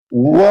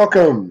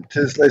Welcome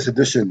to this latest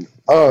edition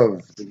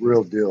of the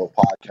Real Deal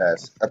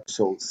Podcast,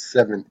 episode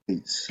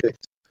 786.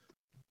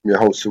 I'm your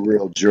host,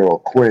 Cyril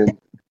Gerald-Quinn,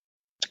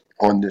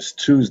 on this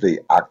Tuesday,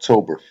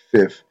 October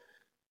 5th,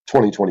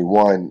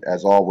 2021.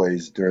 As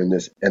always, during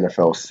this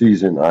NFL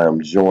season, I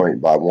am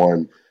joined by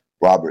one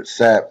Robert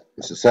Sapp.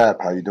 Mr.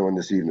 Sapp, how you doing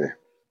this evening?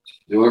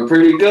 Doing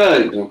pretty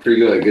good.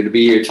 Good to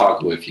be here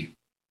talking with you.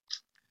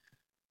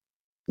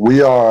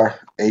 We are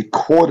a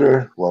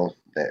quarter, no,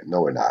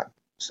 we're not.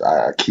 So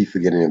I keep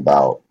forgetting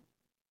about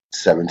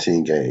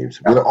 17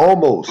 games. We're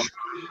almost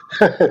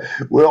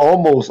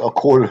a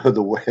quarter of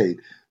the way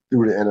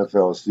through the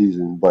NFL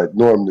season, but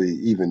normally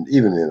even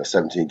in a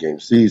 17-game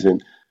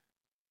season,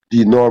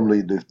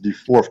 the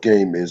fourth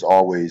game is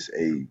always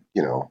a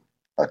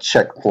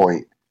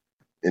checkpoint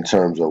in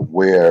terms of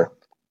where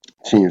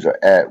teams are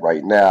at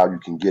right now. You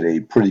can get a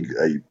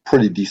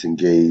pretty decent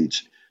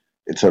gauge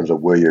in terms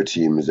of where your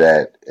team is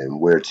at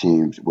and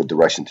what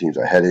direction teams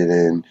are headed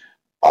in.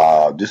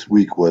 This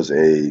week was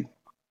a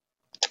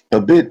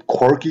bit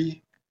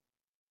quirky,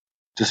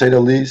 to say the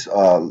least.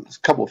 A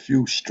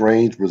few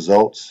strange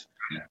results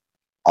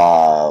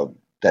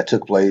that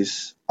took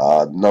place.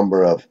 A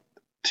number of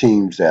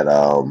teams that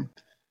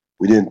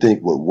we didn't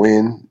think would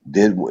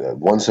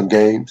won some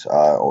games.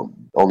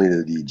 Only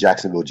the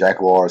Jacksonville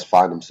Jaguars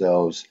find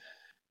themselves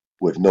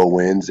with no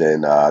wins,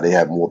 and they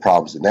have more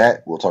problems than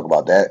that. We'll talk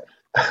about that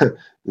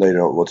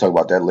later. We'll talk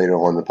about that later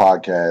on in the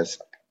podcast.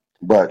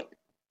 But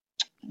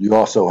you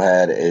also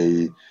had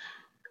a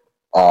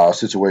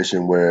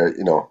situation where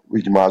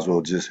we might as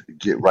well just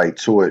get right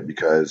to it,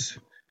 because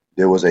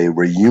there was a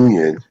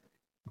reunion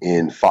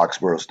in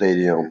Foxborough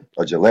Stadium,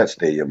 or Gillette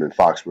Stadium in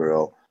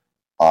Foxborough,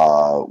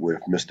 with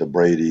Mr.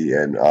 Brady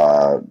and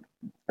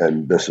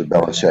Mr.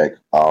 Belichick,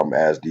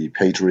 as the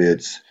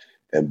Patriots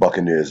and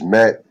Buccaneers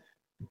met.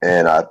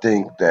 And I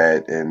think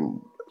that,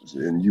 and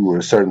you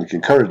will certainly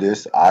concur to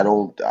this, I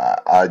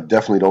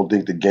definitely don't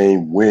think the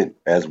game went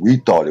as we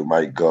thought it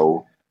might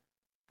go.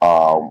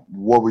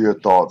 What were your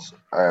thoughts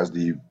as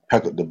the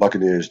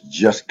Buccaneers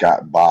just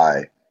got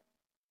by,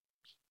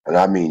 and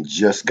I mean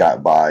just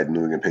got by, the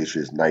New England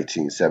Patriots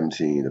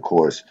 19-17? Of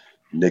course,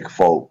 Nick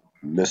Folk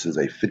misses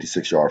a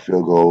 56-yard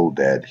field goal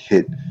that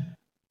hit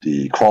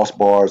the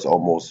crossbars,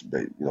 almost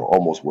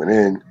went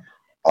in.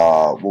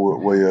 What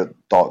were your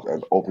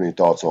opening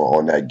thoughts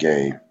on that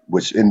game,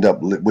 which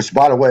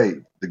by the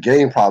way, the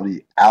game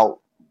probably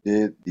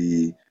outdid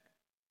the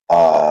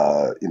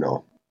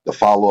the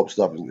follow-up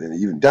stuff, and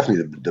even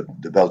definitely the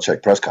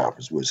Belichick press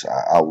conference, which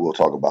I will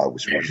talk about,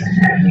 which was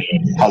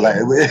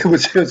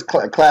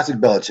classic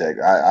Belichick.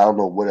 I don't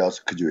know what else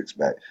could you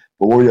expect.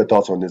 But what were your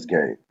thoughts on this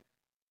game?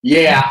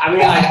 Yeah, I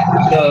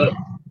mean,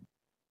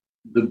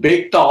 the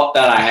big thought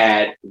that I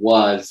had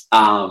was,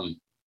 Tom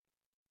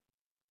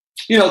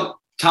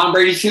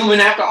Brady's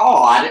human after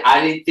all. I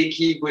didn't think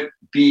he would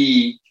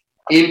be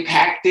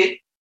impacted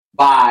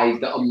by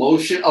the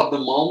emotion of the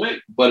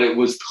moment, but it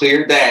was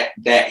clear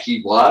that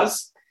he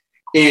was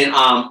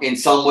in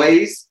some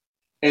ways.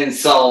 And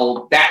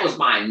so that was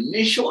my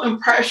initial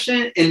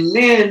impression. And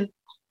then,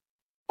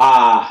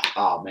 I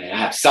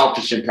have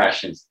selfish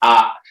impressions.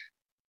 I'll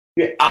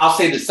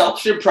say the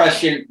selfish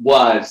impression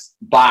was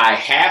by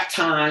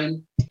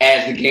halftime,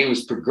 as the game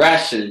was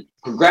progressing,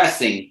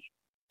 me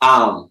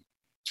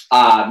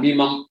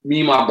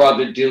and my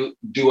brother do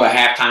a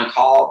halftime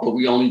call, but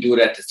we only do it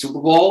at the Super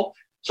Bowl.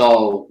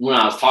 So when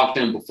I was talking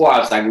to him before, I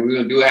was like, "We're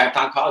going to do a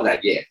halftime call?" I was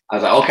like, "Yeah." I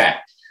was like, "Okay."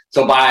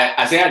 So by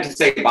the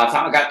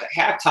time I got to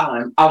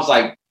halftime, I was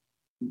like,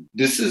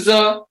 "This is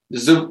a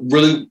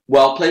really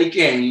well played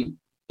game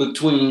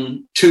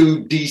between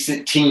two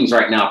decent teams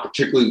right now,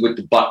 particularly with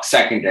the Bucs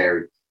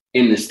secondary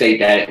in the state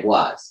that it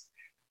was."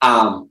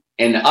 And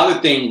the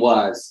other thing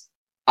was,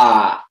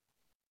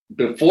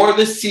 before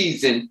the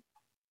season,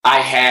 I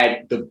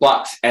had the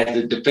Bucs as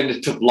a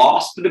definitive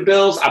loss to the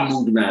Bills. I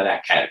moved them out of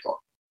that category.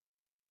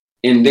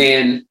 And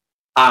then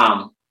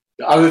the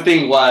other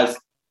thing was,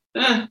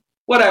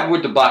 whatever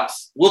with the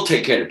Bucs, we'll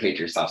take care of the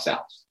Patriots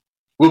ourselves.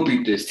 We'll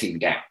beat this team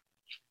down.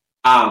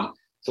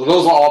 So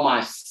those are all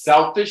my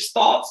selfish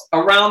thoughts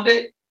around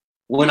it.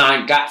 When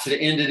I got to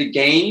the end of the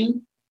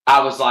game,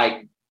 I was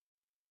like,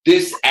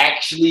 this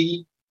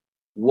actually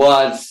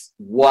was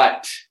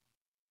what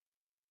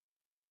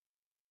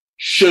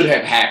should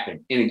have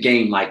happened in a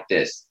game like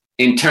this,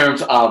 in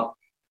terms of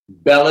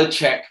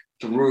Belichick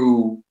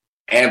threw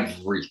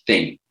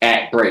everything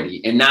at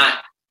Brady, and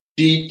not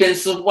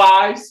defensive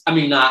wise. I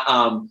mean, not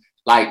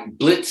like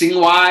blitzing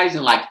wise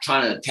and like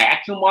trying to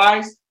attack him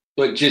wise,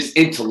 but just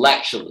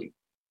intellectually.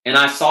 And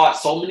I saw it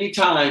so many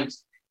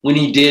times when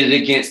he did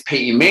it against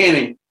Peyton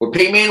Manning, where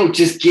Peyton Manning would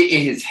just get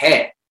in his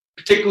head,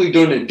 particularly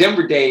during the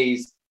Denver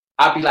days.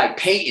 I'd be like,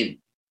 Peyton,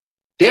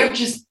 they're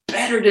just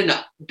better than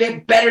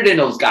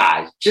those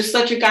guys. Just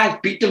let your guys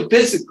beat them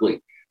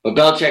physically. But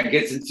Belichick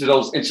gets into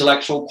those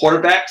intellectual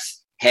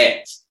quarterbacks'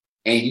 heads.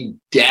 And he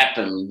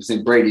definitely was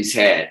in Brady's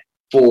head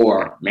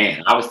for,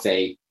 I would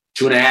say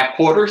 2.5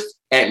 quarters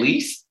at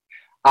least.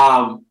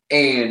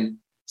 And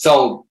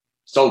so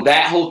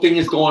that whole thing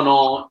is going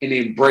on. And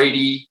then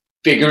Brady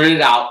figuring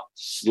it out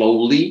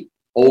slowly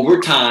over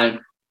time,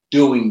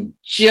 doing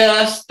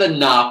just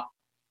enough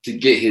to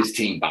get his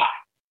team by.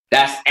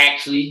 That's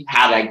actually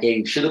how that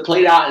game should have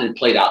played out, and it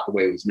played out the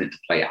way it was meant to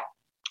play out.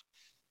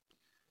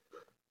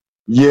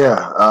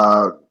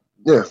 Yeah.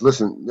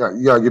 Listen,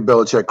 you gotta give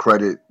Belichick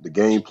credit. The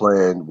game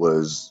plan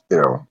was,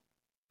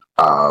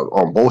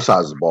 on both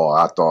sides of the ball,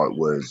 I thought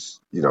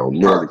was,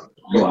 nearly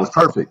was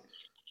perfect,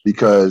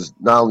 because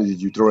not only did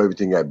you throw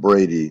everything at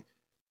Brady,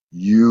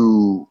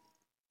 in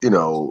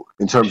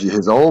terms of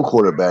his own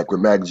quarterback with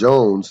Mac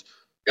Jones,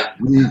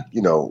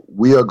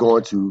 we are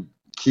going to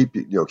keep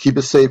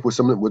it safe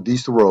with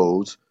these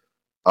throws.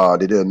 They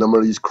did a number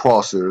of these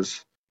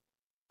crossers.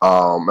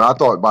 And I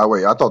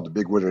thought the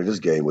big winner in this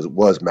game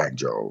was Mac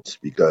Jones,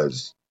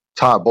 because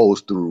Todd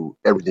Bowles threw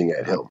everything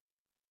at him.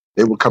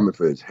 They were coming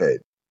for his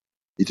head.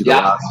 He took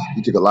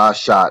a lot of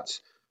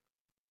shots.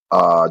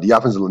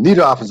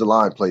 Neither offensive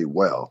line played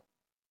well.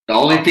 The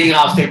only thing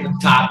I'll say for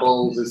Todd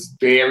Bowles is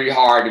very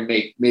hard to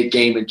make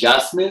mid-game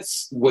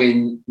adjustments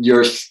when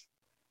your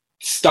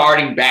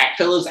starting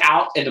backfill is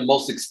out, and the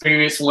most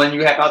experienced one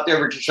you have out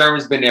there, Richard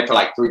Sherman's been there for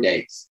like 3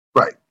 days.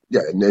 Right.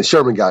 Yeah, and then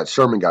Sherman got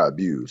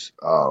abused.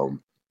 I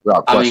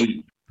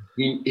mean,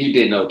 he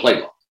didn't know the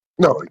playbook.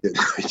 No, he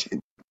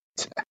didn't.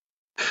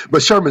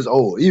 But Sherman's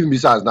old. Even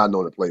besides not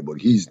knowing the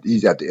playbook, he's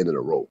at the end of the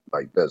rope.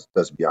 Like,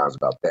 let's be honest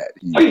about that.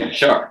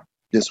 Sure.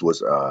 This was,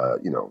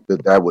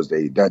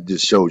 that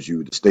just shows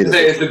you the state of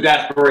it. It's a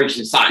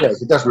desperation sign. Yeah,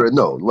 it's a desperate.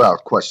 No,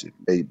 without question,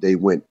 they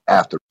went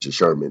after Richard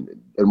Sherman,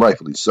 and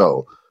rightfully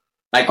so.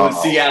 Like when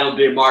Seattle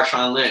did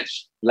Marshawn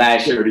Lynch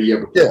last year or the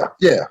year before.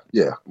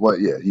 Yeah. Well,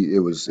 yeah,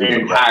 it was. The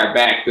entire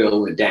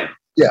backfield went down.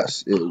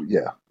 Yes. I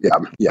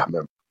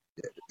remember.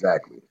 Yeah,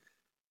 exactly.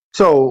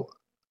 So,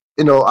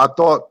 I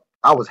thought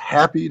I was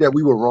happy that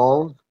we were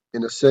wrong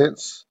in a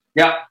sense.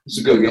 Yeah, it's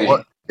a good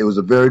game. It was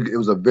a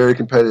very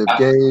competitive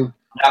game.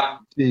 Yeah.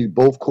 See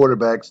both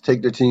quarterbacks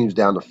take their teams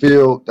down the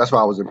field. That's why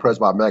I was impressed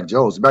by Mac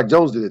Jones. Mac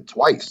Jones did it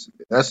twice,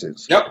 in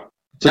essence. Yep.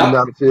 Took him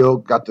down the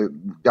field,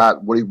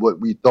 got what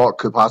we thought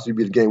could possibly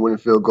be the game-winning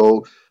field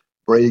goal.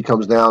 Brady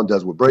comes down,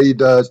 does what Brady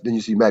does. Then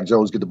you see Mac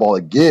Jones get the ball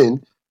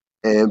again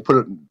and put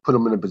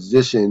him in a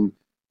position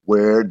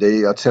where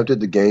they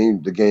attempted the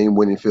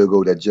game-winning field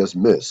goal that just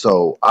missed.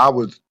 So I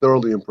was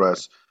thoroughly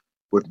impressed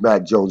with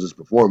Mac Jones's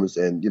performance.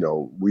 And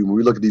when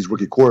we look at these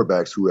rookie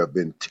quarterbacks who have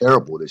been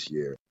terrible this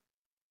year,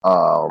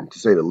 to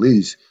say the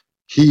least,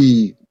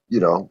 he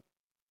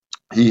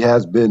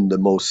has been the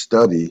most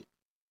studied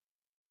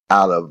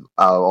out of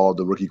all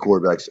the rookie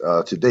quarterbacks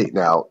to date.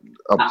 Now,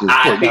 up to this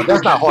point,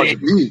 that's not hard to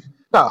beat.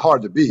 Not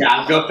hard to beat. Yeah, I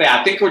was gonna say.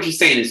 I think what you're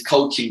saying is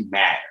coaching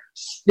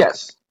matters.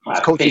 Yes,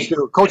 coaching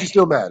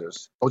still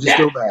matters. Coaching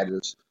still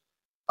matters.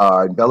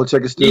 And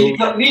Belichick is still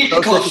need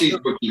to coach these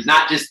rookies,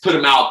 not just put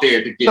them out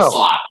there to get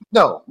sloppy.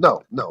 No,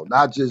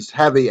 not just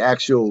have a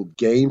actual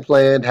game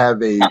plan.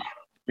 Have a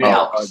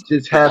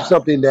just have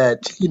something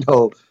that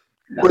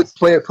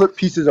put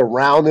pieces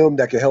around them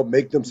that can help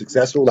make them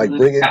successful, like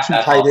bring in 2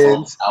 tight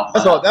ends.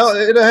 That's all.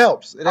 It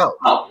helps. It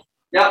helps.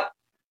 Yep.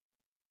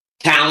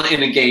 Talent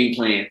in a game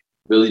plan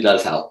really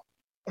does help.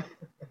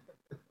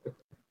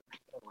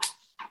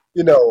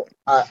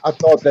 I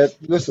thought that,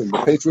 listen, the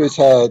Patriots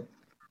had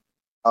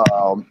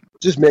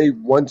just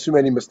made one too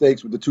many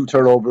mistakes with the 2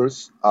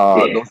 turnovers,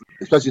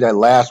 especially that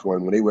last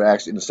one when they were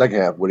actually in the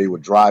second half where they were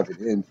driving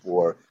in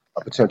for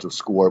a potential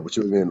score, which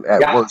would have been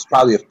at worst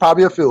probably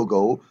a field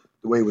goal.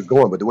 The way it was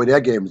going, but the way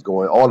that game was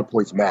going, all the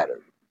points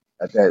mattered.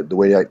 The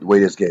way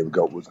this game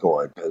was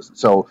going.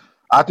 So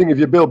I think if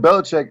you're Bill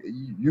Belichick,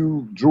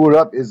 you drew it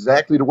up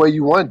exactly the way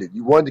you wanted it.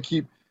 You wanted to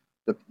keep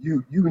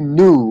you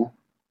knew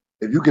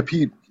if you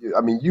compete.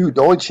 I mean,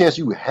 the only chance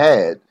you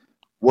had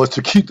was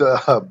to keep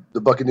the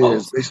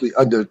Buccaneers basically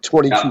under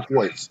 22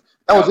 points.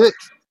 That was it.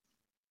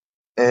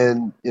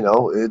 And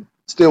it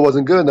still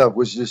wasn't good enough,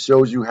 which just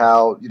shows you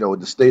how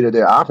the state of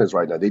their offense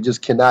right now. They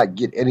just cannot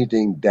get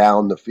anything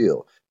down the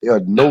field. They are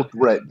no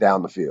threat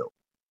down the field.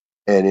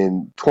 And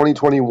in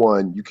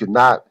 2021, you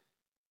cannot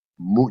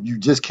move, you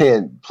just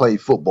can't play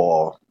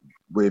football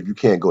if you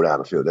can't go down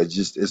the field.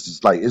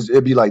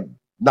 It'd be like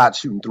not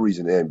shooting threes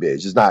in the NBA.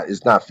 It's not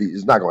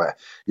going to,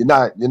 you're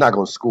not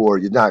going to score.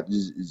 You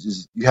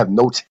have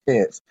no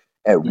chance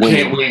at winning. You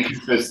can't win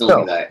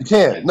consistently. No, you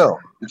can't. No,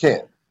 you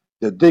can't.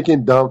 The dink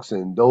and dunks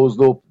and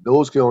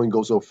those can only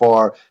go so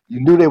far.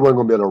 You knew they weren't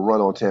going to be able to run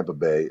on Tampa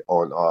Bay,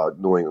 on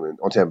New England,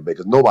 on Tampa Bay,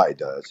 because nobody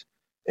does.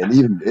 And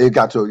even it's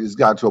got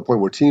to a point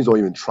where teams don't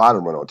even try to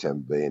run on Tampa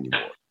Bay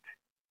anymore,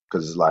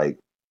 because it's like,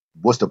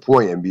 what's the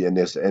point? And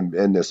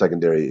their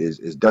secondary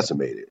is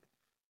decimated.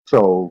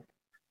 So,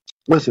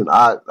 listen,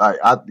 I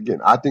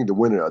think the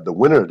winner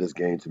of this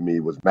game to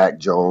me was Mac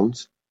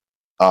Jones.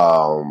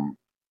 I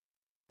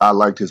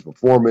liked his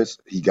performance.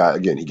 He got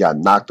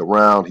knocked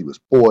around. He was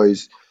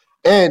poised,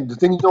 and the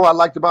thing I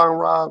liked about him,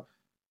 Rob,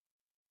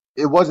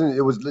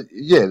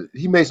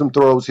 he made some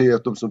throws here,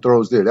 some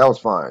throws there. That was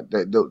fine.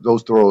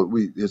 Those throws,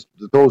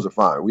 the throws are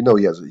fine. We know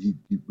he has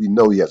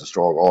a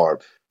strong arm,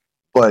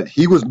 but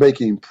he was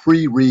making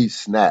pre-read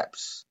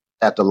snaps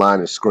at the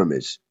line of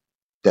scrimmage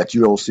that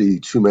you don't see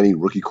too many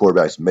rookie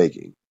quarterbacks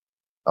making.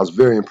 I was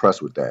very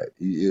impressed with that.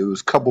 It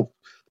was couple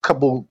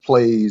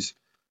plays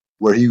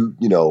where he,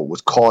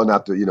 was calling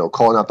out the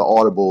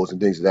audibles and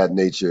things of that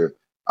nature.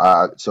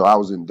 So I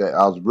was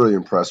really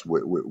impressed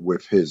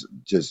with his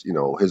just,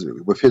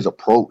 his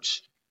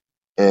approach.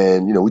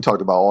 And, we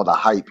talked about all the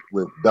hype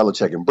with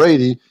Belichick and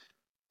Brady.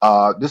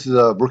 This is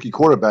a rookie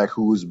quarterback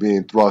who is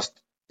being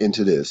thrust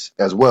into this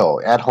as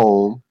well at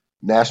home,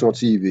 national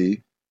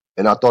TV,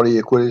 and I thought he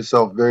acquitted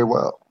himself very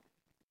well.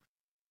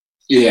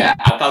 Yeah,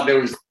 I thought there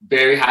was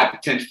very high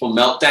potential for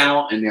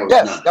meltdown, and there was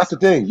none. That's the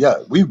thing. Yeah,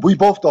 we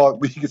both thought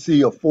we could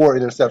see a 4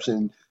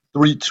 interception,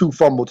 3-2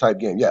 fumble type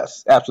game.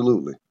 Yes,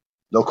 absolutely,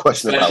 no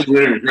question about it. Especially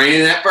when it was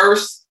raining at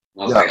first.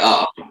 I was like,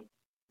 oh,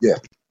 yeah,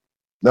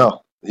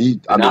 no, he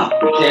held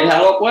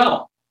up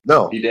well.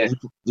 No, he did.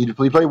 He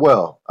played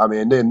well. I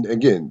mean, and then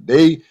again,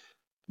 the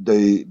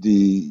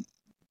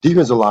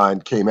defensive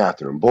line came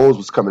after him. Bowles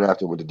was coming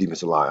after him with the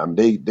defensive line. I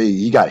mean,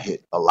 he got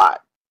hit a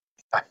lot.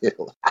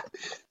 The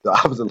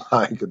offensive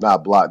line could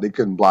not block. They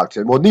couldn't block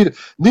him. Well, neither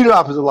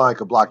offensive line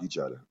could block each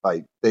other.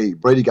 Like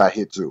Brady got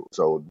hit too.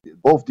 So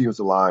both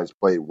defensive lines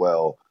played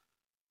well.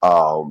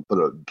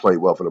 Played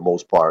well for the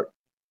most part.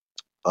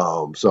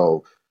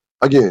 So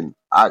again,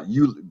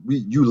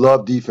 you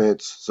love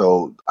defense.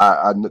 So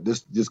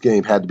this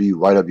game had to be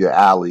right up your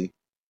alley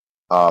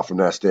from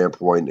that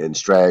standpoint, and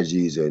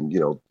strategies and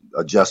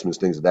adjustments,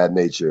 things of that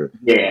nature.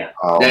 Yeah,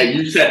 that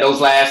you said those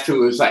last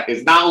two.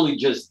 It's not only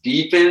just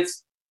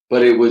defense,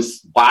 but it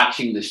was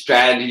watching the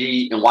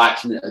strategy and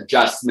watching the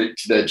adjustment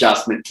to the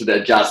adjustment to the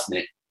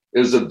adjustment. It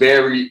was a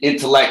very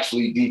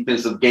intellectually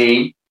defensive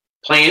game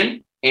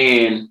plan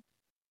and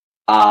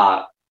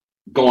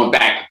going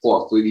back and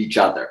forth with each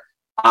other,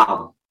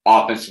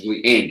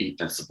 offensively and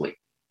defensively.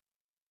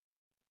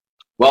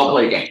 Well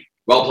played game.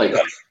 Well played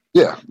game.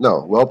 Yeah,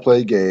 no, well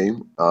played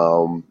game.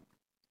 And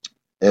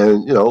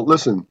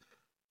listen,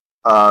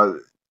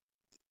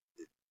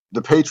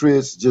 the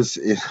Patriots just,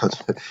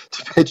 the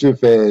Patriot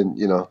fan,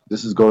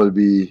 this is going to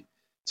be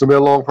a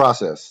long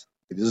process.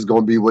 This is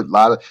going to be what a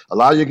lot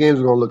of your games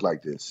are going to look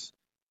like this.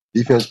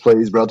 Defense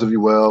plays relatively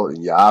well,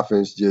 and your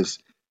offense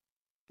just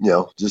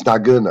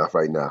not good enough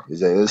right now.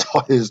 That's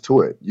all there is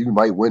to it. You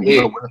might win.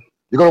 Yeah.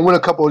 You're going to win a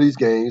couple of these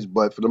games,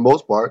 but for the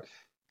most part,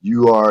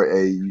 your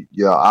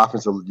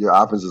offense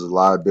is a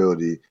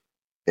liability,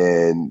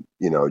 and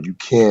you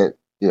can't.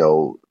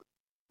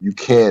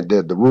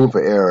 The room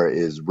for error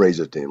is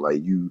razor thin.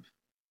 Like, you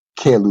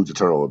can't lose a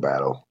turnover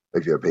battle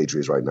if you're a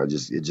Patriots right now. It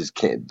just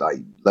can't,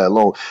 let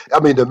alone. I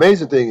mean, the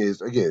amazing thing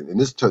is, again, and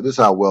this is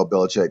how well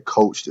Belichick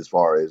coached as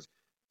far as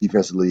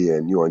defensively,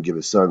 and you want to give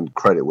his son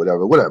credit,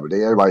 whatever.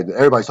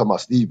 Everybody's talking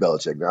about Steve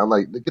Belichick now. I'm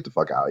like, get the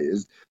fuck out of here.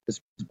 It's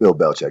Bill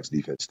Belichick's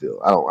defense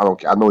still.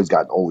 I know he's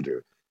gotten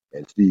older,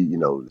 and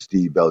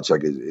Steve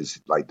Belichick is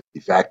like the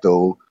de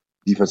facto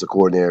defensive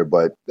coordinator,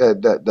 but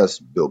that's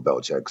Bill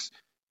Belichick's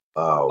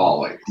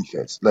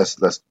defense. Let's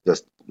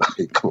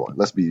come on.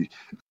 Let's be.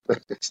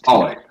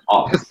 Always.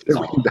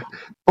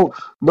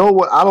 No,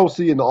 what I don't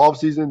see in the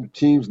offseason,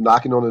 teams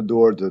knocking on the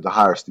door to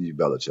hire Steve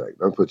Belichick.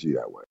 Let me put you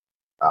that way.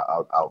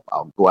 I'll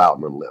go out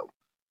on a limb.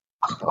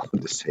 I'll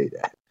just say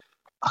that.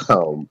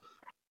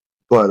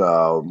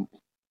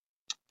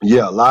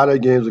 Yeah, a lot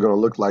of games are going to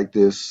look like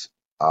this.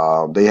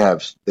 They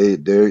have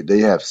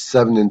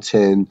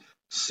 7-10,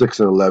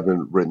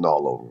 6-11 written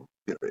all over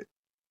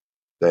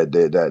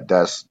them.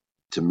 That's,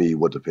 to me,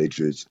 what the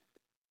Patriots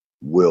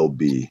will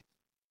be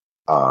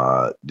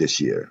this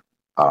year.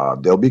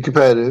 They'll be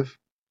competitive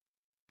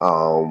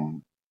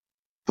for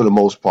the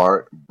most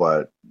part,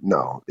 but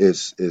no,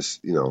 it's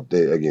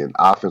they, again,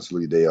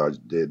 offensively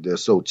they're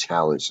so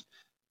challenged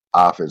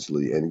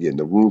offensively, and again,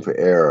 the room for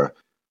error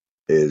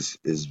is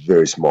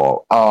very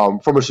small.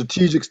 From a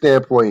strategic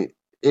standpoint,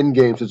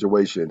 in-game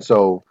situation,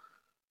 so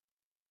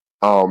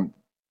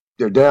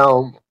they're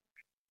down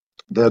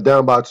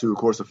by 2. Of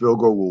course, the field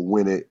goal will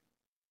win it,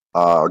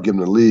 give them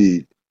the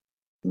lead.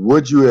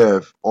 Would you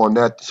have on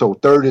that? So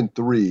 3rd and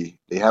 3,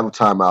 they have a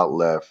timeout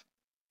left.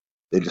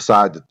 They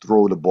decide to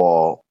throw the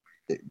ball.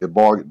 The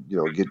ball,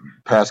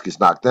 pass gets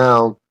knocked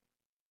down.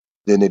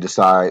 Then they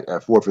decide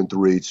at 4th and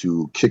 3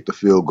 to kick the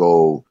field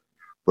goal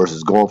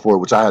versus going for it,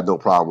 which I had no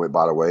problem with,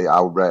 by the way.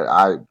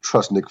 I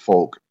trust Nick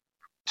Folk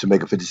to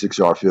make a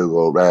 56-yard field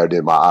goal rather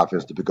than my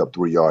offense to pick up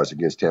 3 yards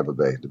against Tampa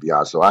Bay, to be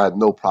honest. So I had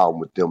no problem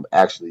with them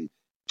actually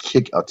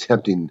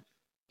attempting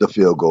the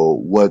field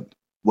goal.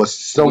 What's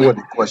somewhat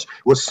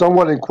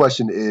in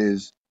question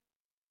is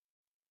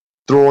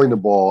throwing the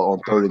ball on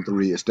 3rd and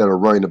 3 instead of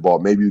running the ball.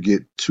 Maybe you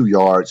get 2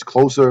 yards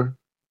closer.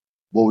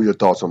 What were your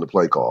thoughts on the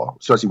play call,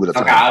 especially with a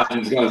time? I was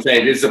just going to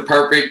say, this is a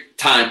perfect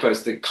time for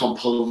us to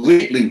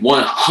completely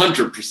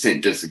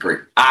 100% disagree.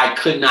 I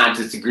could not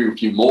disagree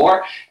with you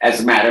more.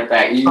 As a matter of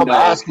fact, I'm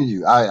asking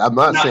you. I'm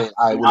not saying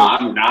I would.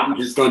 I'm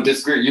just going to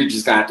disagree. You're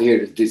just going to have to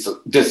hear the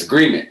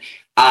disagreement.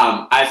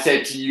 I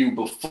said to you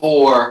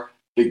before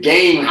the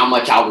game how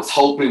much I was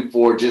hoping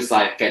for just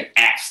like an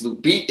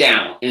absolute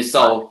beatdown. And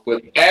so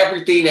with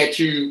everything that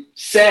you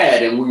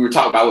said, and we were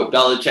talking about with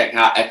Belichick,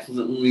 how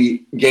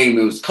excellently game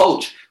it was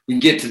coached, we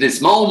get to this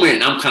moment,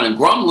 and I'm kind of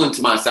grumbling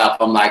to myself.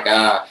 I'm like,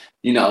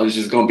 it's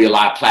just going to be a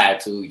lot of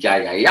platitudes,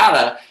 yada, yada,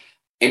 yada.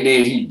 And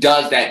then he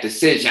does that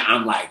decision.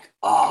 I'm like,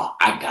 oh,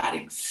 I got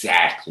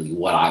exactly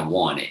what I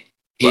wanted.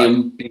 Right.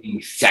 Him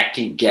being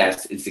second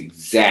guess is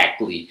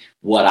exactly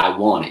what I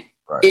wanted.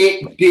 Right.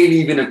 It didn't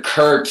even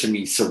occur to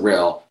me,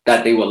 Cyril,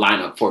 that they would line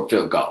up for a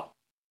field goal.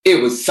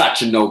 It was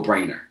such a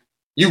no-brainer.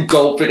 You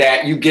go for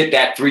that. You get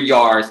that 3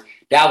 yards.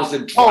 That was a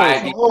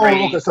driving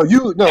rain. Okay. So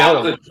you no,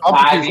 that was a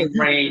driving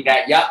rain.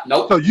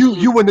 Nope. So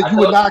you would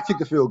not kick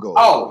the field goal.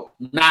 Oh,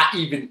 not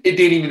even. It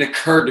didn't even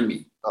occur to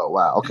me. Oh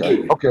wow.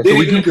 Okay. Okay. So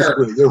we do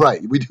disagree. You're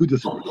right. We do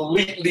disagree.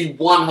 Completely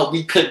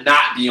we could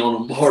not be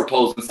on the more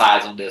opposing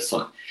sides on this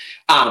one.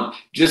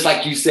 Just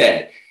like you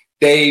said,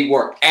 they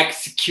were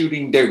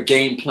executing their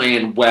game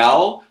plan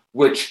well,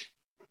 which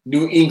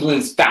New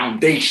England's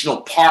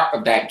foundational part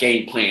of that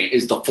game plan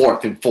is the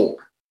 4th and 4,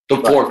 the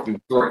 4th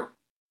and 3.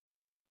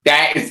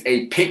 That is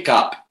a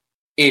pickup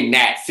in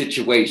that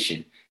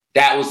situation.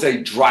 That was a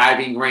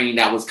driving rain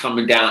that was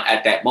coming down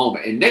at that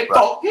moment. And Nick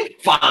Folk is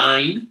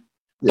fine,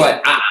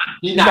 but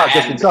he's not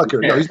Justin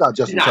Tucker. No, he's not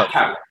Justin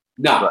Tucker.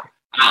 No,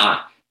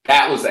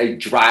 that was a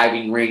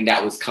driving rain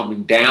that was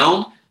coming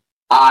down.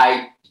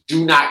 I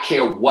do not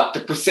care what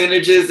the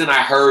percentage is, and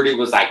I heard it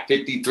was like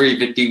 53,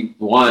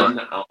 51.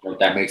 I don't know if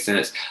that makes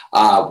sense.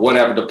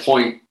 Whatever the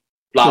point,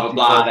 blah, blah,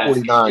 blah. That's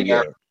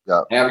 49,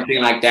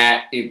 everything like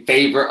that in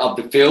favor of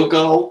the field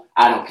goal.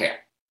 I don't care.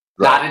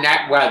 Right. Not in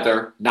that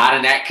weather, not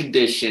in that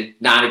condition,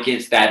 not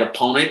against that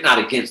opponent, not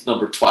against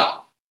number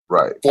 12.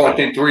 Right. 4th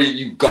and 3,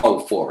 you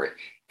go for it.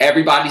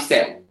 Everybody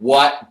said,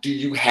 what do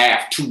you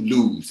have to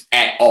lose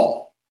at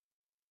all?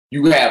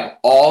 You have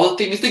all the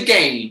things to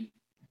gain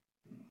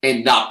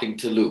and nothing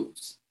to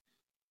lose.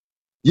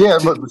 Yeah,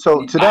 but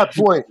so to that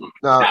point,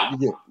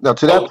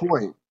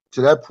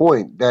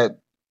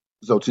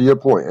 so to your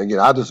point, again,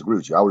 I disagree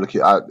with you. I would have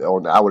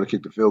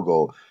kicked the field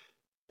goal.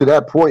 To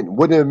that point,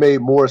 wouldn't it have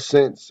made more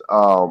sense?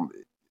 Wouldn't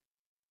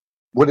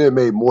it have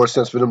made more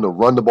sense for them to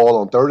run the ball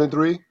on 3rd and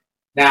 3?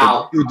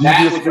 Now, do you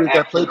disagree with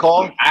that play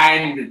call? I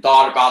hadn't even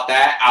thought about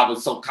that. I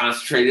was so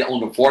concentrated on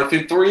the 4th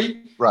and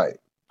 3. Right.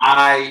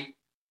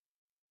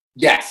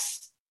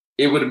 Yes,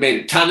 it would have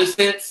made a ton of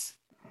sense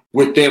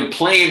with them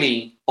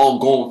planning on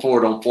going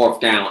forward on 4th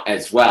down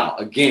as well.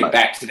 Again,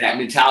 back to that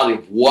mentality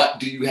of what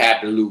do you have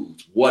to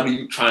lose? What are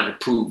you trying to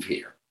prove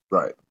here?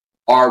 Right.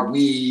 Are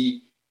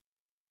we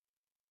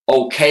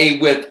okay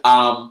with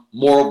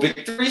moral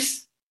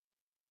victories?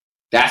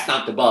 That's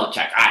not the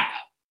Belichick I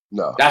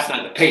know. No. That's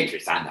not the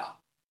Patriots I know.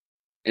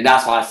 And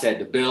that's why I said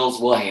the Bills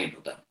will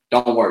handle them.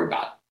 Don't worry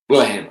about it.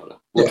 We'll handle them.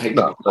 We'll take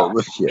them.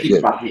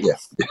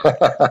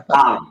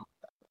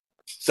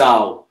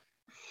 So,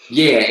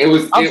 yeah, it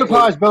was. I'm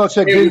surprised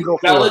Belichick didn't go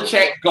for it.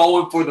 Belichick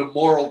going for the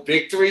moral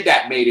victory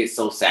that made it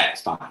so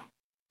satisfying.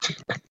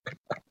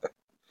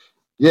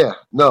 Yeah,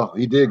 no,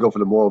 he did go for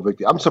the moral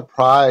victory. I'm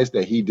surprised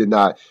that he did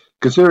not,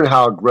 considering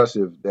how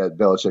aggressive that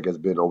Belichick has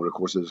been over the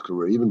course of his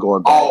career. Even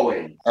going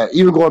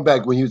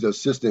back when he was an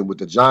assistant with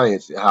the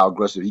Giants, how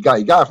aggressive he got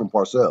it from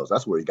Parcells.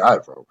 That's where he got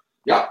it from.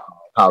 Yeah,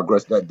 how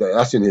aggressive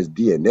that's in his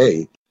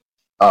DNA.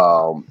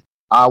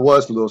 I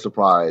was a little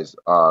surprised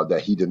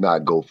that he did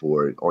not go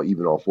for it, or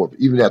even on 4th,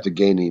 even after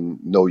gaining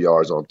no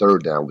yards on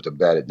 3rd down with the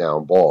batted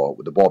down ball,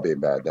 with the ball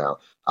being batted down.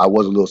 I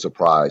was a little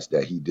surprised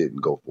that he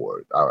didn't go for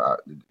it.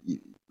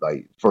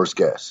 Like first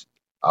guess,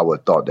 I would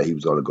have thought that he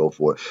was going to go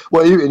for it.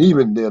 Well,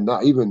 even then,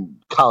 not even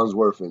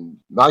Collinsworth and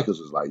Michaels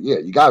was like, yeah,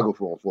 you got to go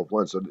for it on 4th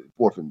one, so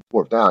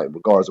 4th down,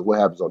 regardless of what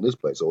happens on this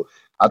play. So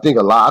I think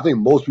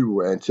most people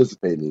were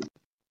anticipating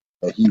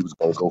that he was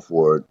going to go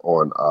for it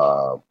on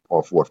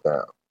 4th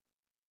down.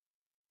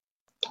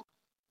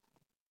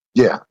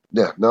 Yeah,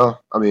 no.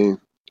 I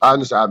mean, I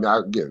understand.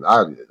 I mean,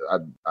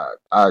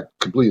 I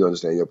completely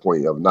understand your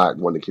point of not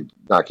wanting to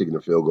not kicking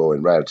the field goal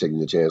and rather taking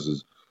the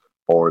chances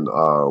on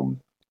going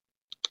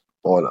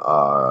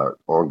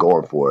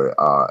for it.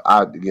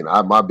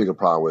 My bigger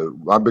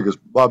problem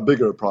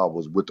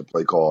was with the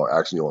play call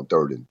actually on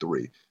 3rd and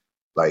 3.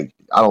 Like,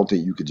 I don't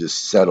think you could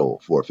just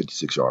settle for a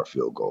 56-yard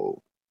field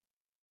goal,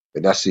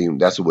 and that's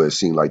what it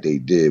seemed like they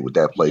did with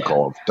that play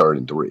call on 3rd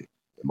and 3, in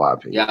my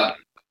opinion. Yeah.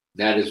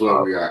 That is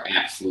where we are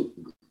absolute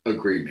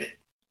agreement.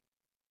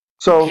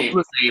 So you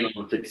can't say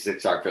on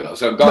 56-yard field goal.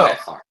 So go ahead.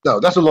 Sorry. No,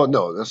 that's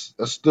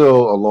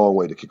still a long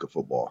way to kick a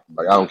football.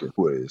 Like, I don't care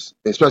who it is,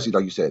 especially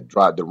like you said,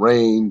 drive the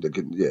rain.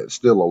 It's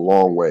still a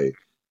long way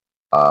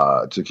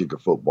to kick a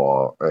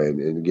football.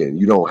 And again,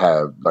 you don't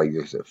have, like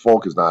I said,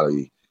 Falk is not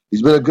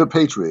he's been a good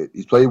Patriot.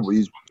 He's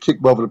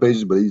kicked well for the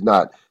Patriots, but he's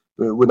not.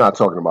 We're not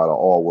talking about an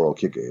all-world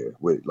kicker here.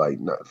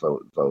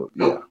 So from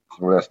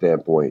that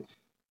standpoint.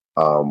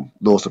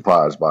 Little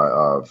surprised by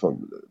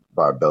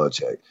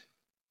Belichick,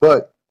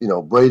 but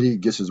Brady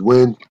gets his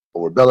win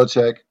over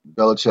Belichick.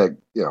 Belichick,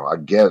 I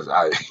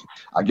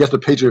guess the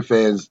Patriot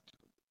fans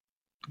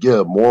get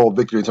a moral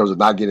victory in terms of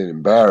not getting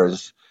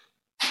embarrassed.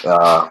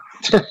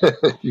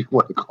 If you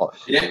want to call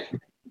it,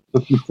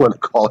 if you want to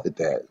call it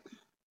that,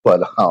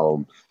 but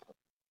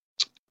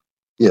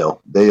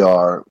they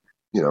are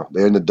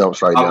they're in the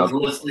dumps right I now. was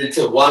listening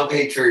to one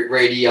Patriot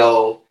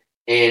radio,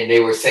 and they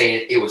were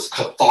saying it was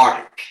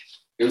cathartic.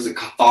 It was a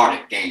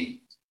cathartic game.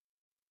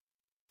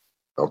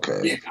 Okay.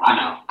 Yeah, I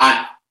know.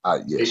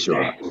 Yeah,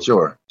 exactly.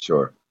 sure.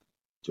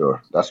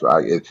 That's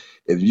right.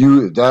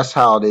 If that's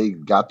how they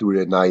got through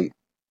that night,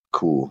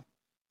 cool.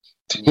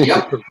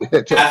 Yep.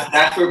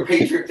 That's where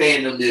Patriot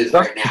fandom is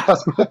right now.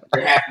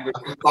 They're having the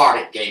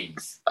cathartic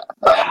games.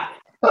 Got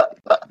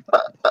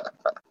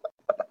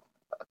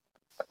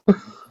it.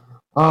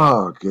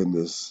 Oh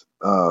goodness.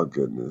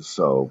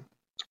 So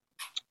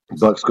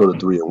Bucks go to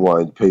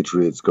 3-1.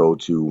 Patriots go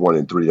to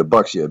 1-3. The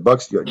Bucks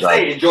got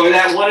enjoy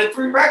that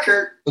 1-3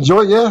 record.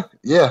 Enjoy, yeah.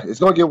 It's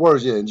gonna get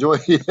worse. Yeah, enjoy.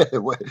 Yeah,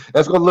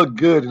 that's gonna look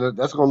good.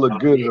 That's gonna look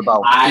good in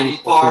about mighty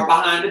far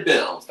behind the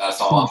Bills. That's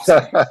all I'm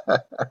saying.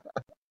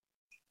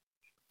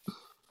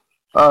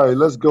 All right,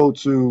 let's go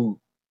to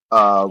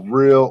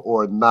real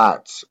or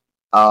not.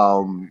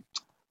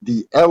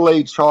 The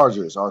LA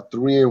Chargers are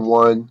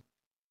 3-1.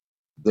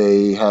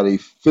 They had a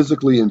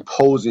physically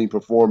imposing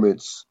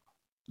performance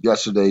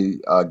yesterday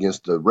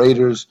against the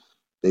Raiders.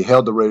 They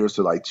held the Raiders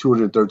to like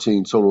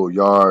 213 total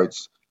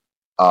yards.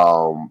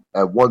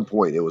 At one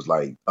point, it was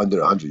like under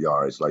 100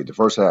 yards. Like the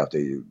first half,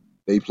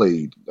 they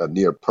played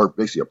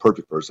basically a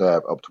perfect first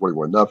half, up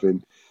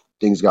 21-0.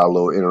 Things got a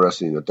little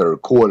interesting in the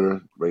third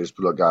quarter. Raiders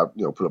put up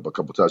a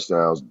couple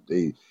touchdowns.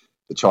 The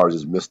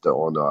Chargers missed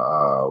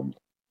on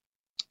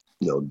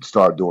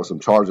started doing some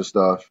Charger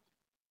stuff,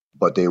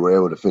 but they were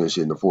able to finish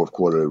it in the fourth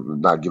quarter,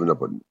 not giving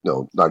up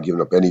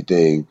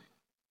anything.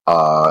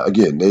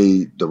 Again,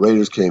 the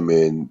Raiders came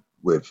in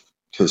with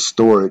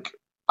historic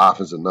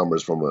offensive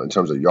numbers in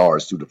terms of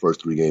yards through the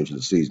first 3 games of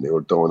the season. They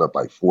were throwing up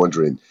like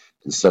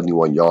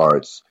 471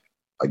 yards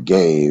a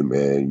game,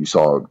 and you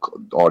saw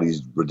all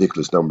these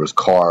ridiculous numbers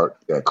Carr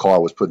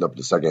was putting up in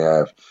the second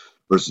half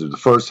versus the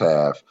first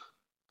half.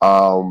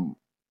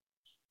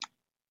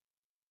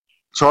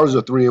 Chargers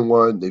are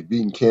 3-1. They've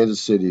beaten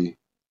Kansas City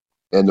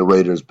and the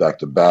Raiders back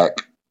to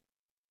back.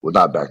 Well,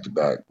 not back to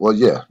back. Well,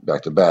 yeah,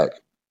 back to back.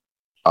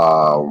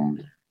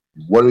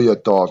 What are your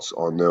thoughts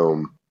on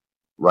them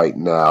right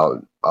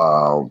now?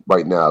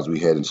 Right now, as we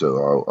head into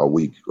a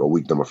week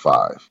number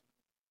 5.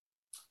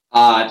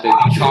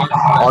 The Chargers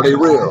are they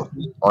real?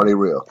 Are they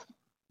real?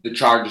 The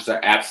Chargers are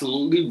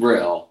absolutely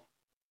real.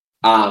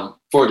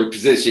 For the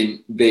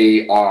position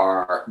they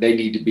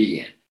need to be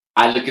in.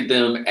 I look at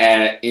them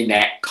in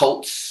that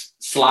Colts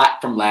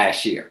slot from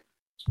last year.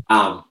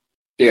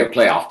 They're a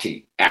playoff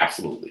team.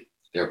 Absolutely,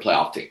 they're a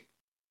playoff team.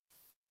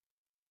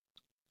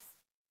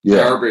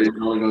 Yeah, Herbert is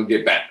only going to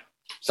get better.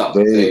 So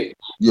he's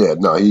going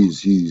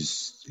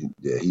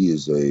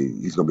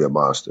to be a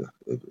monster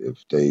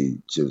if they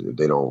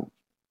don't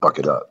fuck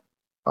it up.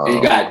 And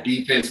you got a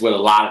defense with a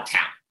lot of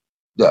talent.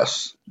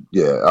 Yes,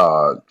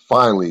 yeah.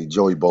 Finally,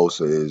 Joey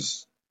Bosa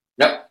is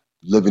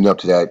living up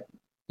to that,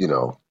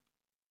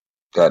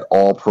 that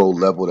All-Pro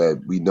level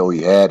that we know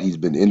he had. He's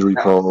been injury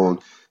prone,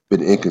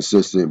 been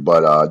inconsistent,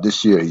 but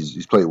this year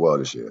he's played well.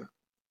 This year,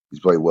 he's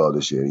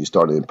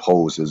starting to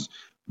impose his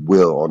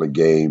will on the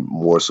game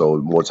more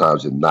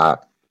times than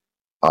not.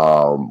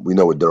 We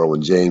know what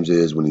Derwin James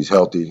is when he's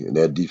healthy, and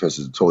that defense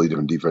is a totally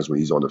different defense when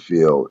he's on the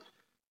field.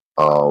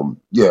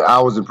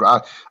 I was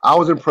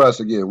impressed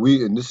again.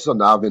 And this is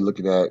something I've been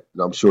looking at,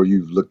 and I'm sure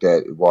you've looked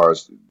at as far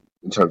as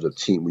in terms of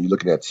team. When you're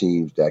looking at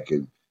teams that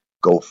can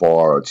go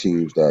far or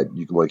teams that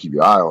you can want to keep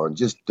your eye on,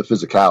 just the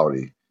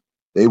physicality.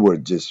 They were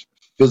just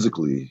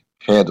physically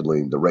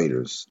handling the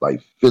Raiders,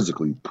 like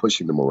physically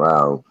pushing them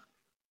around.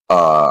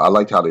 I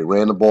liked how they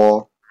ran the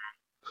ball.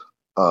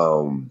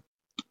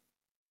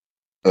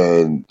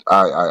 And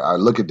I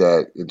look at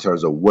that in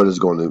terms of what is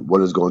going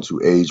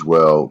to age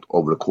well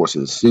over the course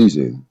of the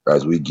season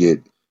as we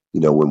get,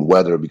 when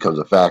weather becomes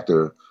a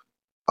factor,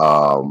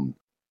 when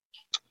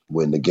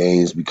the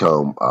games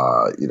become,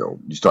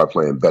 you start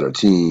playing better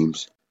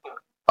teams.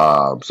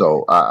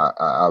 So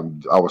I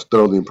was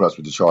thoroughly impressed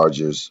with the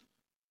Chargers.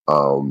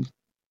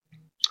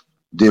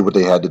 Did what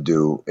they had to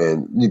do,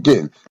 and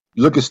again,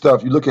 you look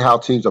at how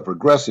teams are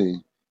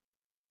progressing.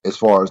 As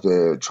far as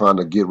they're trying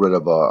to get rid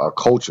of a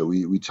culture,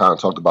 we kind of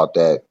talked about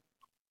that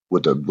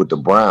with the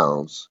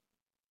Browns.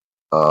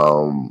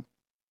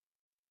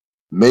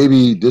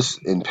 Maybe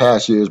in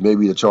past years,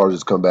 maybe the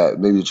Chargers come back.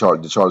 Maybe the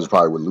Chargers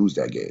probably would lose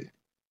that game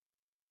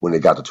when they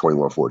got to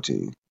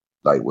 21-14.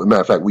 Like, as a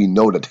matter of fact, we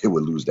know that they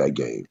would lose that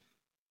game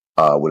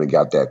when it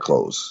got that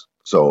close.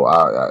 So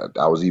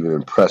I was even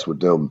impressed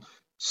with them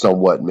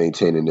somewhat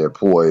maintaining their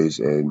poise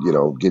and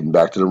getting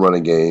back to the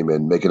running game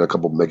and making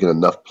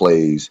enough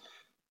plays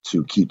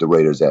to keep the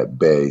Raiders at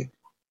bay.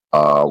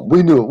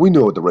 We knew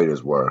what the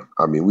Raiders were.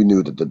 I mean, we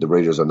knew that the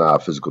Raiders are not a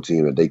physical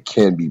team and they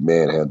can be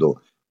manhandled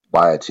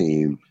by a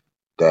team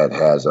that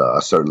has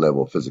a certain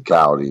level of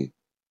physicality.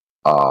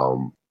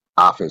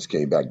 Offense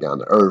came back down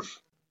to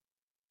earth,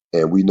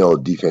 and we know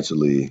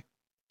defensively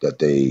that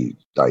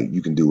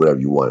you can do whatever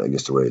you want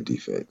against the Raider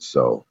defense.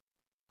 So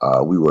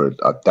we were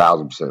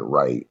 1,000%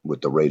 right with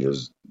the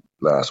Raiders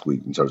last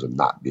week in terms of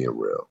not being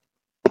real.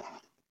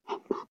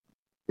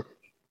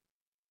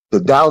 The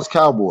Dallas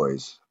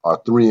Cowboys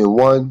are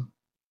 3-1,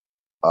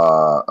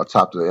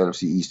 atop the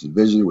NFC East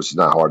division, which is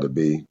not hard to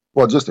be.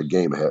 Well, just a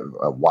game ahead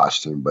of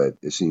Washington, but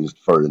it seems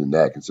further than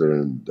that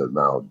considering the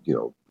amount,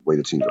 way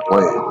the teams are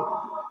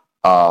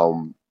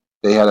playing.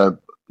 They had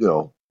they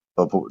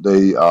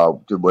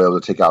were able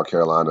to take out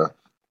Carolina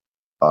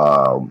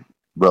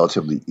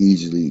relatively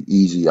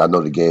easy. I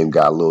know the game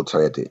got a little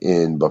tight at the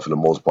end, but for the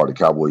most part, the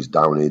Cowboys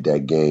dominated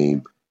that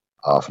game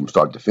from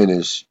start to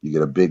finish. You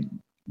get a big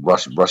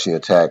rushing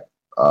attack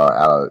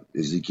out of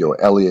Ezekiel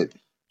Elliott.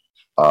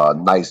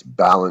 Nice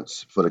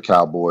balance for the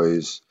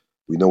Cowboys.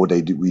 We know what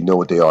they do. We know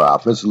what they are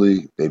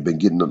offensively. They've been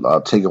getting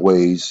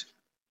takeaways.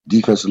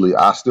 Defensively,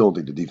 I still don't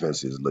think the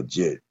defense is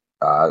legit.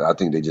 I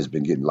think they've just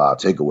been getting a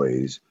lot of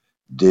takeaways.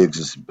 Diggs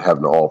is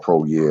having an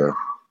all-pro year.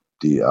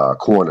 The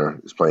corner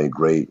is playing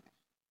great.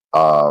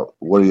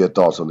 What are your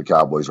thoughts on the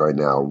Cowboys right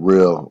now?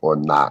 Real or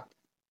not?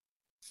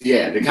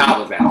 Yeah, the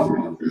Cowboys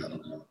are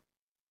real.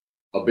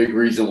 A big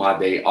reason why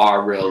they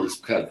are real is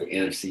because the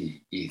NFC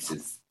East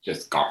is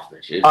just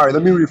garbage. All right,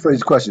 let me rephrase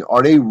the question.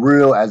 Are they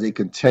real as a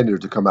contender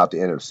to come out the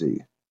NFC?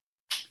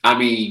 I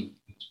mean,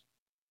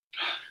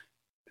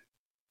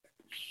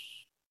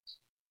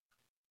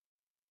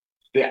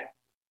 yeah,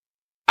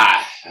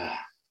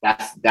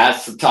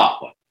 that's a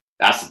tough one.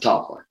 That's a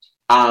tough one.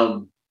 I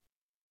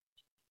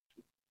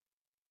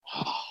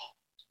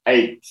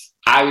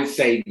would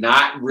say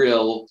not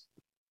real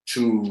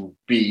to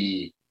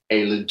be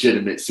a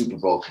legitimate Super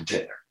Bowl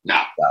contender.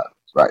 No.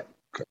 Right.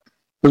 Okay.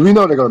 Because we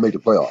know they're going to make the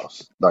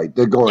playoffs. Like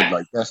they're going.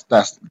 Like that's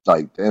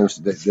like they're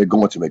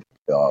going to make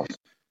the playoffs.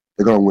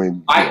 They're going to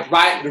win.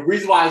 Right. The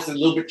reason why it's a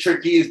little bit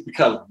tricky is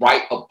because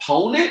right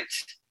opponent,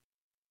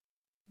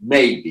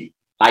 maybe.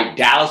 Like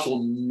Dallas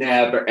will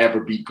never ever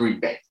beat Green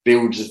Bay. They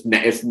will just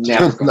it's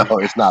never going to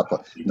it's not.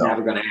 It's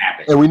never going to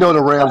happen. And we know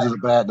the Rams is a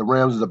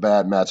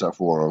bad matchup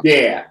for them.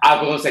 Yeah, I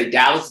was going to say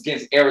Dallas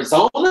against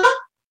Arizona.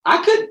 I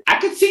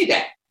could see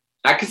that.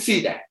 I could see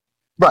that.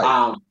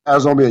 Right.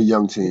 Arizona be a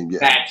young team. Yeah.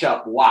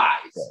 Matchup wise,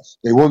 yes.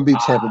 They wouldn't be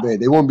Tampa Bay.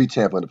 They wouldn't be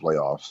Tampa in the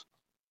playoffs.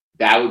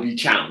 That would be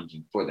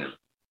challenging for them.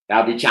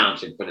 That would be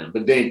challenging for them.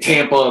 But then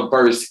Tampa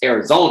versus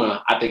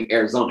Arizona, I think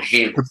Arizona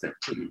handles them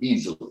pretty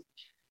easily.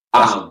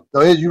 No,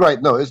 you're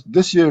right. No,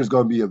 this year is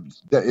going to be in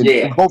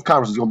both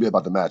conferences is going to be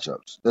about the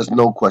matchups. There's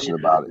no question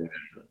about it.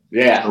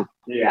 Yeah,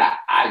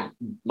 I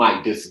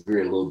might disagree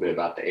a little bit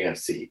about the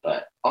AFC,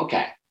 but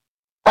okay.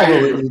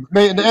 The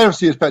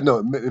AFC is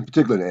in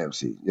particular the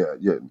AFC. Yeah,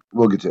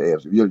 we'll get to the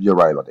AFC. You're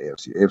right about the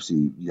AFC.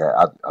 AFC, yeah,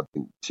 I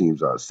think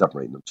teams are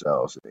separating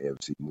themselves in the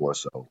AFC more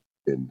so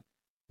than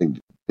think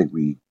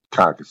we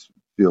kind of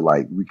feel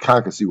like we kind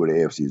of can see where the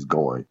AFC is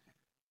going.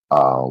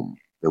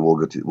 And we'll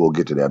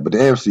get to that. But the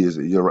AFC is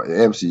you're right. The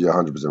AFC, you're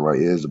 100% right.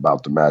 It is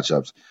about the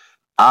matchups.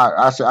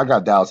 I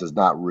got Dallas as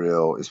not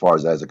real as far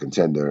as a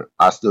contender.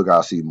 I still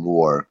gotta see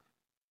more.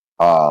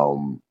 I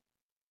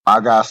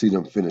gotta see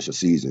them finish a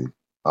season.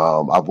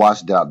 I've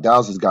watched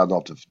Dallas has gotten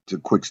off to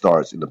quick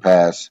starts in the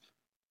past.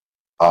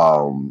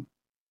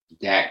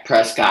 Dak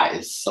Prescott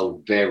is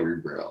so very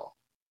real.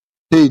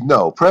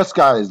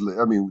 Prescott is.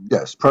 I mean,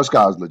 yes,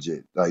 Prescott is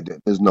legit. Like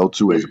there's no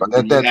two ways about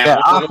that. That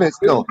offense,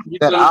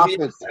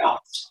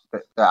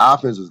 that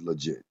offense is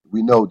legit.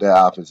 We know that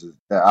offense is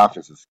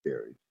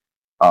scary.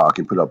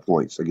 Can put up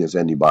points against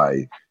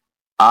anybody.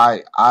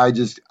 I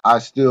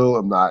still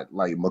am not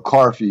like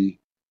McCarthy.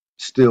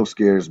 Still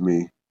scares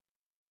me.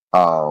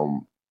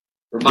 Remind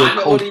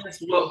the audience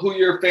who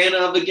you're a fan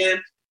of again.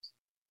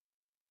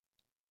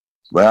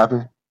 What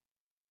happened?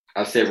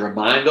 I said,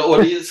 remind the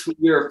audience who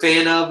you're a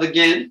fan of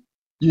again.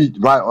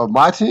 Of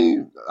my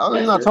team?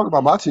 I'm not talking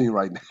about my team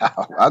right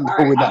now. I'm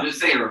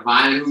just saying,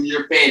 remind who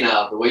you're a fan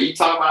of. The way you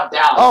talk about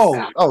Dallas.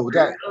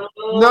 That.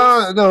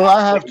 No. I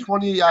have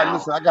 20.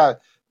 Listen,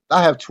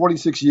 I have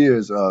 26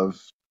 years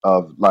of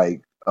a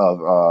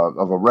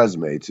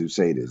resume to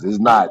say this. It's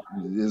not.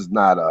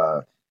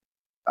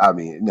 I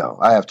mean, no.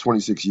 I have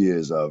 26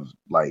 years of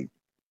to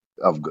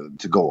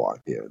go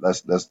on here.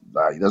 Let's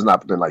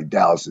not pretend like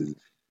Dallas is.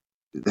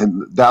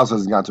 And Dallas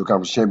hasn't gotten to a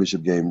conference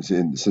championship game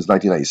since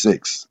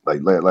 1996.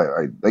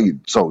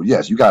 So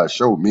yes, you got to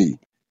show me.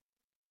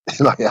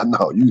 Like I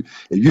know you.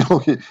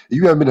 If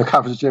you haven't been to a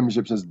conference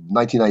championship since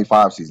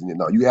 1995 season,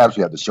 you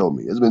absolutely have to show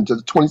me. It's been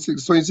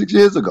 26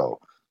 years ago.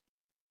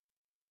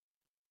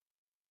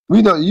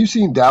 We know you've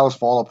seen Dallas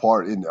fall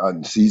apart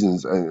in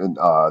seasons and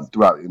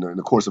throughout in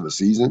the course of a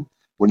season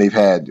when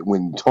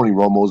Tony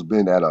Romo's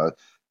been at not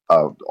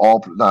an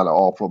all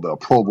pro, but a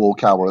Pro Bowl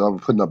Cowboy,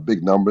 putting up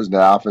big numbers. And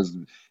the offense.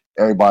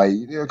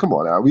 Everybody, come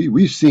on now.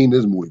 We've seen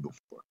this movie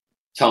before.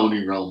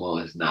 Tony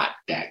Romo is not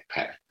Dak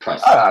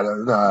Prescott.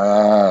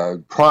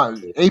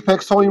 Prime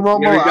Apex Tony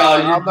Romo. Here we go.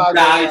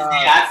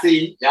 I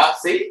see. Y'all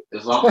see?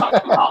 That's what I'm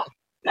talking about.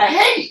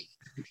 Hey,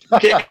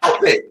 can't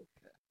help it.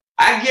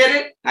 I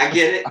get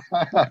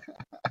it.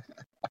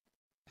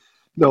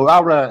 No,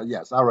 I'd rather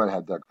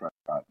have Dak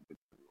Prescott.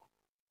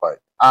 But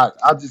I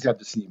just have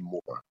to see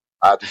more.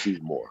 I have to see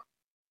more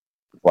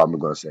before I'm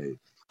going to say.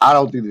 I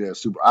don't think they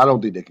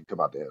can come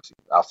out the NFC.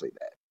 I'll say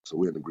that. So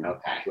we're in agreement.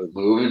 Okay,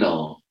 moving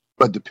on.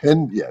 But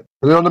depending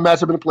on the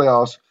matchup in the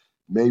playoffs,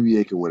 maybe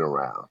they can win a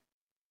round.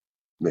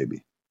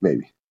 Maybe.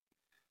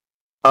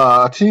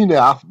 A team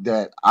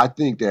that I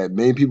think that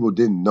many people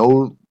didn't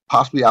know,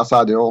 possibly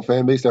outside their own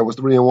fan base, that was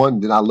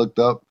 3-1. Then I looked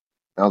up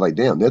and I was like,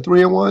 damn, they're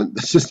 3-1.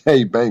 It's just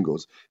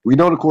Bengals. We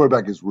know the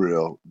quarterback is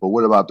real, but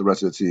what about the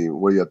rest of the team?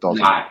 What are your thoughts?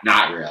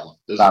 Not real.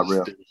 Not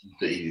real.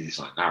 The easiest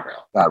one. Not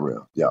real. Not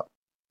real. Yeah.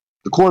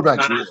 The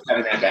quarterback's real.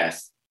 At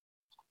best.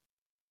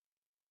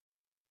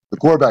 The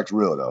quarterback's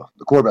real though.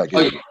 The quarterback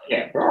is.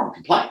 Yeah, bro,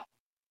 can play.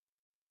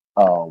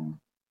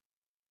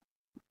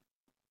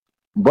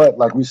 But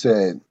like we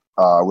said,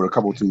 with a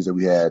couple of teams that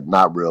we had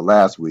not real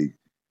last week,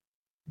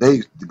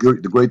 the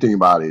great thing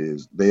about it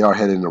is they are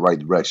headed in the right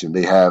direction.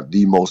 They have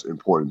the most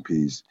important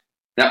piece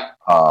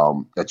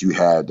that you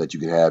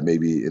can have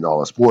maybe in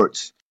all of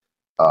sports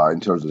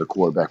in terms of the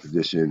quarterback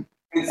position.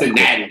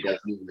 Cincinnati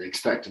doesn't even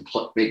expect to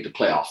make the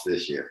playoffs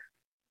this year.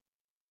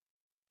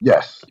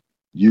 Yes,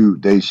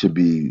 they should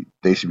be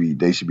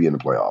in the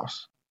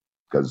playoffs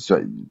because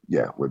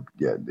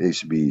they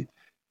should be.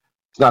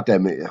 It's not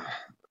that many.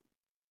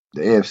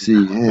 The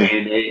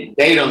AFC,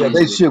 they don't.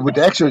 They should with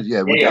the extra.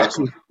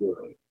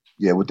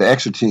 With the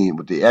extra team,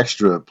 with the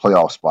extra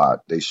playoff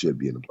spot, they should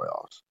be in the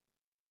playoffs.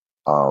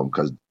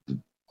 Because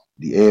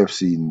the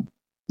AFC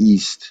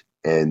East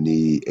and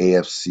the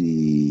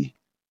AFC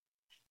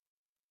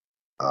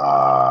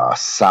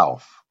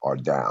South are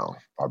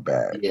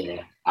bad.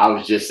 Yeah, I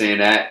was just saying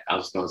that. I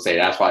was going to say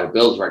that's why the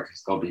Bills' record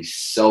is going to be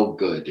so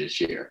good this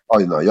year. Oh,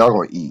 no, y'all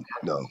going to eat.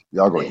 No,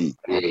 y'all going to eat.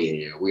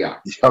 Yeah, we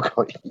are. Y'all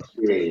going to eat.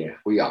 Yeah,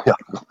 we are.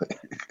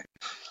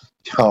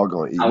 Y'all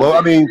going to eat. Well,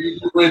 I mean,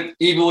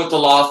 even with the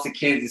loss to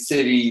Kansas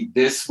City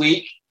this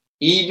week,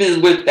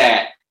 even with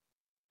that,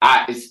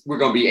 we're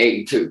going to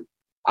be 8-2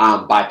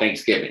 by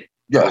Thanksgiving.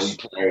 Yes. We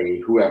play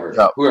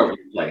whoever we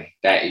play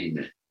that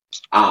evening.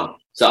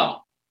 So,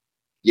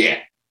 yeah.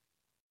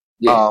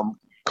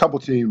 Couple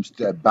teams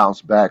that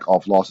bounced back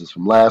off losses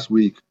from last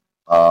week.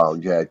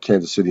 You had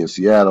Kansas City and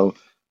Seattle.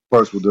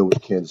 First, we'll deal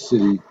with Kansas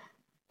City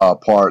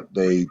part.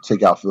 They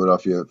take out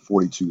Philadelphia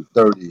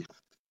 42-30.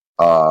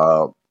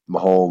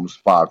 Mahomes,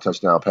 5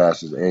 touchdown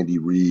passes. Andy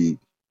Reid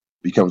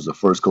becomes the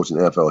first coach in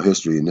NFL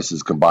history, and this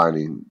is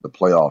combining the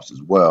playoffs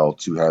as well,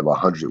 to have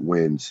 100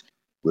 wins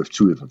with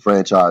 2 different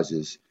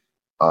franchises.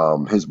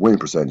 His winning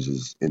percentage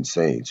is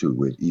insane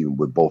too. Even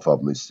with both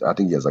of them, I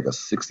think he has like a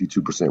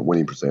 62%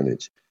 winning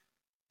percentage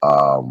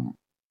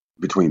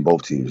between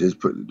both teams. His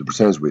winning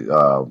percentage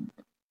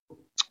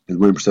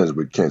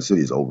with Kansas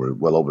City is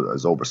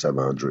over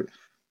 700.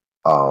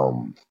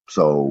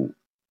 So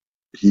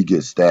he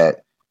gets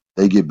that.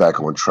 They get back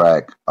on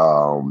track.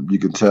 You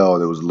can tell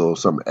there was a little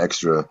something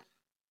extra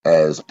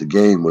as the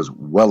game was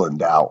well in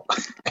doubt,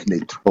 and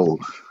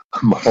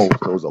Mahomes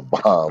throws a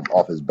bomb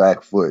off his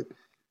back foot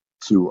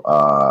to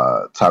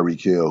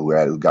Tyreek Hill,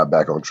 who got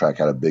back on track,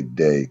 had a big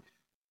day.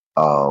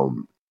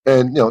 And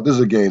this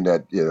is a game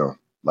that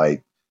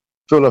like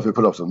Philadelphia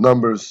put up some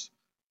numbers,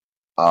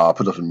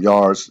 put up some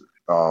yards,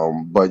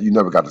 but you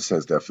never got the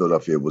sense that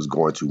Philadelphia was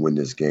going to win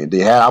this game. They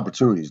had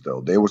opportunities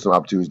though. There were some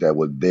opportunities that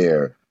were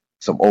there,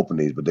 some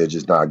openings, but they're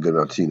just not a good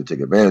enough team to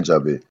take advantage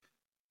of it.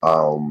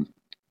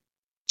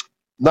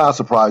 Not a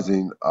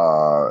surprising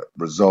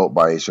result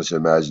by any stretch of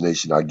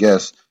imagination, I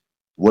guess.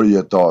 What are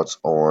your thoughts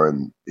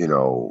on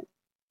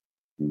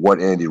what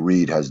Andy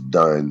Reid has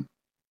done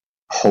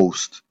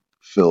post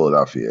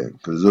Philadelphia?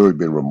 Because it's already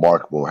been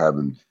remarkable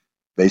having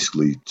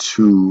basically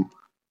 2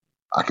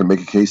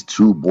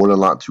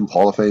 borderline 2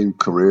 Hall of Fame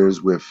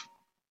careers with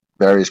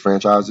various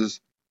franchises.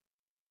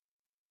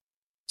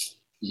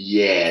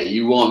 Yeah,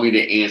 you want me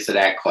to answer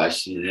that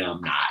question, and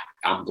I'm not.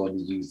 I'm going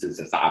to use this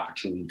as an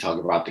opportunity to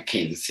talk about the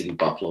Kansas City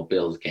Buffalo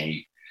Bills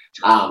game.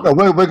 No,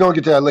 we're going to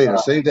get to that later.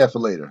 Save that for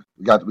later.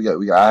 I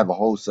have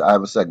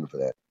a segment for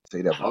that.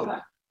 Save that for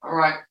later. All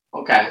right.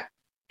 Okay.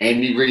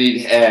 Andy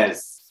Reid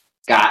has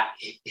got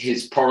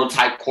his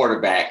prototype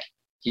quarterback.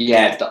 He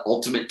has the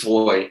ultimate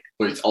toy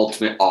for his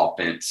ultimate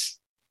offense.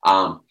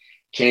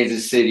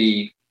 Kansas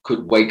City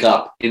could wake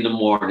up in the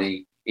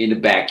morning in the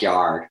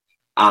backyard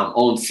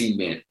on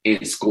cement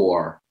and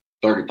score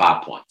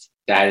 35 points.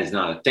 That is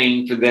not a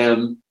thing for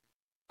them.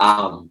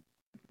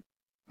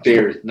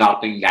 There's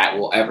nothing that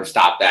will ever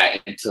stop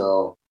that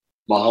until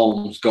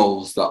Mahomes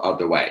goes the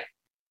other way.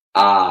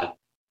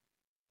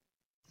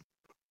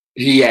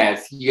 He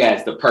has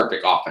the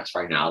perfect offense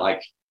right now.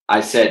 Like I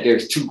said,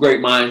 there's 2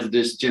 great minds of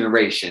this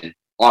generation,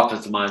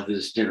 offensive minds of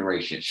this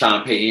generation,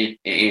 Sean Payton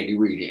and Andy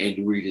Reid. And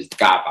Andy Reid is the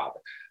godfather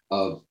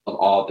of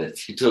all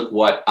this. He took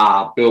what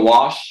Bill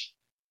Walsh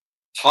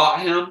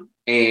taught him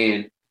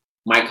and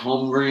Mike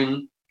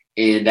Holmgren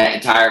and that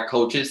entire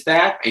coaching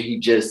staff, and he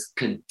just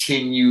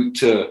continued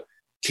to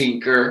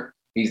tinker.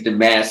 He's the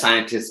mad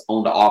scientist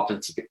on the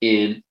offensive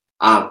end.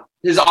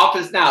 His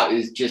offense now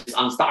is just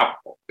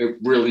unstoppable. It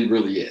really,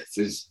 really is.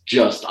 It's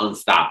just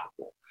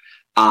unstoppable.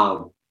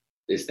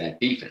 It's that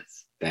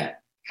defense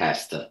that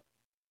has to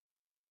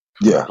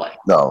play.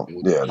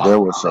 There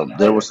was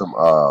some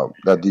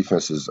that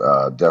defense is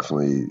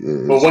definitely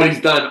But what he's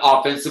done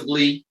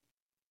offensively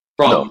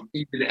No. from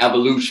even the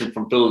evolution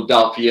from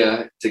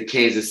Philadelphia to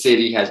Kansas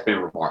City has been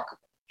remarkable.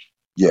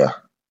 Yeah.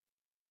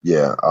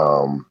 Yeah.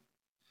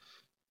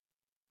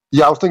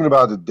 Yeah, I was thinking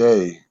about it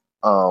today.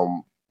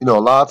 You know, a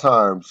lot of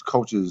times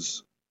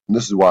coaches, and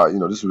this is why, you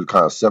know, this is what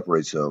kind of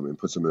separates him and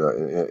puts him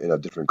in a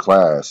different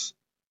class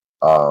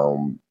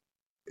um,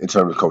 in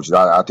terms of coaches.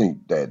 I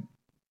think that,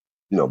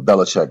 you know,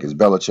 Belichick is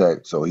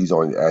Belichick, so he's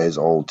on at his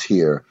own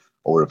tier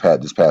over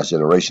this past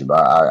generation. But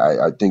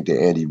I think that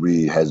Andy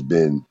Reid has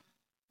been,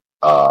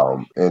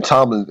 and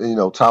Tomlin, you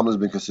know, Tomlin's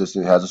been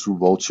consistent, has a Super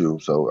Bowl too,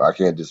 so I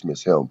can't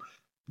dismiss him.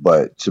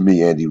 But to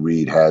me, Andy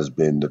Reid has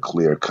been the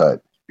clear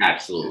cut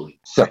Absolutely.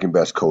 second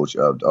best coach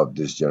of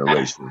this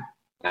generation.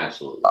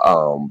 Absolutely.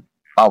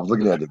 I was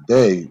looking at it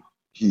today.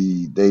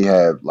 They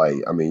have,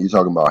 like, I mean, you're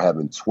talking about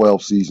having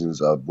 12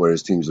 seasons of where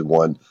his teams have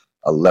won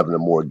 11 or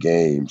more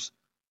games.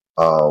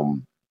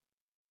 Um,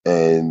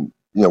 and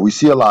you know, we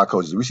see a lot of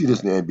coaches. We see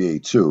this in the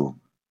NBA too.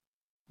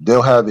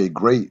 They'll have a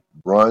great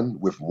run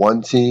with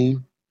one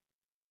team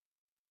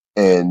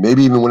and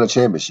maybe even win a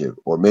championship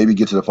or maybe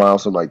get to the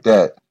finals, something like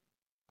that.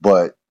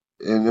 But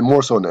and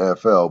more so in the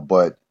NFL.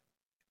 But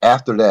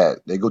after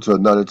that, they go to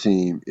another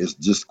team. It's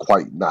just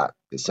quite not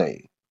the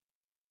same.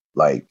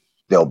 Like,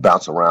 they'll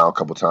bounce around a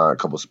couple times, a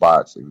couple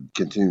spots, and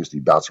continuously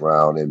bounce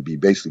around and be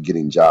basically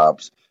getting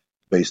jobs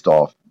based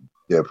off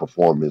their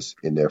performance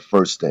in their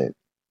first stint,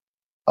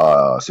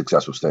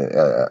 successful stint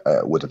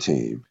with the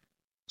team.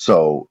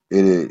 So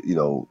it is, you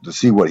know, to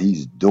see what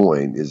he's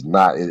doing is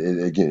not.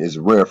 Again, it's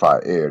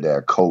rarefied air that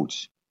a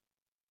coach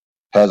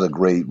has a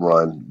great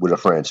run with a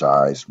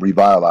franchise,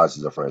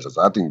 revitalizes a franchise.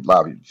 I think a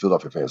lot of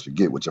Philadelphia fans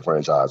forget what your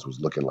franchise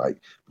was looking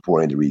like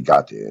before Andy Reid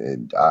got there.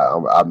 And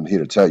I'm here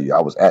to tell you,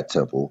 I was at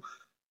Temple.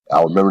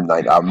 I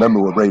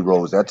remember with Ray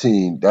Rose, that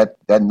team, that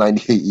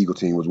 '98 Eagle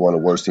team was one of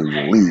the worst teams in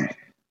the league.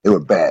 They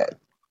were bad.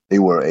 They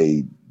were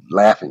a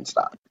laughing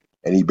stock.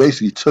 And he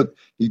basically took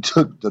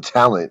the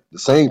talent, the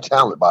same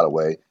talent, by the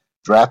way,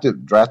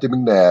 drafted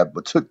McNabb,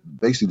 but took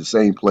basically the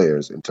same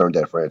players and turned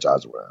that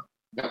franchise around.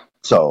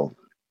 So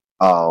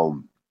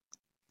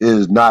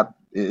it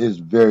is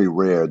very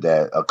rare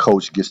that a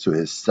coach gets to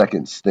his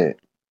second stint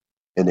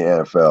in the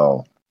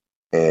NFL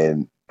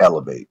and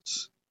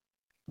elevates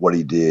what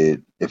he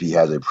did if he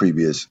has a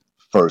previous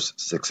first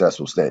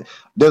successful stint.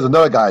 There's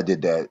another guy that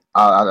did that.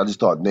 I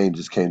just thought name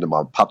just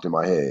popped in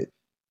my head,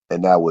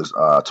 and that was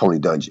Tony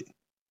Dungy,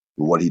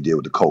 what he did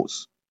with the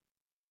Colts.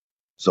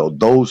 So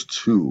those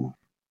two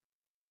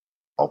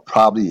are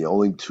probably the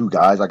only two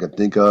guys I can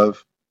think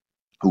of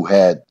who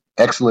had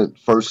excellent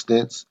first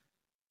stints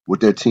with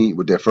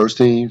their first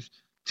teams.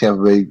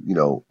 Tampa Bay, you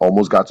know,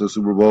 almost got to the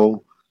Super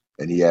Bowl,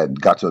 and he had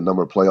a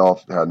number of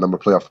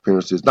playoff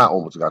appearances. Not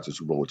almost got to the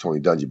Super Bowl with Tony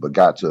Dungy, but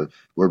got to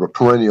where a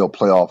perennial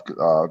playoff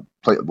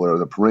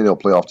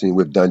team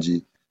with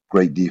Dungy,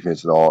 great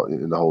defense and all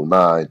in the whole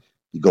nine.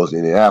 He goes to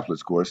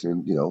Indianapolis, of course,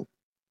 and you know,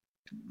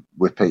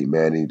 with Peyton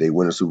Manning, they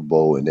win a Super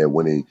Bowl and they're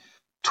winning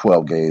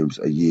 12 games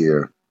a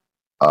year,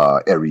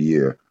 every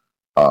year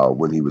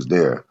when he was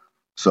there.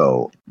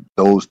 So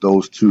those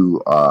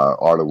two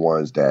are the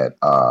ones that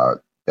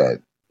are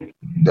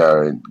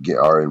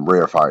in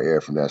rarefied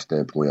air from that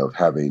standpoint of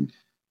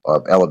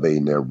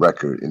elevating their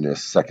record in their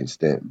second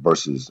stint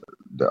versus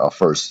a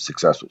first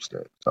successful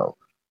stint. So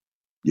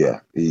yeah,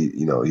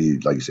 he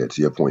like you said,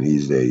 to your point, he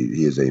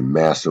is a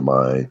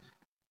mastermind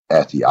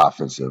at the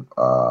offensive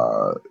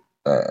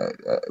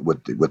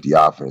with the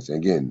offense. And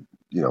again,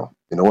 you know,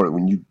 in order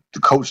when you to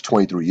coach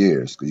 23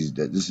 years because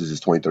this is his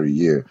 23rd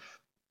year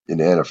in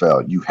the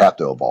NFL, you have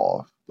to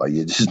evolve. Like,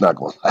 you're just not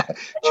going to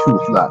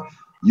last.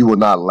 You will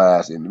not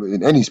last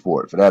in any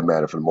sport for that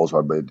matter, for the most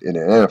part. But in the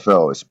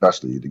NFL,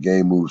 especially, the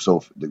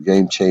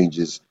game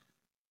changes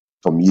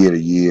from year to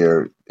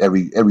year.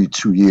 Every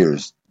 2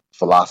 years,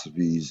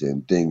 philosophies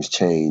and things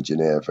change in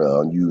the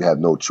NFL, and you have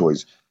no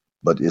choice.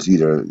 But it's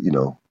either, you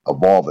know,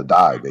 evolve or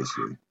die,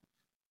 basically.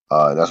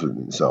 That's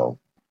what. So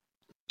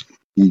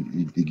he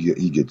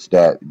gets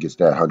that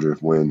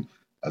 100th win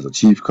as a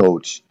Chief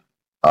coach.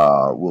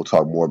 We'll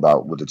talk more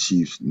about what the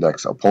Chiefs'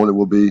 next opponent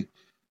will be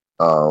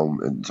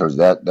in terms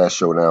of that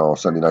showdown on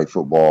Sunday Night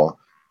Football.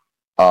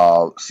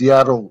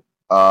 Seattle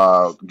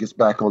gets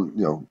back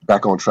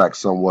on track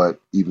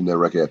somewhat, even their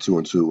record at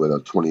 2-2 with a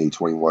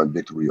 28-21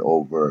 victory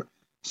over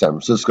San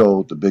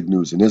Francisco. The big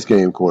news in this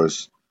game, of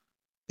course,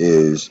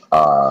 is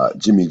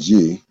Jimmy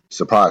G.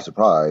 Surprise,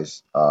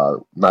 surprise,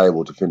 not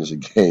able to finish a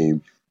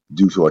game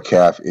due to a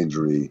calf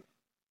injury.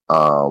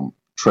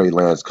 Trey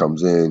Lance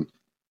comes in.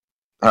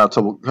 Had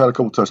a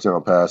couple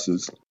touchdown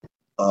passes,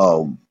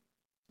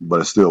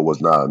 but it still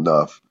was not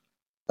enough.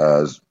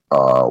 As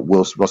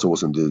Russell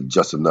Wilson did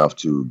just enough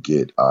to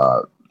get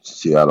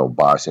Seattle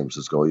by San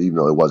Francisco, even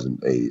though it was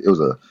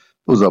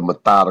a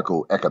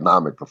methodical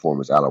economic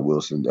performance out of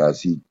Wilson as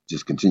he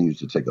just continues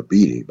to take a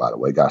beating. By the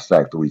way, got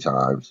sacked 3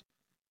 times.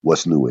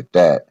 What's new with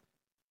that?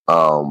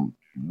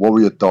 What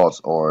were your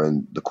thoughts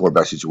on the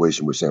quarterback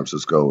situation with San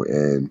Francisco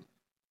and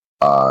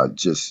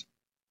just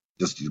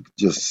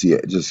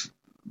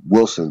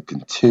Wilson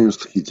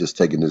continuously just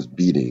taking this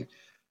beating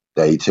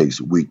that he takes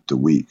week to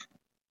week?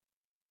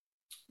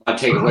 my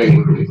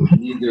takeaway was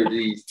neither of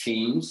these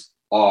teams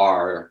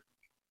are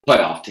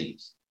playoff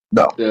teams.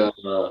 No.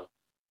 The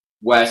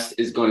West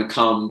is going to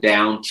come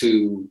down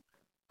to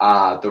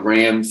the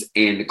Rams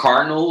and the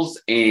Cardinals,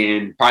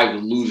 and probably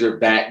the loser of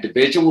that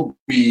division will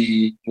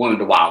be one of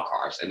the wild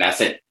cards, and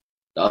that's it.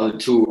 The other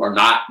two are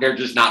not; they're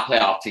just not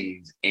playoff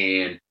teams,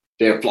 and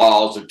their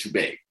flaws are too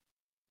big.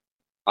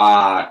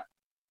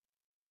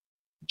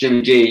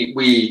 Jimmy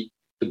G,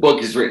 the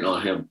book is written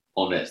on him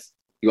on this.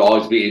 He'll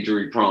always be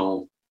injury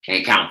prone.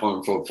 Can't count for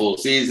him for a full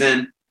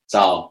season.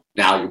 So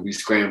now you'll be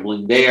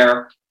scrambling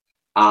there.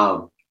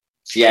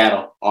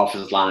 Seattle,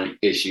 offensive line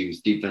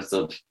issues,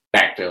 defensive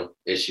backfield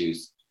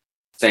issues.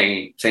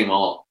 Same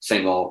old.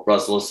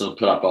 Russell Wilson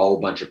put up a whole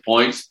bunch of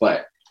points,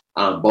 but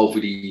both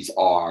of these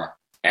are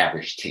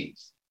average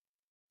teams.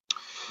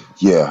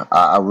 Yeah,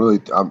 I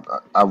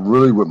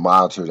really would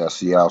monitor that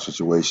Seattle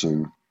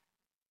situation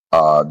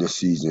this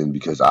season,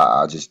 because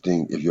I just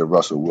think if you're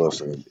Russell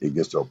Wilson, it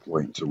gets to a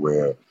point to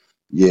where,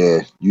 yeah,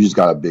 you just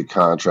got a big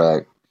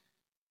contract.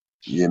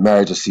 You're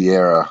married to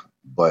Sierra,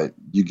 but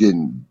you're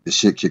getting the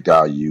shit kicked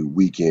out of you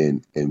week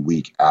in and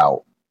week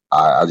out.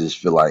 I just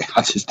feel like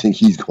I think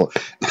he's going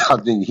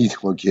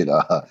to get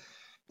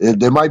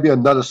there might be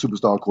another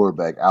superstar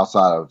quarterback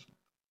outside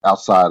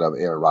of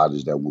Aaron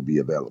Rodgers that will be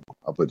available.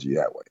 I'll put it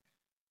that way.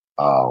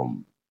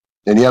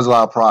 And he has a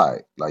lot of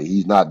pride. Like,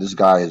 he's not. This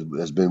guy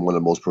has been one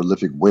of the most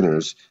prolific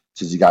winners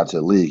since he got to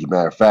the league.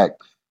 Matter of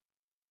fact,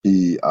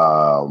 he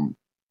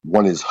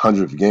won his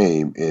 100th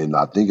game in,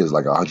 I think it's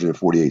like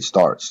 148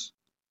 starts.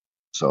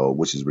 So,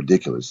 which is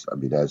ridiculous. I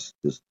mean, that's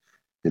just,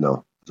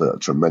 it's a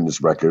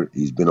tremendous record.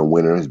 He's been a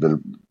winner.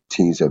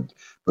 Teams have,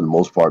 for the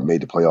most part,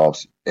 made the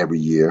playoffs every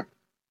year.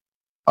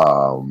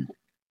 So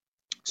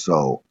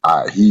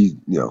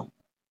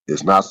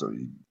it's not so.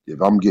 If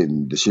I'm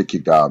getting the shit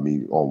kicked out of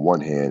me on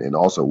one hand, and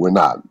also we're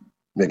not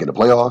making the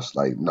playoffs,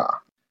 like, nah,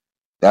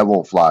 that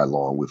won't fly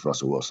along with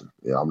Russell Wilson.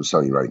 Yeah, I'm just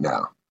telling you right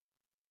now.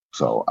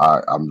 So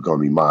I'm going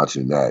to be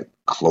monitoring that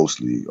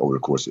closely over the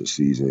course of the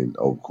season,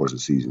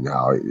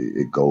 how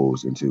it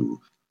goes into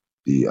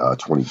the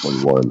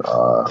 2021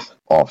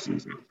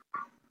 offseason.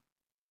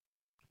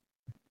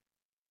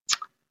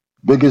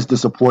 Biggest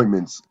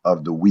disappointments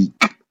of the week,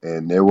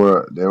 and there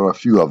were a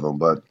few of them,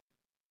 but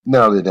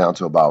now they're down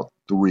to about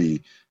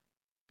 3.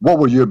 What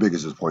were your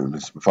biggest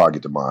disappointments before I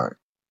get to mine?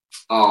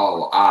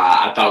 Oh,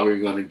 I thought we were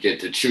going to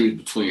get to choose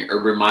between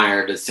Urban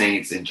Meyer, the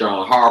Saints, and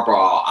John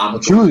Harbaugh. I'm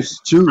going to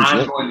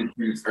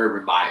choose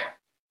Urban Meyer.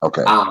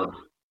 Okay. We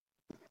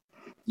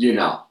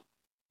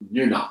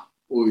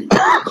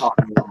call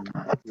him,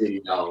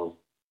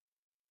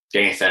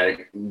 dance at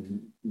it,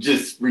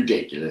 just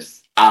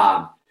ridiculous.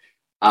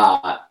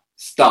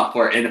 Stuff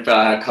for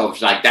NFL head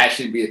coach, like, that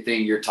shouldn't be a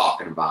thing you're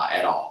talking about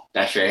at all.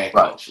 That's your head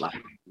coach.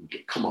 Like,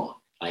 come on.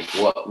 Like,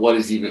 what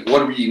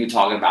are we even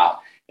talking about?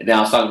 And then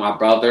I was talking to my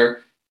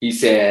brother. He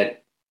said,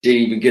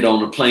 didn't even get on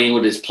the plane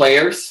with his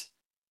players.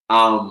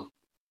 Yeah.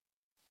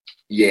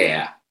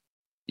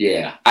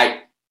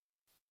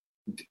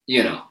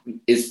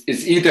 It's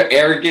either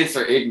arrogance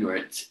or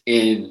ignorance.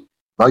 And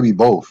might be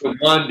both. Which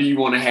one do you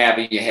want to have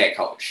in your head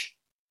coach?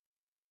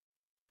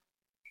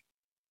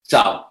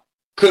 So,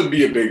 couldn't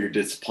be a bigger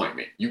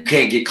disappointment. You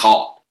can't get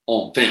caught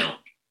on film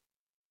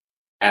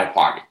at a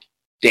party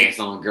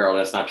dancing on a girl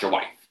that's not your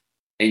wife,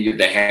 and you're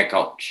the head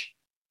coach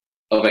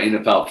of an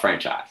NFL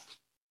franchise.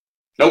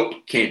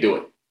 Nope, can't do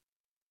it.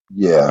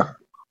 Yeah,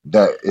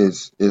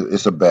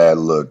 it's a bad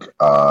look.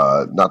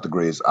 Not the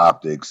greatest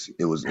optics.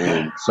 It was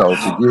in. So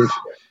to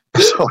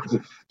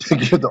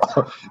give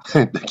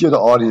the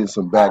audience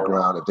some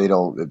background, if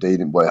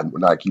we're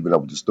not keeping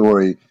up with the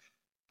story,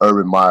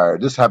 Urban Meyer.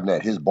 This happened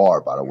at his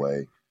bar, by the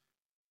way.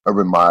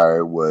 Urban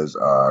Meyer was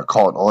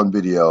caught on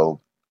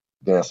video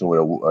dancing with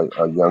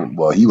a young.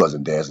 Well, he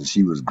wasn't dancing;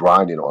 she was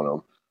grinding on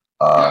him.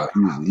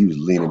 He was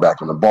leaning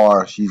back on the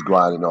bar. She's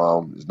grinding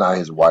on him. It's not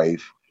his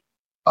wife.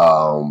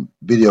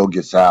 Video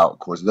gets out. Of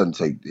course, it doesn't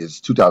take.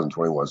 It's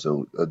 2021,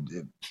 so it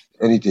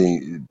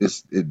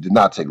did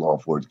not take long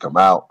for it to come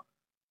out.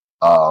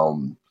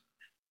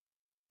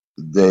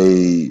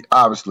 They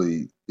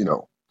obviously,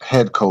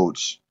 head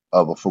coach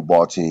of a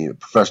football team, a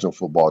professional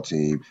football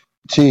team.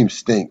 Team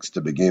stinks to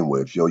begin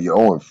with. You're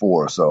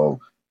 0-4,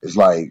 so it's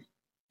like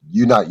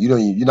you're not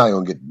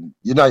gonna get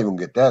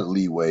that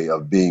leeway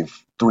of being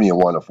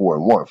 3-1 or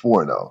 4-1,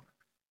 4-0.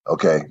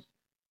 Okay,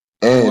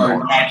 and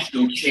you're a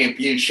national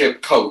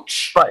championship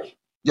coach, right?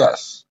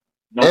 Yes.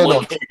 No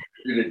one cares.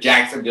 You're the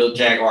Jacksonville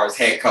Jaguars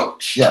head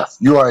coach. Yes,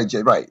 you are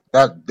right.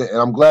 And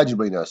I'm glad you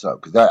bring that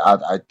up, because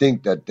I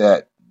think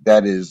that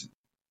is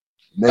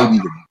maybe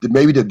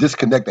the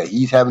disconnect that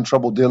he's having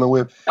trouble dealing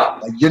with.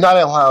 Like, you're not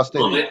at Ohio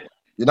State anymore.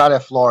 You're not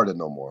at Florida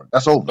no more.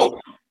 That's over.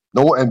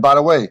 No. And by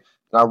the way,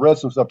 I read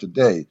some stuff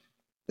today,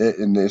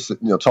 and this,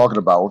 talking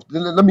about.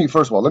 Let me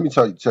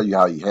tell you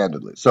how he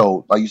handled it.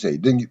 So, like you say,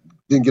 didn't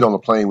get on the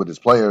plane with his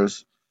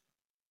players.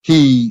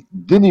 He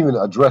didn't even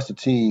address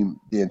the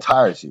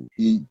entire team.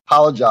 He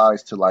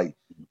apologized to, like,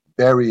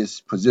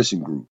 various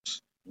position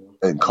groups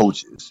and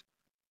coaches.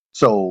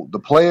 So the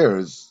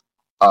players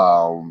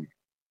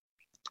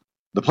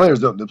The players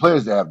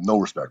that have no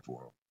respect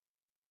for him,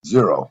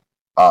 zero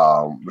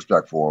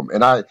respect for him,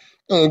 and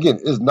again,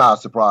 it's not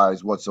a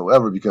surprise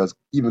whatsoever because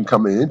even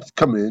coming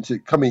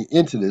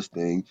into this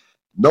thing,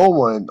 no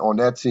one on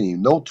that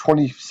team, no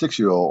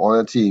 26-year-old on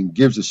that team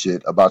gives a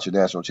shit about your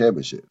national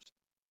championships.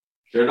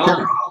 Sure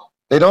don't.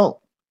 They don't.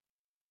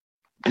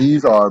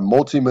 These are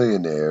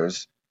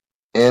multimillionaires,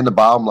 and the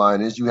bottom line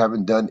is you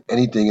haven't done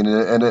anything in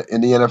the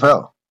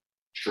NFL.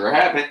 Sure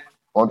haven't.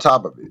 On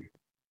top of it.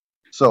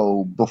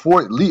 So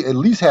before at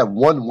least have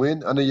one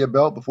win under your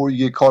belt before you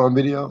get caught on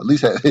video. At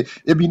least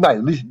it'd be nice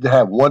at least to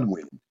have one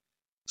win.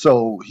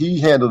 So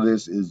he handled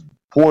this as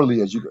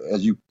poorly as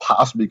you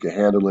possibly could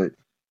handle it.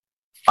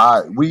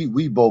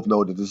 We both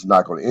know that this is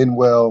not going to end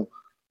well.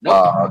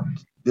 Nope.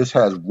 This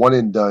has one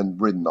and done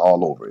written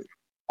all over it.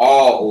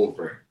 All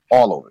over it.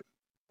 All over it.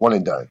 One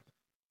and done.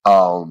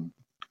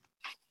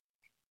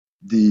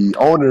 The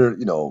owner,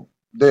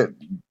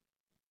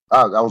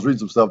 I was reading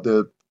some stuff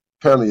there.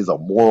 Apparently, is a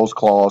morals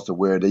clause to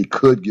where they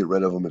could get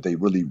rid of him if they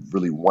really,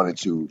 really wanted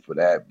to for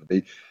that. But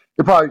they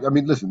probably. I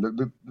mean, listen,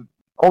 the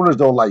owners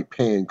don't like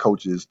paying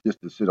coaches just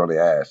to sit on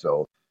their ass.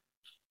 So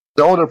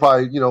the owner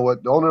probably, you know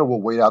what, the owner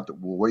will wait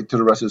till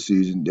the rest of the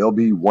season. They'll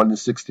be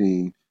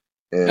 1-16,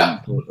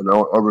 and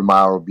Urban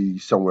Meyer will be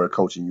somewhere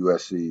coaching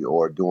USC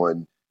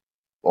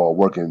or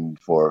working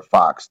for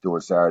Fox, doing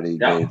Saturday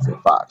games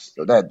at Fox.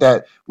 So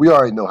that we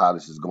already know how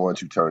this is going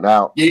to turn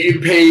out.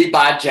 Getting paid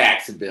by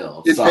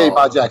Jacksonville. Paid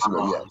by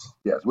Jacksonville,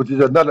 yes. Which is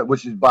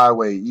by the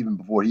way, even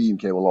before he even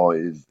came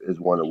along, is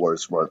one of the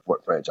worst run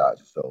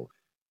franchises. So,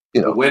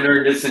 the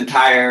winner in this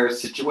entire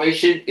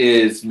situation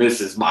is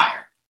Mrs.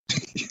 Meyer.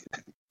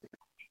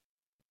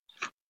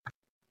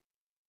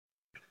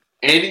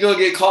 And you're gonna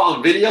get caught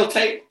on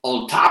videotape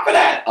on top of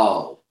that?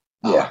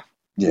 Yeah.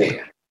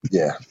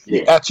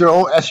 At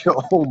your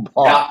own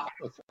bar.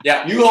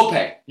 Yeah, you gonna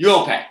pay.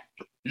 You're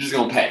just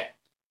gonna pay.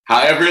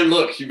 However it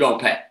looks, you're gonna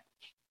pay.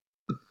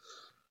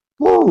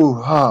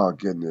 Woo, oh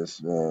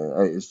goodness, man.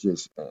 It's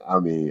just, I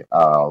mean,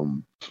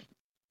 Urban,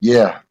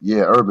 you're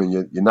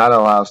not in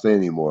Ohio State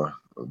anymore,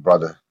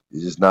 brother.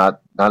 You're just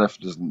not you're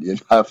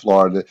not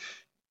Florida.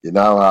 You're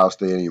not Ohio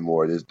State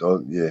anymore.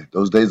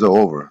 Those days are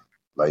over.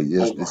 Like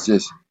it's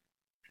just,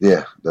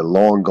 they're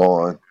long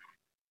gone.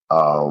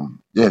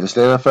 It's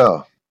the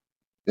NFL.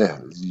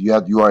 Yeah,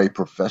 you are a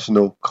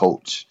professional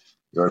coach.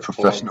 You're a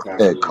professional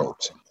head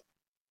coach.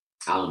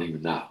 I don't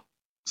even know.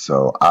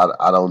 So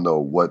I don't know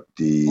what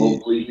the.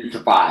 Hopefully he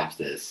survives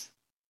this.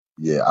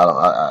 Yeah,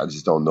 I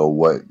just don't know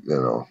what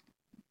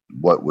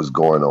was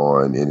going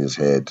on in his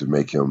head to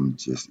make him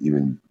just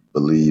even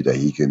believe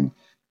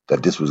that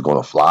this was going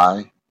to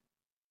fly,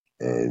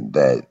 and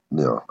that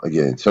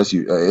again,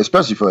 especially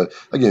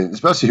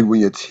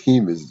when your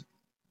team is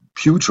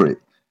putrid.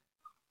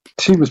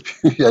 Team is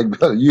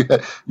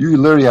you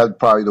literally have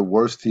probably the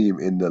worst team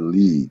in the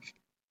league,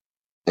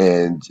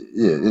 and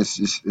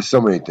it's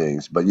so many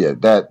things. But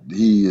that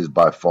he is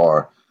by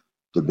far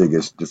the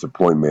biggest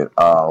disappointment.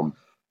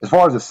 As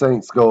far as the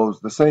Saints goes,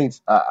 the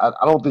Saints I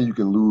don't think you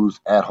can lose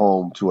at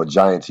home to a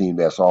Giant team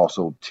that's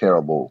also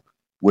terrible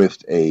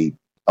with a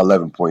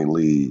 11-point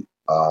lead.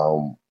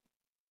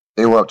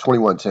 They were up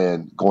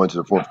 21-10 going to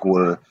the fourth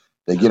quarter.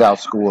 They get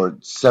outscored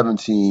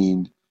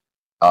 17-0.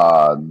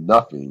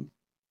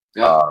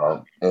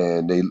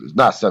 And they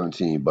not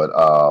 17, but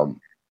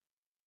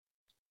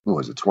what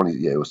was it? 20?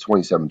 Yeah, it was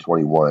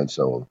 27-21.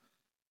 So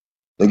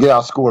they get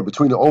outscored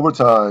between the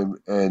overtime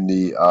and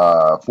the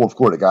fourth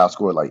quarter. They got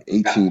outscored like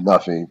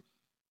 18-0,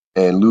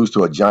 and lose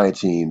to a Giant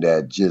team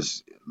that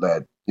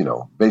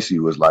basically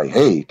was like,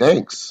 "Hey,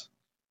 thanks.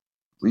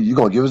 You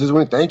gonna give us this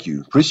win? Thank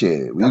you,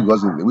 appreciate it. We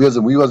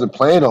wasn't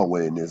planning on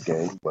winning this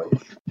game, but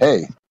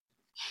hey."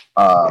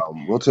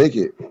 We'll take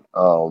it.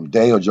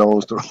 Daniel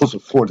Jones throws for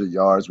 400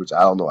 yards, which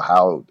I don't know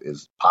how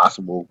is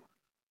possible.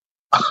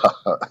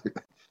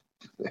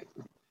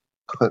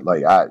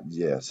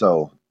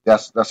 So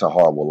that's a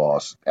horrible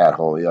loss at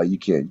home. You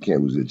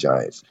can't lose the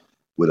Giants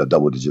with a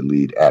double-digit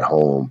lead at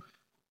home.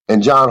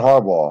 And John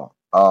Harbaugh,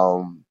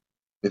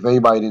 if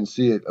anybody didn't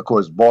see it, of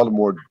course,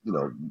 Baltimore,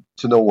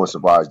 to no one's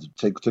surprise,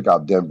 took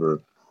out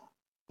Denver,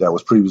 that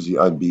was previously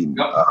unbeaten,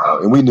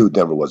 and we knew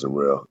Denver wasn't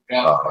real.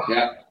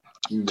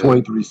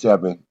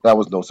 23-7. That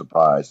was no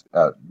surprise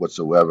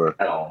whatsoever.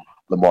 At all.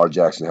 Lamar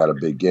Jackson had a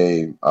big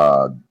game.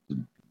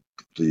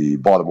 The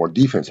Baltimore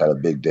defense had a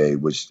big day,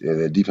 which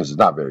their defense is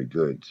not very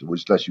good,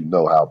 which lets you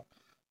know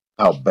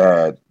how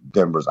bad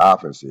Denver's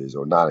offense is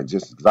or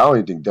non-existent. Because I don't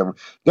even think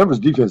Denver's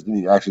defense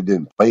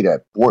didn't play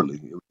that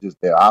poorly. It was just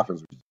their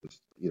offense was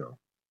just,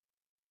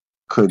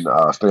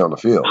 couldn't stay on the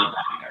field.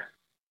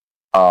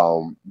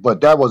 But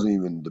that wasn't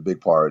even the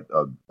big part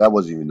of. That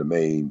wasn't even the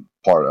main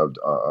part of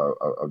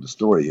the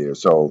story here.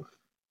 So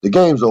the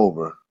game's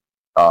over.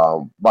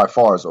 By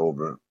far, it's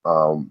over.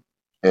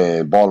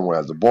 And Baltimore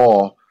has the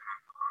ball.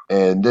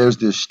 And there's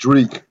this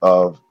streak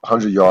of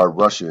 100-yard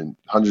rushing,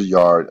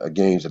 100-yard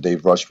games that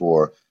they've rushed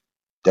for.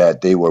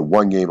 That they were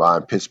one game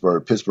behind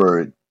Pittsburgh.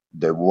 The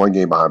one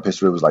game behind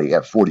Pittsburgh was like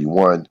at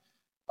 41,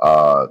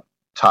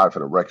 tied for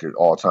the record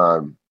all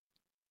time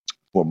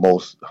for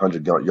most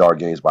 100-yard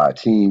games by a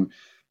team,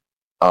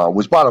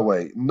 which, by the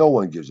way, no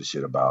one gives a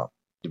shit about.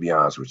 To be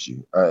honest with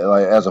you,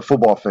 like as a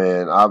football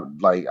fan,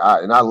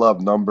 I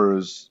love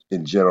numbers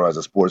in general as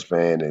a sports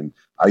fan, and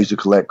I used to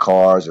collect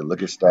cards and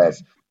look at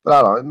stats. But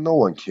I don't. No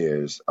one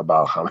cares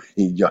about how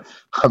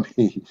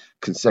many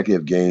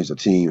consecutive games a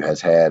team has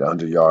had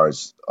 100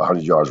 yards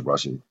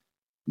rushing.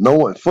 No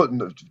one,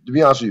 to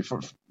be honest with you,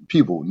 for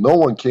people, no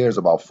one cares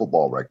about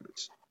football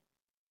records.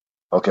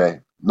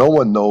 Okay, no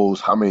one knows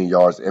how many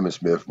yards Emmitt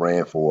Smith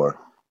ran for,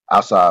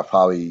 outside of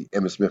probably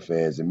Emmitt Smith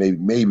fans and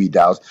maybe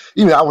Dallas.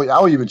 Even I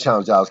would even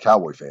challenge Dallas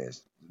Cowboy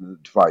fans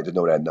probably to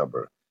know that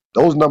number.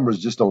 Those numbers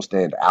just don't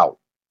stand out.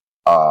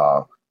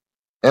 Uh,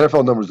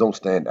 NFL numbers don't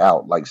stand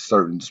out like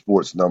certain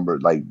sports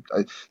numbers. Like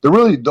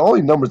the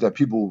only numbers that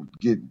people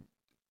get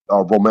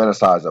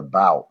romanticized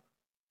about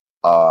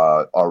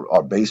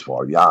are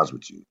baseball. To be honest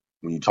with you,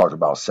 when you talked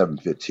about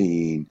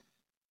 715,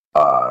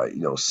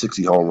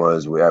 60 home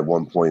runs. We at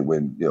one point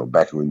when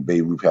back when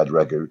Babe Ruth had the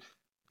record,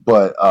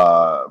 but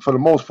for the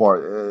most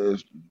part,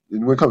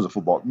 when it comes to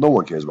football, no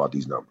one cares about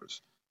these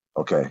numbers.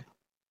 Okay,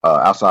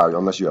 outside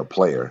unless you're a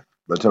player,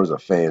 but in terms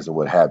of fans and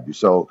what have you.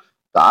 So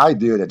the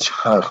idea that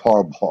John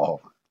Harbaugh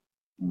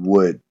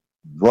would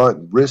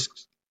risk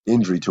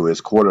injury to his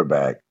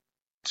quarterback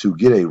to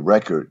get a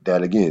record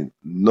that again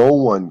no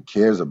one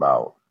cares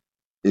about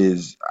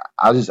is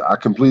I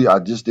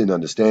just didn't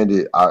understand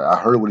it. I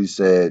heard what he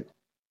said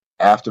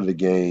after the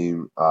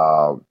game,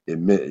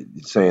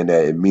 saying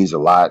that it means a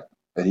lot.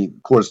 And he,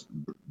 of course,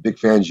 Vic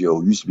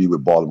Fangio, who used to be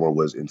with Baltimore,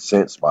 was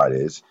incensed by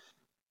this.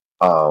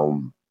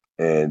 And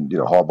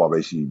Harbaugh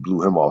basically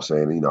blew him off,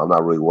 saying, I'm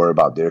not really worried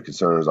about their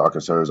concerns. Our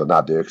concerns are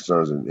not their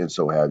concerns, and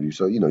so have you.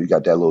 So you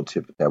got that little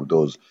tip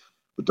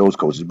with those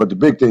coaches. But the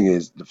big thing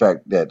is the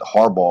fact that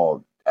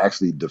Harbaugh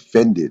actually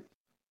defended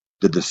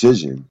the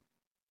decision,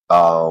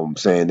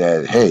 saying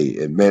that hey,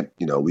 it meant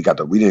we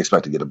didn't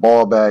expect to get the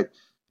ball back.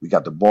 We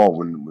got the ball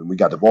when we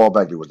got the ball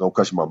back. There was no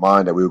question in my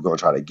mind that we were going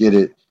to try to get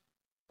it.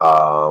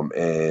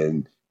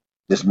 And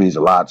this means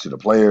a lot to the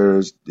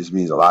players. This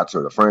means a lot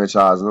to the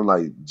franchise. And I'm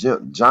like,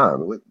 John,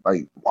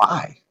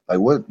 why? Like,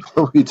 what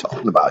are we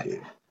talking about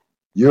here?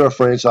 You're a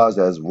franchise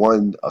that has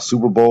won a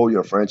Super Bowl.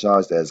 You're a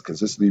franchise that has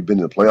consistently been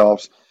in the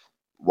playoffs.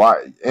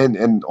 Why?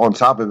 And on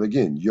top of it,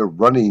 again, you are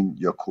running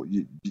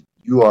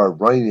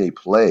a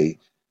play.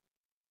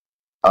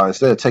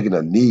 Instead of taking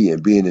a knee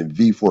and being in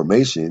V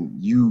formation,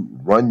 you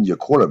run your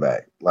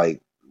quarterback.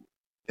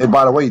 And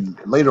by the way,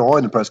 later on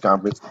in the press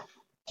conference,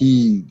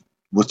 he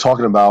was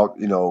talking about,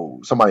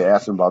 somebody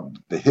asked him about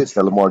the hits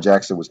that Lamar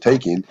Jackson was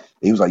taking. And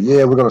he was like,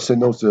 yeah, we're going to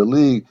send those to the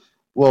league.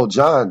 Well,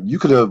 John, you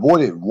could have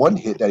avoided one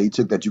hit that he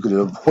took that you could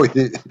have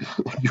avoided if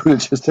you would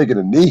have just taken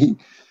a knee.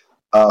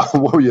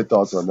 What were your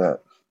thoughts on that?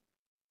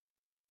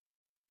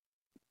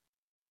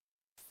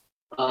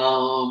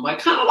 I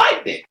kind of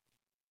liked it.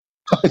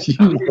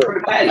 I'm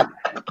pretty petty.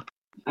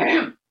 I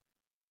am.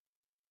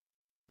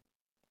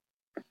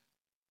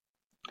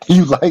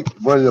 You like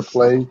running a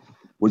play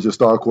with your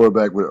star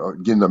quarterback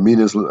with getting a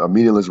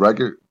meaningless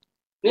record?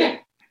 Yeah,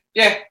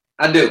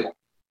 I do.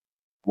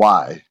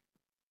 Why?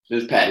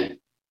 It's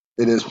petty.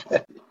 It is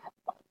petty.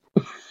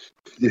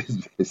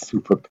 It's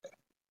super petty.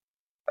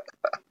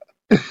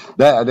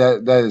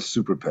 That is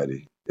super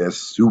petty. That's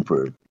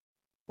super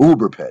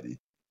uber petty.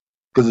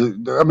 Because what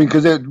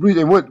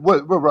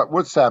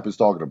Sapp is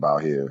talking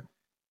about here.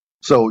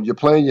 So you're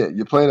playing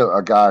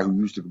a guy who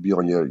used to be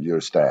on your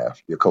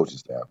staff, your coaching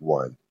staff.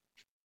 One,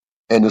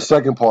 and the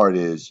second part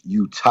is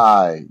you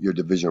tie your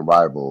division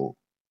rival,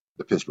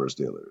 the Pittsburgh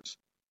Steelers.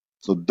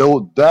 So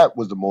though that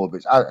was the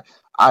motivation,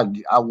 I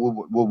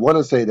would want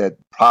to say that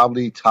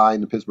probably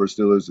tying the Pittsburgh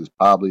Steelers is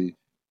probably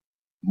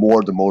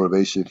more the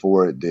motivation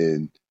for it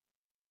than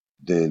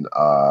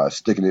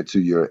sticking it to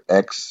your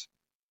ex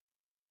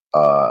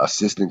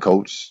assistant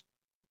coach.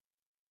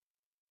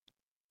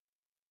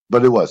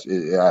 But it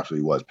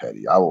absolutely was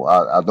petty.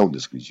 I don't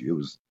disagree with you. It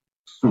was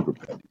super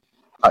petty.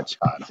 I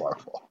tried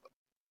Harbaugh.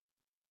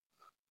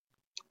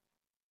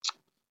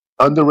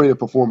 Underrated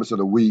performance of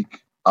the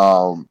week.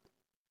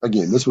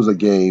 Again, this was a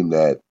game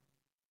that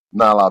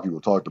not a lot of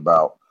people talked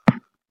about,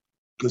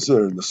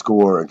 considering the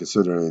score and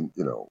considering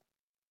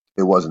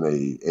it wasn't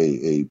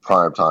a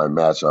prime time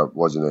matchup,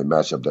 wasn't a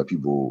matchup that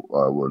people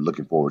were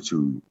looking forward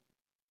to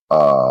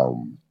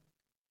um,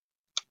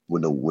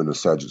 when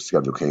the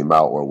schedule came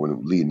out or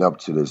when leading up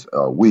to this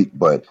week.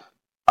 But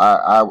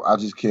I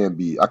just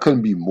I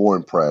couldn't be more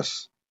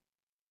impressed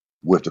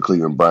with the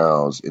Cleveland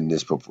Browns in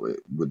this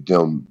with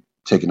them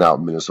taking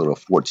out Minnesota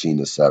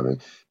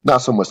 14-7. Not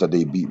so much that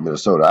they beat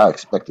Minnesota. I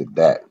expected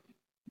that.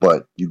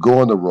 But you go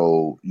on the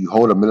road, you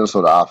hold a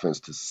Minnesota offense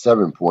to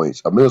 7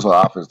 points, a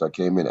Minnesota offense that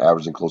came in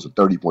averaging close to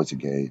 30 points a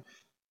game.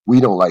 We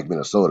don't like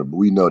Minnesota, but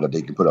we know that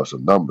they can put up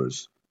some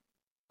numbers,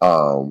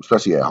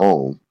 especially at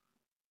home.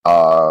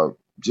 Uh,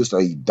 just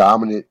a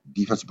dominant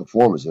defensive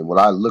performance. And what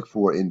I look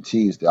for in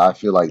teams that I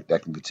feel like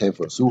that can contend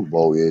for a Super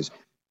Bowl is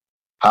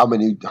how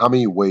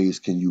many ways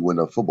can you win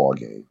a football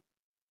game?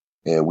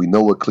 And we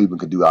know what Cleveland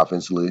can do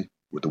offensively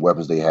with the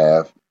weapons they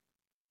have,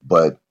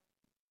 but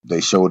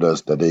they showed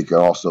us that they could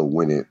also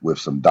win it with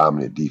some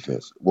dominant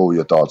defense. What were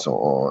your thoughts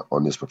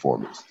on this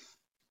performance?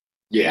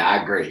 Yeah,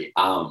 I agree.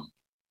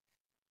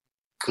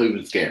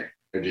 Cleveland's scary.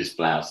 They're just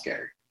flat out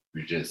scary.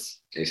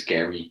 They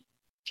scare me.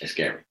 They're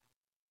scary.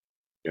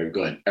 They're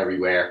good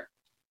everywhere.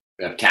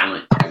 They have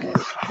talent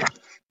everywhere.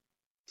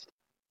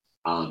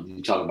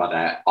 You talk about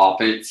that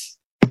offense,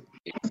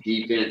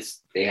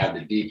 defense. They have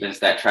the defense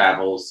that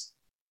travels,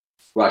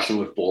 rushing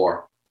with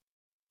 4.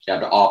 You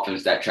have the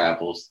offense that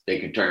travels. They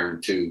can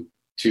turn to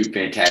 2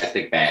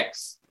 fantastic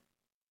backs.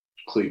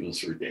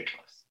 Cleveland's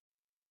ridiculous.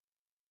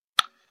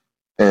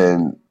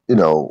 And,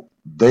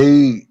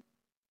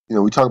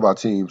 we talk about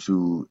teams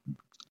who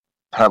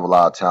have a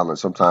lot of talent,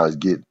 sometimes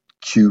get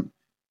cute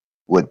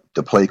with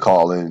the play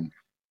calling.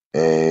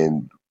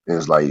 And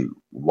it's like,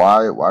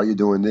 why are you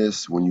doing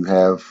this when you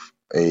have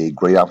a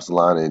great offensive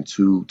line and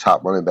 2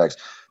 top running backs?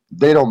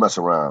 They don't mess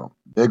around.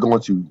 They're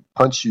going to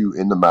punch you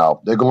in the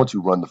mouth. They're going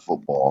to run the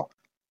football,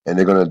 and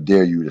they're going to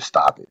dare you to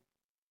stop it.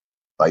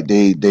 Like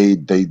they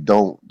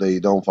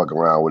don't fuck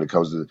around when it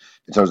comes to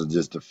in terms of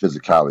just the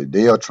physicality.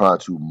 They are trying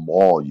to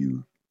maul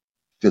you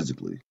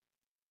physically,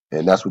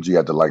 and that's what you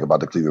have to like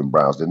about the Cleveland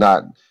Browns. They're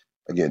not,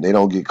 again, they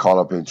don't get caught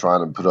up in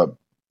trying to put up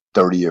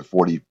 30 or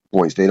 40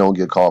 points. They don't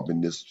get caught up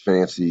in this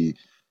fancy,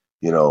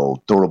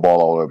 throw the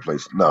ball all over the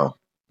place. No,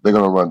 they're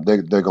gonna run.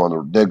 They're going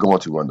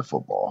to run the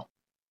football.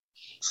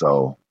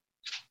 So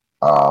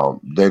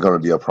they're going to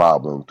be a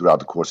problem throughout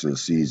the course of the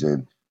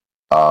season.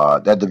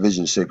 That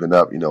division is shaping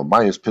up,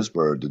 minus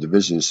Pittsburgh, the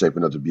division is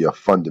shaping up to be a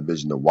fun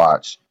division to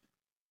watch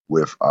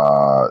with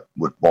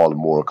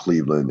Baltimore,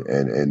 Cleveland,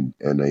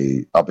 and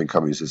a up and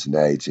coming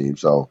Cincinnati team.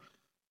 So,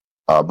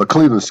 but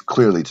Cleveland's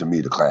clearly to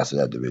me the class of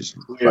that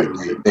division.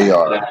 Clearly, they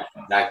are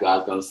exactly what I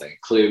was going to say.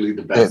 Clearly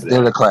the best.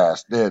 They're the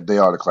class. They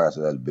are the class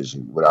of that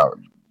division. Without,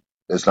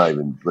 it's not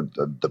even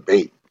a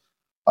debate.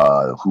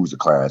 Who's the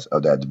class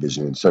of that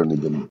division? And certainly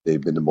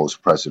they've been the most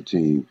impressive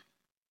team.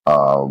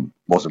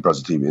 Most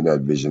impressive team in that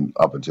division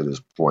up until this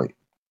point.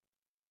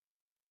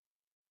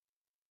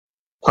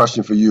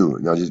 Question for you.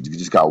 Now, you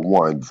just got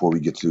one before we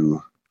get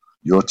to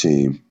your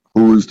team.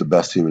 Who is the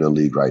best team in the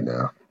league right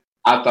now?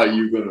 I thought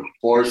you were going to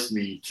force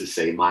me to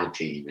say my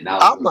team, and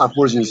I'm not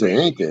forcing you to say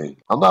anything.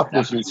 I'm not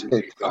forcing you to say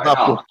anything.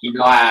 You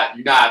know how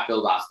I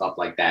feel about stuff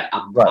like that.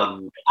 Right.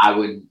 I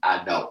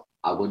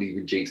wouldn't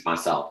even jinx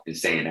myself in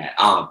saying that.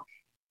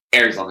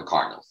 Arizona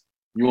Cardinals.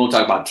 You want to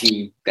talk about a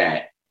team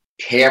that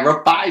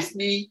terrifies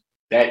me?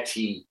 That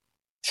team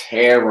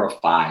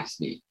terrifies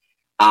me.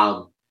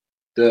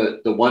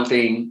 The one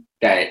thing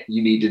that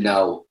you need to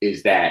know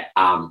is that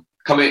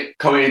coming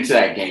into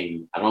that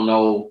game, I don't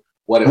know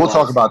what it was. We'll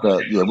talk about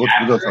that. Yeah, we're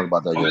going to talk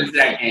about that game. Coming into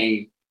that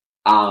game,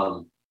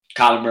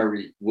 Kyler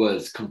Murray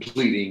was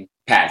completing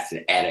passes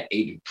at an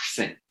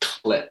 80%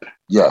 clip.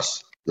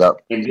 Yes.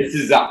 Yep. And this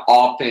is an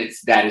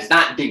offense that is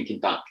not dink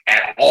and dunk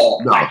at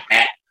all. No. Like,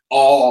 at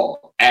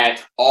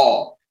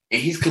all.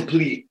 And he's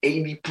completed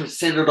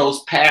 80% of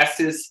those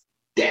passes.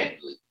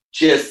 Deadly.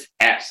 Just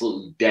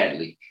absolutely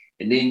deadly.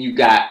 And then you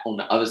got on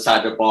the other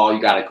side of the ball,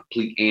 you got a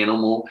complete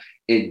animal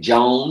in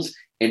Jones.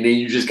 And then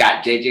you just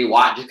got J.J.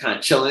 Watt just kind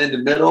of chilling in the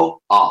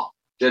middle. Oh,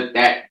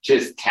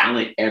 just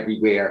talent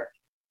everywhere.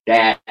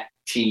 That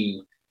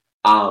team,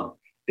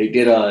 they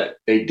did a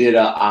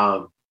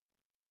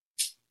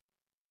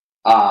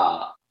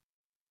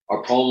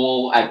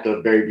promo at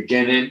the very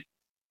beginning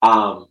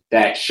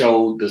that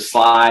showed the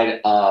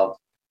slide of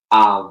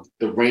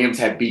the Rams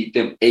had beat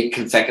them 8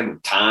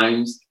 consecutive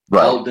times.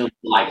 Right. Held them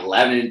like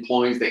 11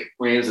 points. The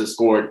Rams have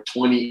scored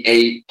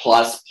 28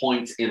 plus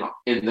points in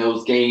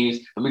those games.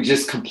 I mean,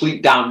 just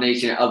complete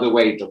domination. Other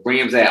way, the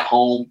Rams at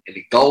home, and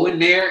they go in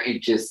there and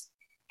just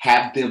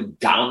have them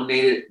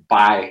dominated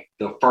by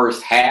the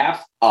first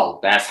half.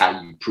 Oh, that's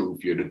how you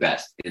prove you're the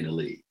best in the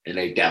league. And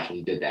they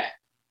definitely did that.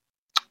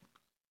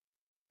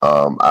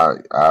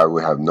 I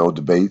would have no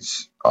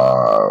debates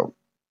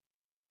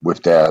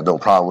with that. No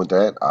problem with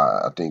that.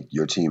 I think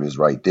your team is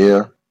right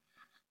there.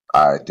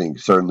 I think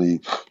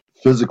certainly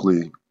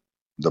physically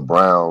the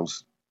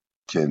Browns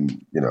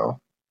are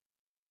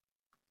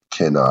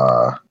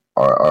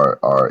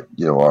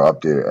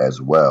up there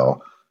as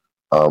well.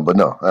 But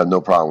no, I have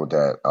no problem with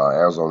that.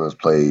 Arizona's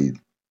played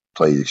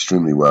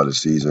extremely well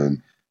this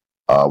season.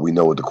 We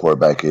know what the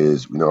quarterback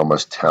is. We know how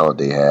much talent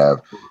they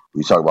have.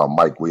 We talk about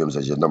Mike Williams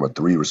as your number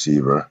 3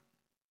 receiver,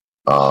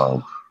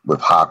 with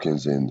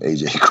Hopkins and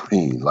AJ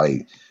Green.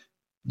 Like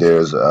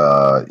there's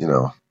a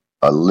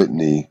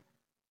litany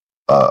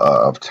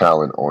of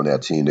talent on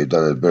that team. They've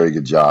done a very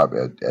good job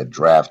at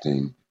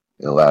drafting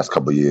in the last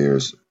couple of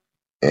years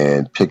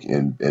and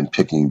getting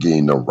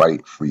the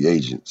right free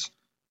agents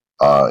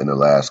in the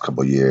last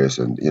couple of years.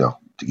 And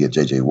to get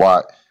J.J.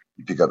 Watt,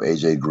 you pick up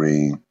AJ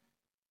Green.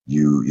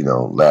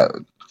 A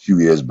few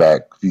years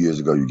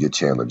ago, you get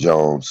Chandler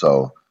Jones.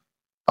 So,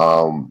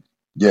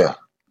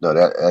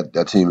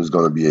 that team is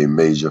going to be a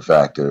major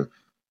factor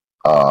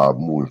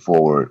moving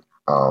forward.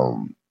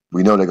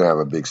 We know they're going to have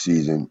a big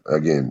season.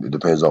 Again, it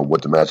depends on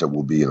what the matchup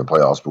will be in the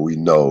playoffs, but we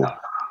know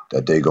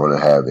that they're going to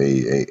have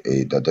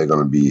that they're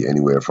going to be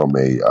anywhere from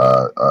a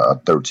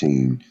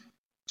 13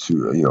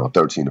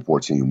 to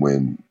 14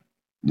 win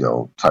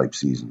type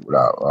season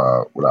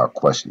without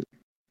question.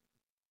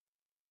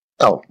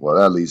 Oh well,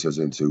 that leads us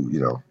into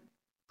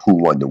who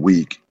won the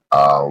week.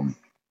 I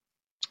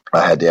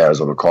had the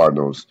Arizona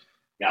Cardinals.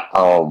 Yeah.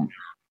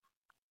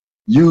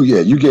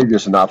 You gave your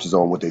synopsis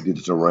on what they did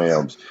to the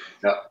Rams.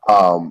 Yeah.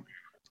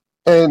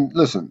 And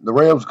listen, the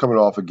Rams coming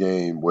off an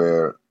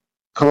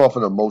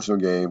emotional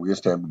game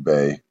against Tampa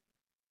Bay.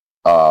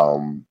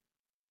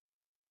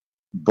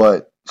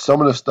 But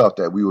some of the stuff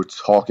that we were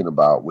talking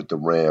about with the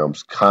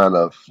Rams kind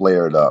of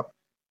flared up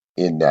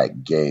in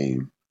that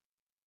game.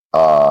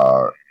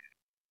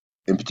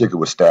 In particular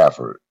with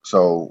Stafford.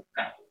 So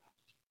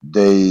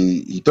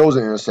he throws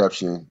an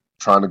interception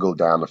trying to go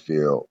down the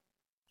field,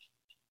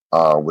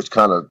 which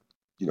kind of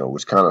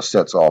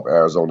sets off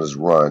Arizona's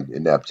run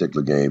in that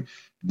particular game.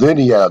 Then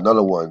he had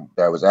another one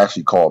that was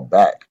actually called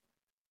back,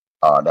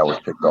 that was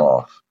picked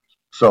off.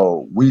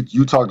 So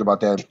you talked about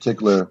that in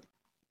particular,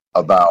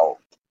 about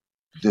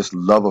this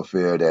love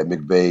affair that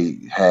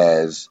McVay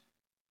has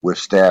with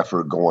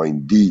Stafford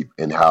going deep,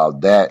 and how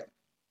that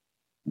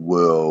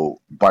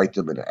will bite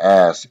them in the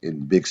ass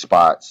in big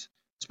spots,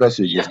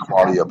 especially against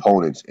quality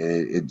opponents.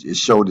 And it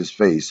showed his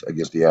face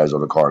against the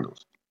Arizona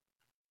Cardinals.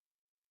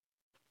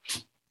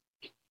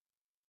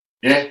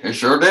 Yeah, it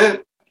sure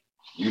did.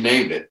 You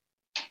named it.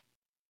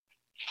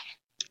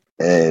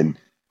 And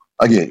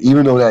again,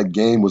 even though that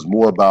game was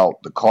more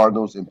about the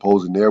Cardinals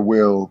imposing their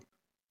will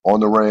on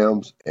the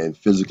Rams and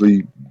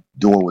physically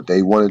doing what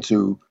they wanted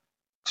to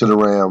the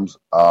Rams,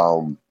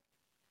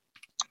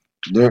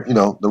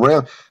 the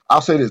Ram.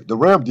 I'll say this: the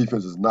Ram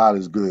defense is not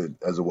as good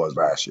as it was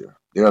last year.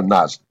 They're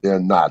not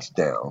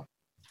down.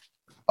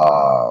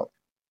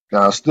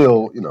 Now,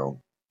 still,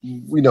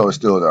 we know it's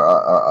still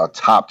a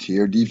top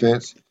tier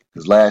defense,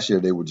 because last year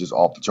they were just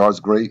off the charts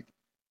great,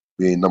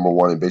 being number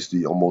one in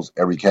basically almost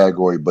every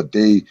category. But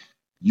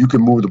you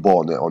can move the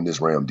ball on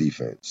this Ram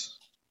defense.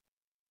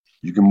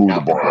 You can move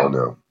the ball on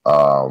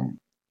them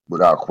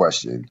without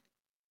question.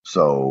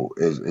 So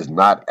it's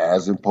not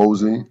as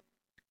imposing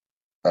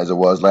as it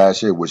was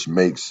last year, which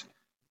makes,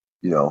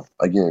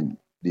 again,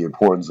 the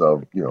importance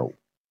of,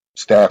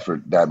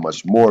 Stafford that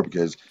much more,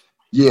 because,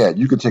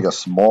 you can take a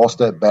small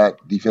step back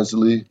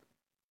defensively,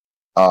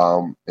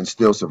 and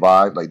still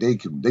survive. Like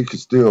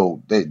it's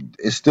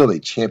still a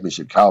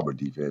championship caliber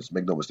defense.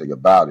 Make no mistake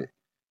about it.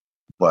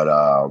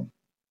 But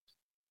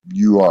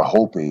you are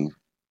hoping,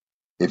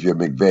 if you're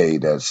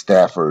McVay, that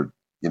Stafford,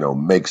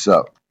 makes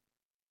up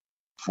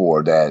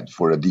for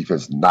the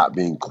defense not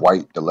being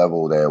quite the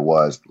level that it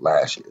was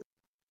last year.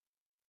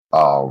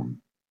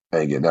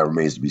 And again, that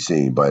remains to be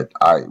seen. But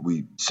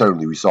we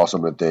saw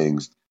some of the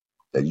things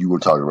that you were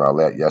talking about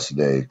not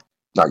yesterday,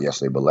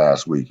 but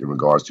last week, in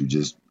regards to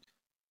just,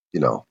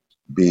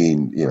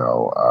 being,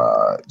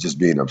 just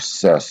being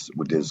obsessed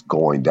with this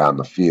going down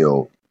the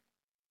field,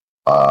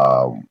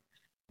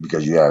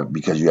 because you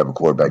have a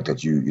quarterback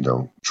that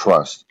you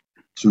trust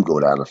to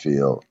go down the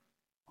field.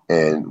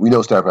 And we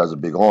know Stafford has a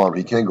big arm;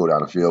 he can go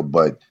down the field,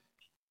 but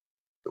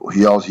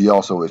he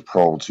also is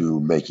prone to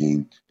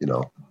making,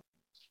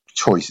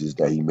 choices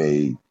that he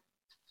made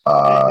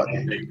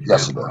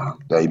yesterday,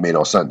 that he made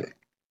on Sunday.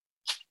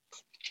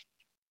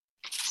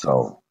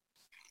 So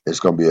it's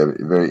going to be a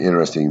very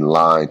interesting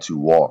line to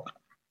walk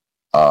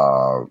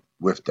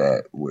with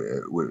that.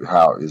 With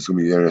how it's going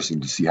to be interesting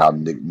to see how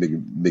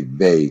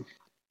McVay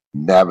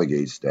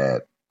navigates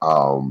that.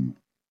 And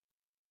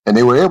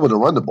they were able to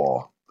run the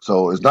ball,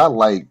 so it's not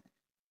like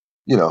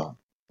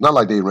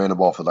they ran the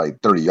ball for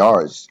like 30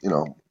 yards.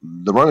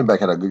 The running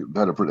back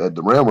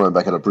the Ram running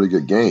back had a pretty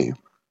good game.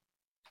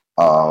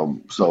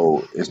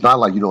 So it's not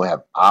like you don't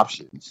have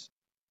options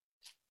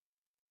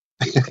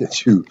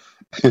to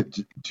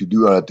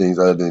do other things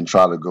other than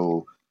try to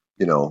go,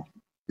 down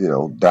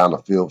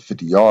the field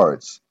 50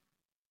 yards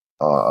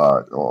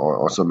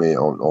on so many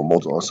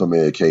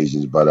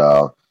occasions.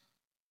 But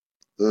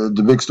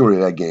the big story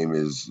of that game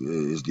is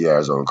the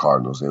Arizona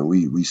Cardinals, and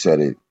we said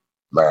it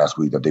last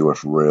week that they were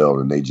for real,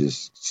 and they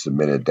just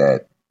submitted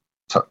that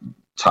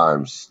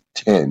times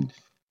 10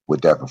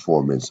 with that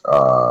performance.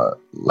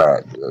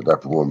 That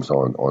performance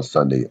on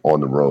Sunday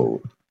on the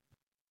road.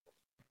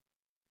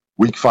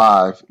 Week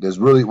 5, there's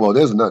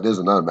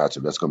another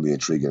matchup that's going to be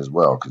intriguing as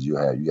well, because you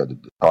have the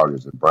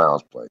Chargers and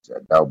Browns play.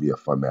 That would be a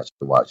fun matchup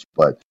to watch.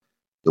 But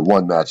the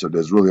one matchup,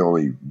 there's really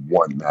only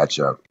one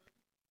matchup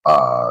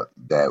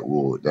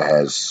that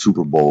has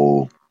Super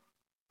Bowl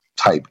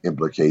type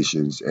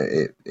implications,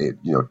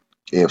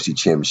 AFC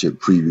Championship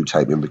preview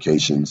type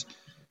implications,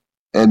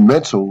 and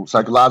mental,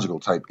 psychological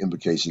type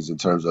implications, in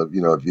terms of,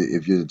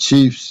 if you're the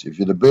Chiefs, if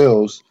you're the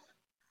Bills,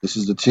 this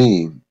is the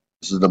team.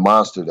 This is the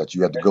monster that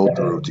you have to go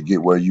through to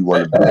get where you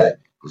want to be.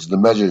 This is the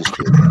measuring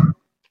stick.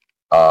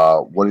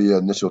 What are your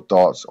initial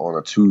thoughts on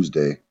a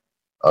Tuesday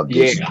of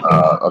this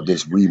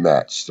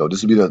rematch? So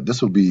this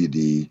will be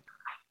the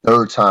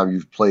third time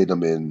you've played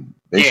them in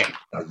basically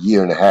a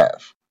year and a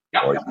half,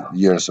 or a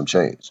year and some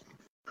change.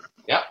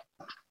 Yeah.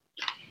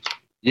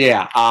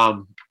 Yeah.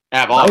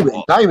 have Not all the even,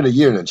 ball. not even a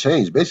year and a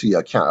change. Basically,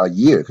 a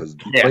year because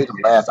we Yeah. played them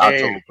last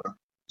October,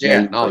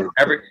 Yeah. January.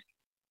 No,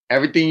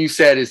 everything you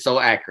said is so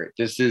accurate.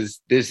 This is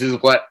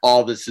what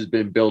all this has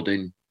been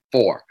building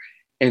for.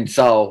 And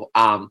so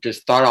to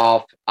start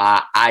off,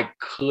 I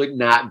could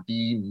not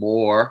be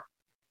more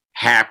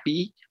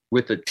happy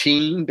with the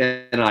team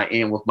than I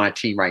am with my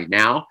team right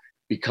now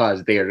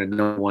because they are the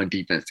number one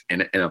defense in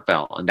the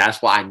NFL. And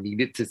that's what I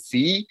needed to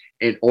see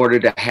in order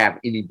to have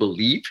any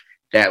belief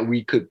that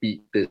we could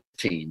beat this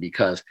team,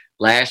 because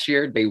last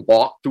year they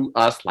walked through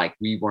us like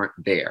we weren't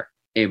there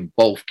in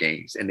both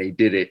games, and they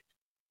did it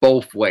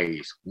both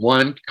ways.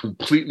 One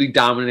completely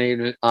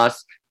dominated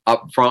us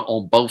up front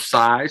on both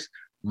sides,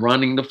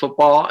 running the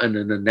football, and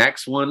then the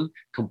next one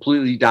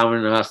completely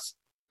dominated us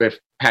with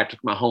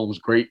Patrick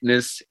Mahomes'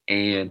 greatness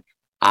and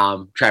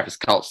Travis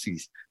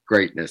Kelce's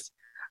greatness.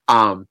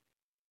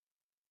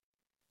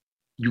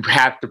 You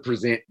have to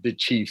present the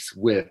Chiefs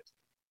with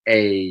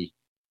a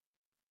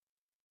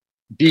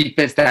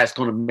defense that's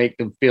going to make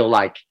them feel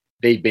like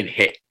they've been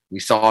hit. We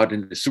saw it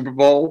in the Super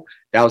Bowl.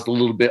 That was a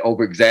little bit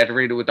over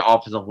exaggerated with the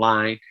offensive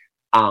line,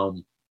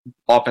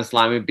 offensive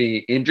lineman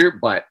being injured,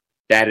 but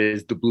that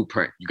is the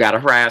blueprint. You got to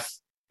harass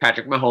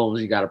Patrick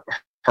Mahomes. You got to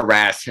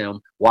harass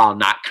him while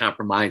not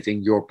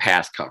compromising your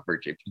pass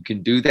coverage. If you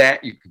can do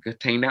that, you can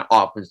contain that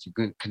offense. You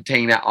can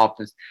contain that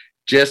offense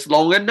just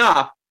long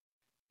enough.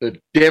 The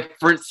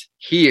difference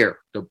here,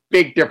 the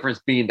big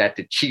difference being that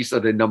the Chiefs are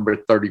the number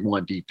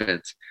 31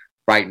 defense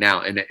right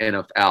now in the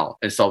NFL.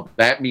 And so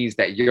that means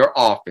that your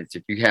offense,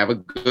 if you have a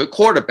good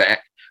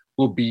quarterback,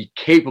 will be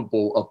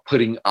capable of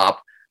putting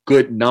up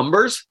good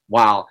numbers,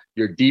 while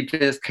your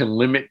defense can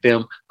limit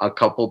them a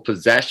couple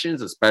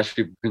possessions,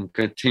 especially if you can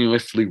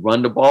continuously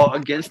run the ball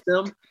against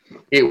them.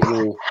 It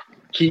will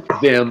keep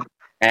them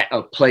at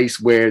a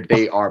place where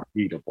they are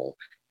beatable.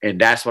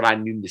 And that's what I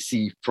need to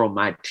see from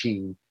my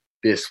team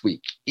this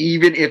week.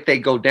 Even if they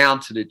go down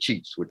to the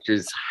Chiefs, which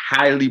is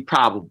highly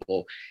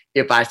probable,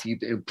 if I see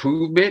the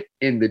improvement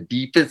in the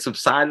defensive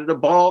side of the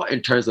ball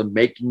in terms of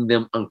making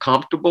them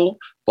uncomfortable,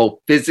 both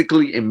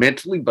physically and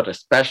mentally, but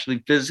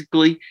especially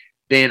physically,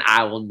 then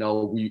I will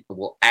know we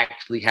will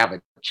actually have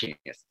a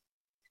chance.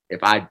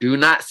 If I do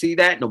not see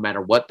that, no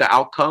matter what the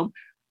outcome,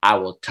 I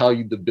will tell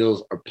you the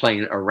Bills are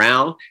playing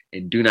around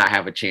and do not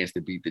have a chance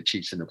to beat the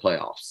Chiefs in the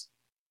playoffs.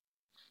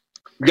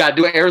 You got to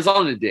do what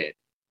Arizona did.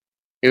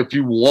 If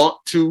you want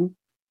to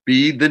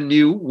be the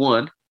new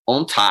one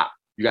on top,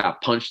 you got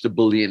to punch the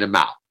bully in the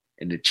mouth.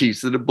 And the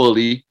Chiefs are the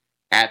bully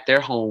at their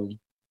home.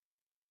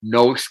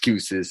 No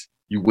excuses.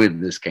 You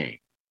win this game.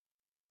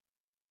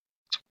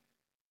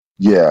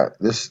 Yeah,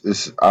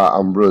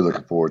 I'm really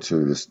looking forward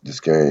to this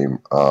game.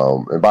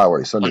 And by the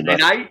way, Sunday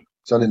night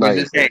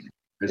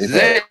This is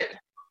it.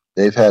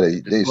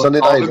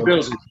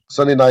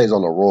 Sunday night is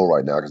on the roll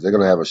right now because they're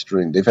going to have a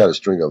string. They've had a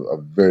string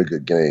of very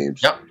good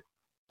games. Yep.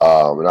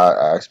 And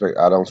I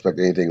don't expect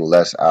anything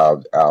less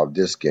out of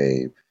this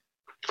game.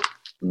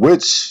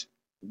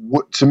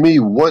 To me,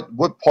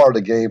 what part of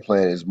the game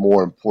plan is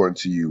more important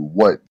to you?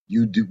 What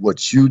you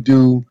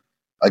do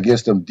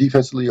against them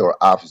defensively or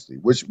offensively?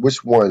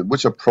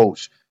 Which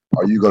approach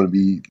are you going to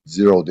be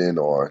zeroed in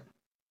on?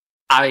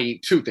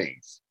 Two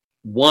things.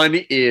 One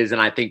is,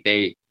 and I think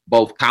they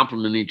both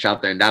complement each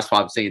other, and that's why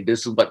I'm saying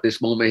this is what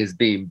this moment is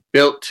being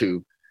built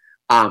to.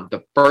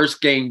 The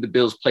first game the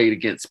Bills played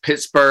against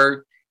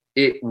Pittsburgh,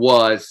 it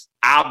was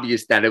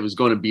obvious that it was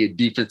going to be a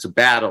defensive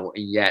battle,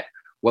 and yet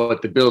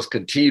what the Bills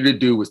continue to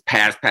do was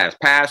pass.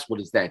 What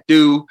does that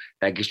do?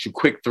 That gets you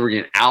quick 3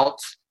 and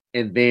outs,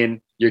 and then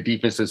your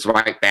defense is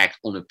right back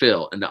on the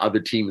field, and the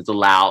other team is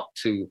allowed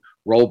to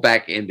roll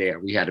back in there.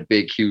 We had a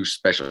big, huge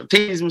special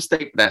teams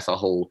mistake, but that's a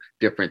whole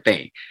different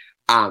thing.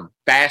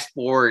 Fast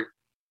forward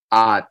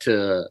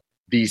to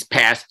these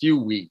past few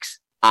weeks,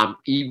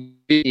 even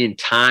in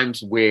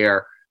times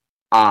where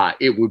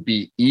it would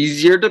be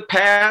easier to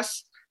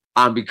pass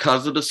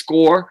because of the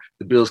score,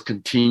 the Bills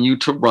continue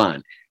to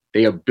run.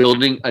 They are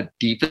building a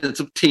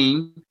defensive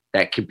team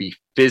that can be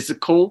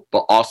physical,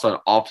 but also an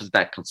offense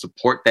that can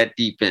support that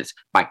defense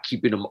by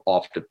keeping them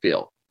off the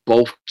field.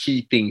 Both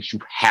key things you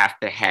have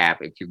to have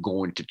if you're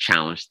going to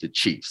challenge the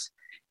Chiefs.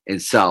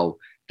 And so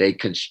they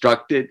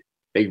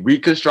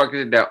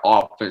reconstructed their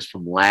offense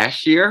from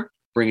last year,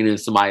 bringing in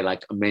somebody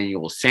like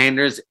Emmanuel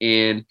Sanders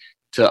in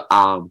to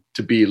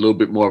be a little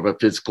bit more of a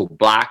physical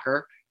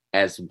blocker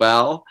as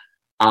well.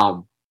 I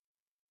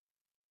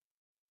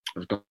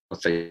was going to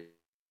say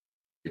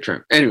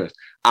anyways,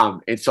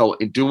 and so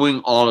in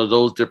doing all of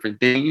those different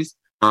things,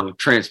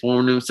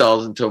 transforming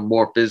themselves into a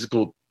more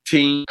physical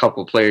team. A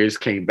couple of players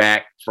came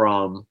back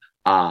from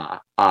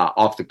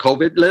off the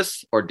COVID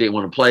list or didn't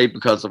want to play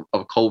because of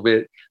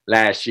COVID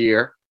last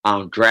year.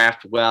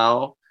 Draft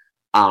well,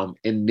 and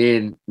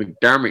then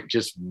McDermott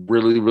just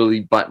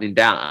really buttoning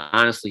down,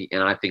 honestly.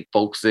 And I think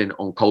focusing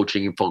on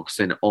coaching and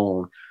focusing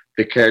on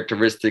the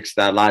characteristics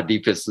that a lot of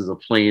defenses are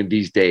playing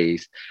these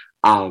days,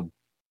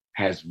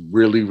 has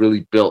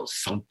really built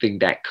something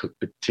that could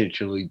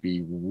potentially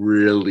be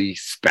really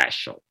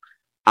special.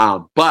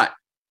 But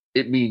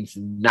it means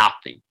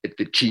nothing if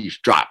the Chiefs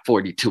drop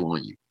 42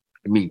 on you.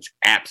 It means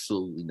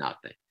absolutely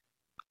nothing.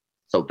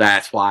 So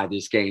that's why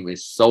this game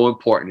is so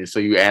important. And so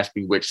you ask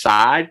me which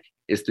side,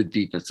 it's the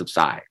defensive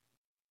side.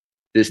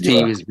 This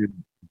team has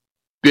been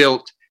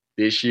built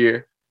this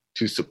year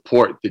to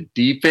support the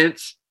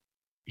defense.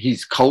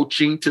 He's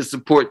coaching to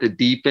support the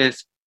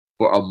defense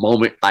for a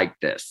moment like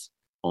this.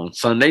 On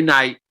Sunday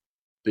night,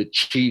 the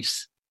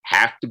Chiefs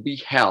have to be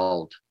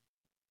held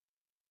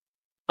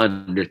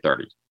under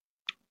 30.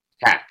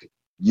 Have to.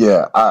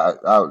 Yeah,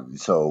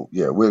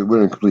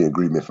 we're in complete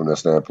agreement from that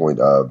standpoint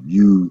of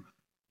you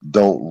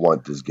don't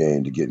want this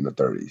game to get in the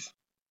 30s.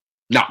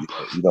 No.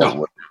 You don't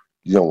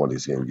want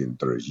this game to get in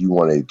the 30s. You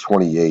want a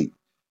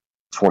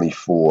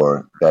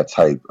 28-24, that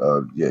type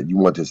of, you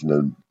want this in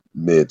the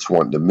mid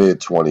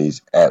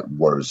 20s at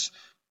worst.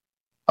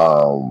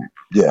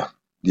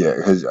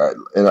 Because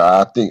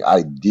I think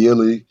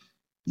ideally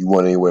you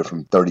want anywhere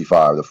from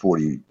 35 to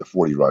 40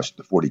 rush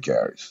to 40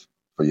 carries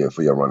for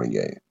your running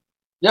game.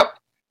 Yep.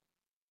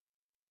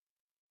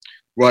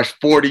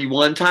 Rushed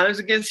 41 times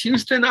against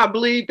Houston, I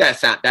believe. That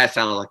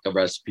sounded like a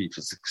recipe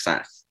for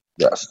success.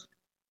 Yes.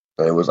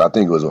 I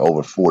think it was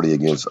over 40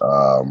 against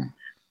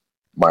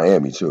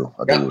Miami too.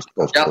 I think it was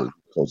close to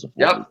 40.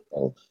 Yep.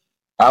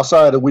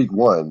 Outside of week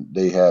 1,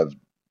 they have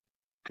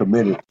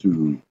committed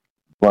to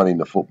running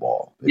the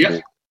football.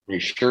 They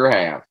sure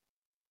have.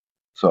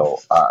 So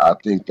I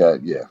think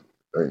that,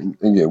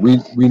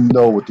 we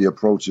know what the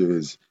approach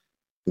is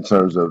in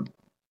terms of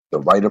the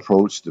right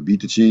approach to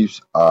beat the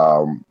Chiefs.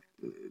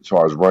 As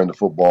far as running the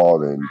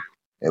football and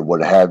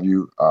what have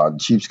you, the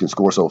Chiefs can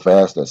score so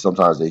fast that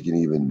sometimes they can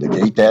even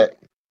negate that.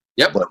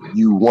 Yep. But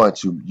you want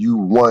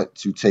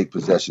to take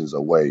possessions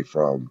away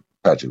from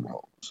Patrick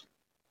Mahomes.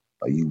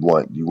 You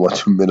want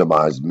to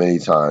minimize many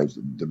times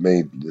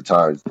the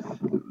times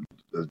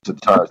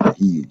that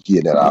he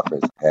and that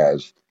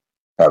offense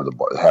have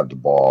the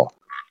ball.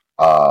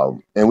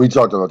 And we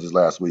talked about this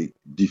last week.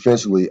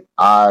 Defensively,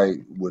 I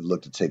would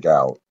look to take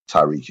out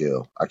Tyreek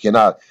Hill.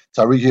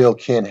 Tyreek Hill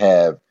can't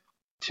have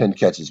 10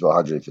 catches for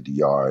 150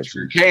 yards.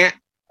 Sure can't.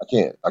 I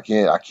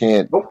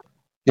can't. Nope.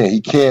 Yeah, he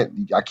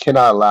can't. I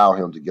cannot allow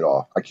him to get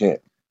off. I can't.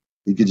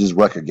 He could just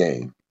wreck a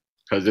game.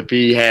 Because if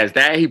he has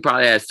that, he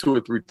probably has 2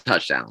 or 3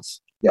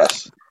 touchdowns.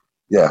 Yes.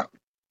 Yeah.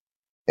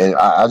 And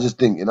I just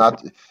think,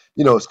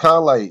 it's kind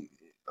of like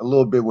a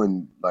little bit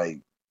when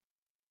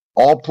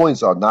all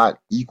points are not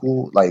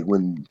equal. Like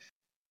when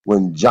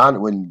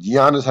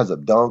Giannis has a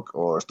dunk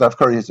or Steph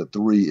Curry hits a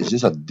 3, it's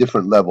just a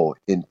different level of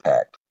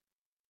impact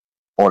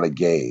on a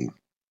game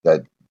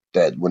that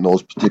when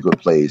those particular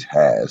plays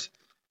has.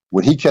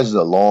 When he catches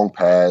a long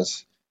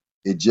pass,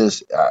 it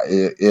just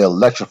it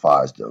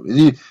electrifies them.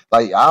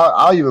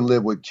 I'll even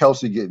live with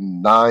Kelsey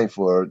getting 9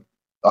 for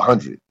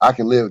 100. I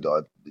can live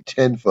with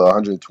 10 for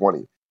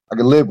 120. I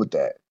can live with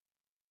that.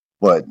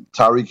 But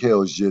Tyreek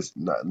Hill is just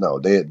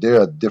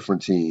they're a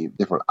different team,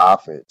 different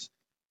offense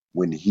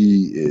when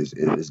he is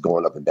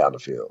going up and down the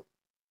field.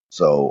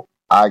 So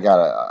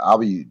I'll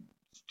be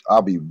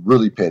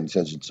really paying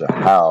attention to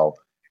how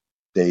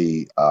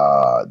they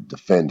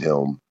defend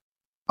him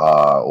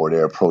or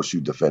their approach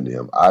to defending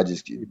him.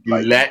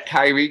 Let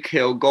Tyreek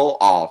Hill go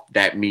off.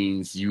 That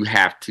means you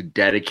have to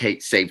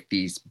dedicate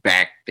safeties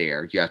back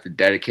there. That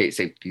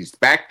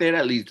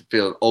leaves the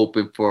field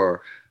open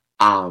for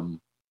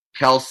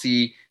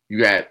Kelsey.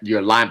 You have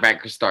your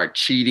linebackers start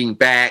cheating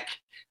back.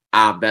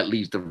 That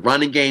leaves the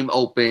running game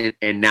open,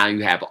 and now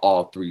you have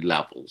all 3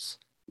 levels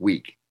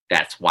weak.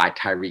 That's why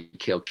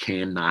Tyreek Hill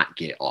cannot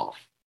get off.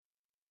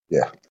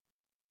 Yeah.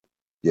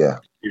 Yeah.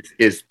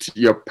 It's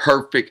your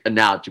perfect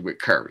analogy with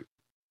Curry.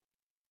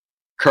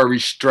 Curry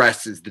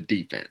stresses the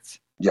defense.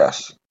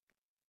 Yes.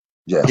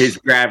 Yes. His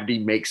gravity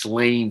makes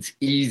lanes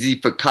easy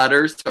for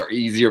cutters or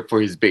easier for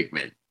his big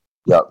men.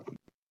 Yep.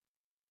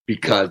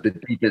 Because the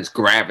defense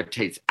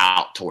gravitates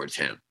out towards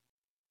him.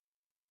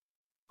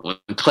 When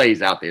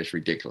Clay's out there, it's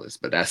ridiculous,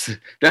 but that's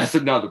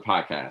another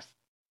podcast.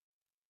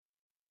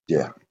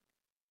 Yeah.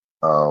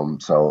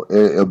 So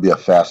it'll be a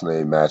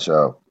fascinating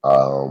matchup.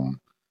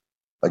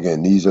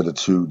 Again, these are the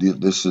two.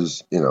 This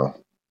is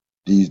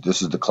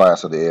the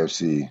class of the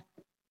AFC.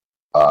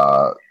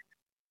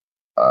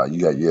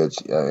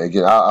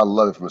 Again, I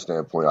love it from a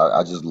standpoint.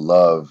 I just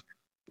love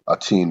a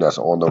team that's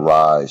on the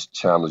rise,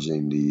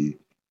 challenging the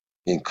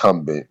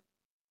incumbent.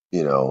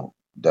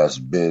 That's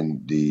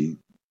been the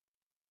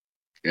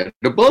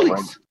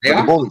bullies. They're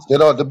the bullies. They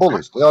are the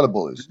bullies.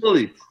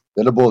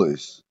 They're the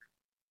bullies.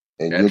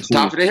 And at the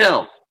top of the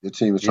hill. Your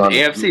team is trying to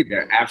AFC.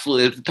 They're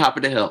absolutely at the top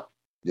of the hill.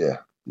 Yeah.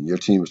 Your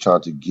team is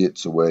trying to get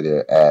to where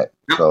they're at.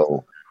 Yep.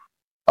 So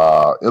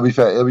it'll be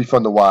fun. It'll be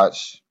fun to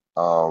watch.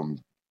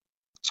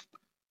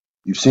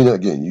 You've seen it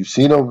again. You've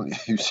seen them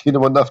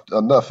enough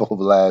over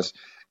the last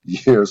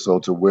year or so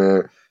to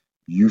where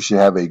you should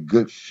have a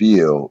good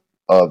feel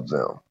of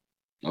them.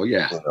 Oh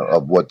yeah.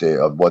 Of what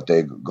they're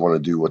going to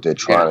do, what they're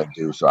trying to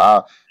do.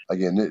 So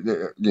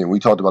we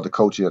talked about the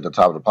coaching at the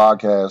top of the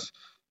podcast.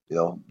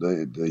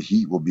 The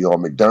heat will be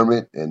on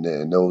McDermott and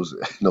those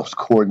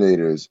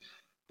coordinators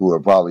who are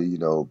probably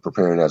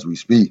preparing as we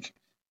speak.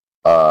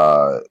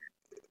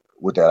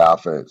 with that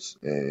offense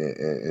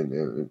and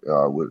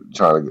with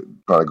trying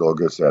to go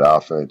against that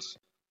offense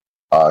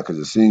because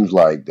it seems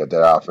like that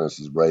offense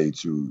is ready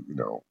to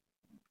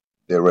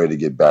they're ready to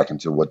get back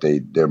into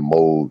their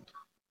mode,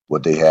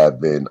 what they have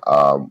been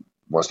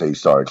once they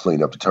started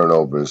cleaning up the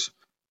turnovers.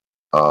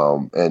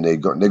 And they're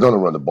going to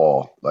run the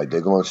ball like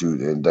they're going to,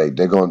 and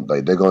they're going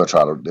to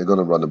try to they're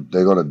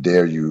going to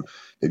dare you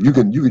if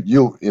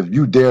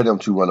you dare them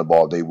to run the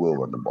ball, they will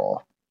run the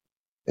ball,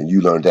 and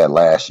you learned that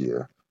last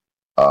year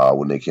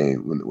when they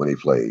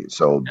played.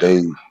 So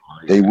they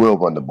will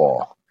run the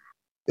ball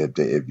if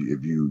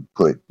you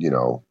put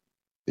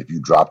if you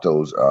drop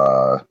those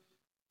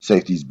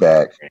safeties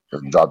back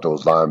and drop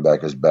those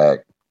linebackers back,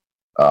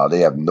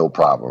 they have no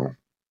problem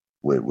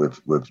with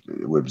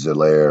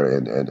Zillaire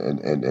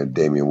and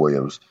Damian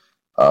Williams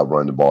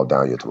running the ball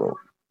down your throat.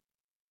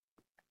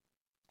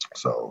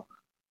 So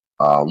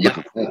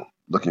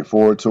looking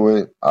forward to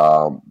it.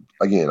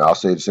 Again, I'll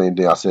say the same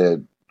thing I said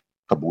a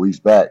couple weeks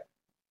back,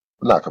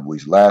 not a couple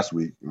weeks, last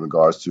week in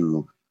regards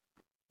to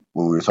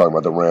when we were talking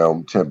about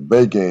the Tampa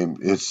Bay game.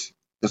 It's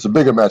a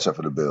bigger matchup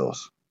for the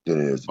Bills than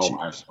it is the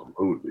Chiefs.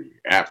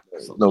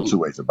 Absolutely. No two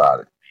ways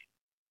about it.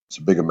 It's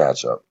a bigger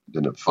matchup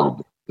than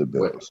for the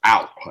Bills.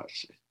 Without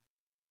question.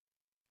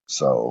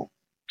 So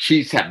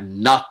Chiefs have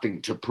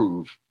nothing to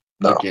prove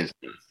against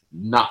us.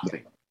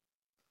 Nothing.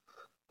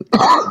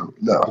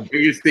 No. The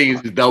biggest thing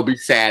is they'll be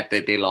sad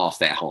that they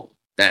lost at home.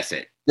 That's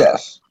it.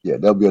 Yes. Yeah,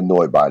 they'll be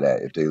annoyed by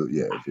that if they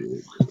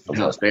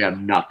they have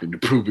nothing to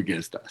prove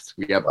against us.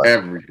 We have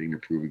everything to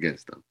prove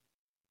against them.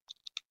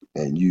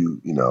 And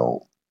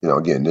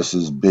again, this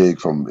is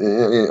big from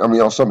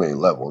on so many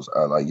levels.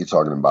 Like you're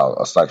talking about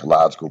a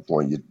psychological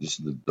point.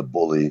 The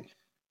bully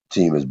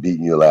team has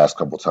beaten you the last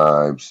couple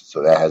times,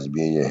 so that has to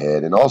be in your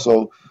head. And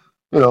also,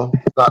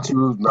 not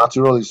too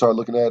early to start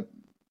looking at,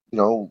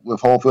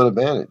 with home field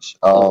advantage.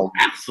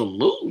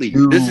 Absolutely.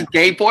 This is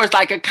game 4. It's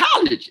like a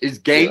college. It's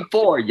game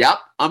 4. Yep.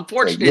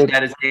 Unfortunate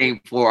that it's game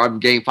 4. I'm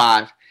game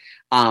 5.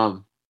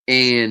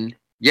 And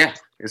yeah,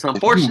 it's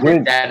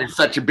unfortunate that it's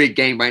such a big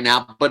game right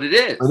now, but it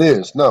is. It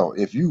is. No,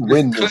 if you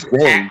win this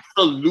game,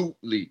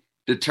 absolutely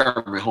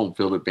determine home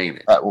field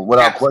advantage.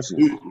 Without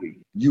question.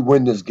 You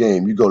win this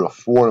game, you go to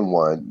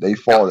 4-1. They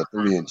fall to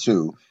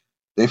 3-2.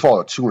 They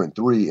fall to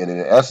 2-3, and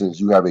in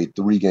essence, you have a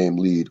 3-game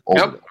lead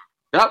over them.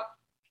 Yep.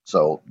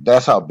 So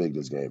that's how big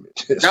this game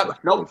is.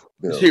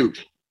 It's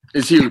huge.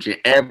 It's huge at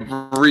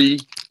every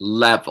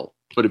level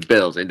for the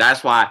Bills. And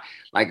that's why,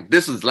 like, if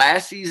this was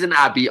last season,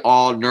 I'd be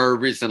all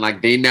nervous and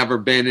like they never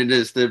been in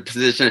this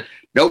position.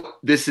 Nope.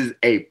 This is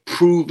a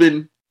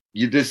proven,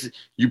 you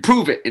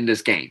prove it in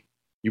this game.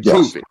 You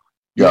prove it.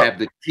 You have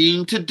the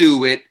team to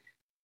do it.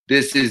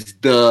 This is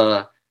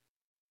the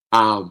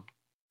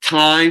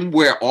time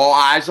where all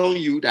eyes on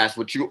you. That's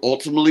what you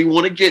ultimately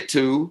want to get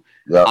to.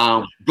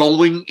 Yep.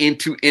 Going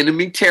into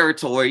enemy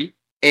territory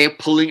and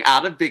pulling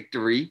out a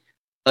victory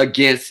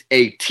against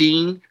a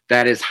team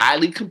that is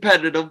highly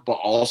competitive, but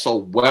also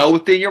well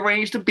within your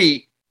range to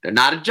beat. They're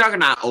not a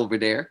juggernaut over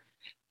there.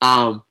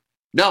 No,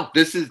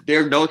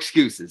 there are no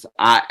excuses.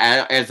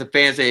 I as a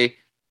fan say,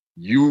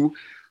 you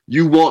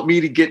want me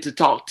to get to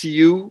talk to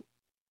you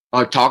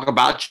or talk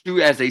about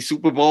you as a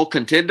Super Bowl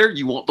contender.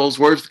 You want those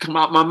words to come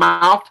out my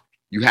mouth.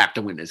 You have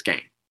to win this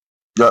game.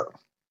 Yep.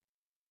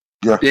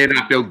 Yeah. Then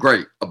I feel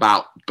great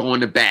about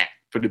going to bat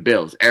for the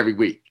Bills every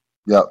week.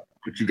 Yep.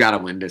 But you got to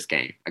win this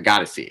game. I got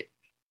to see it.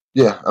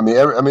 Yeah,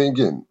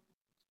 again,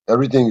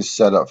 everything is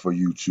set up for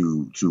you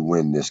to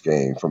win this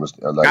game.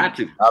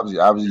 Obviously,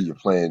 you're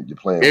playing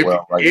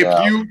well right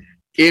now.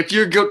 If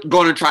you're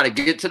going to try to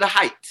get to the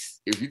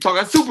heights, if you're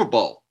talking Super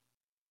Bowl,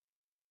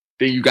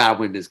 then you got to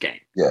win this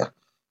game. Yeah,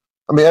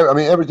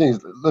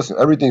 everything's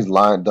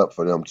lined up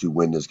for them to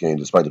win this game,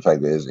 despite the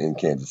fact that it's in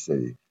Kansas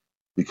City,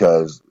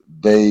 because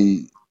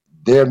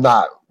they're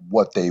not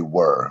what they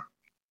were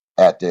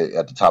at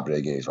the top of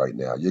their games right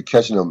now. You're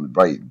catching them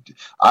right.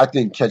 I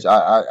think if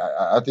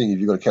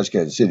you're going to catch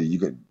Kansas City,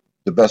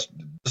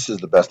 this is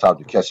the best time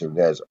to catch them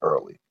as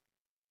early.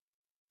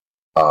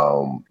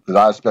 Because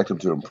I expect them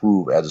to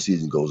improve as the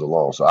season goes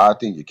along. So I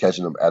think you're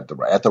catching them at the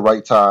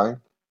right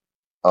time,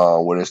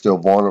 where they're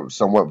still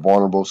somewhat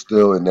vulnerable,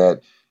 still in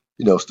that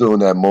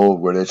mode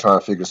where they're trying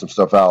to figure some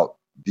stuff out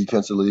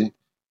defensively.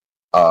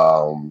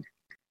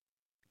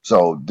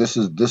 So this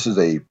is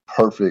a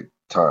perfect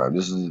time.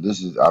 This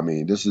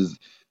is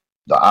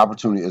the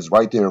opportunity is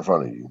right there in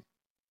front of you.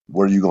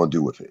 What are you going to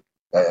do with it?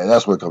 And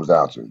that's what it comes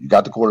down to. You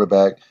got the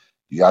quarterback,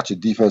 you got your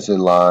defense in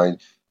line,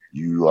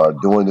 you are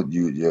doing it.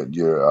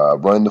 You're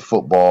running the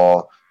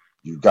football.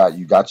 You got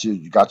your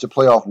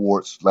playoff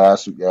warts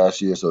last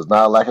year, so it's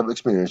not a lack of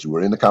experience. You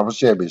were in the conference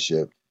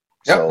championship,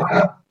 so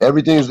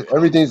everything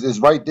is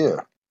right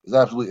there.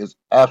 It's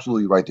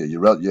absolutely right there.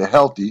 You're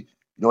healthy.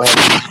 You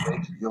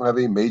don't have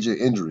any major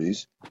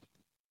injuries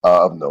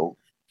of note.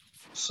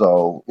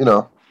 So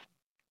you're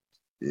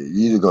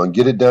either gonna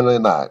get it done or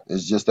not.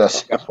 It's just that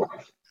simple.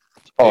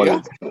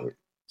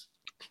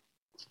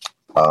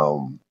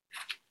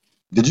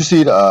 Did you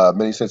see the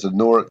Many Saints of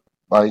Newark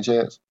by any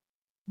chance?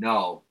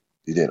 No.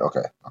 You did?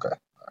 Okay. All right.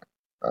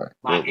 All right.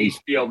 My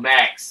HBO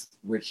Max,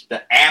 which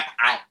the app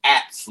I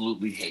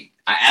absolutely hate.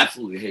 I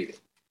absolutely hate it.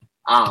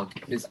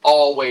 It's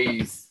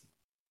always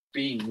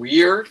being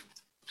weird,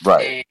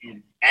 right,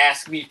 and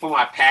ask me for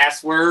my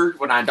password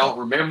when I don't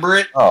remember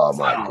it. oh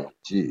my god,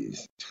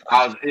 jeez.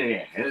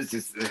 It's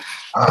just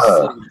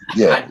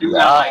Yeah, I do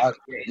not like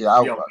the yeah,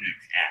 HBO Max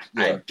app.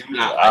 yeah, I do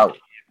not like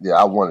it. yeah.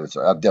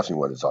 I definitely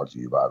wanted to talk to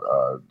you about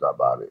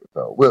it.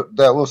 So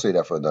we'll say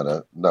that for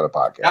another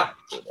podcast.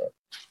 Yep.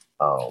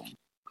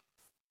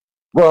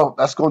 Well,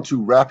 that's going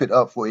to wrap it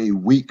up for a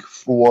week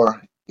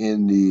 4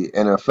 in the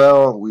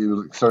NFL.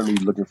 We're certainly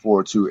looking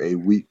forward to a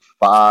week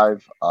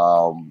 5.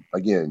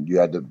 Again, you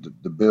had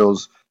the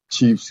Bills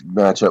Chiefs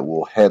matchup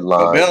will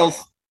headline. Go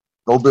Bills.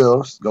 Go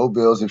Bills. Go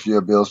Bills if you're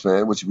a Bills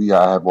fan, which we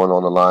have one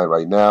on the line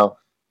right now.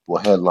 Will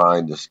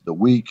headline the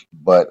week.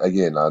 But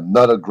again,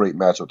 another great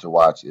matchup to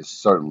watch is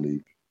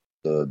certainly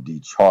the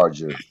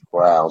Charger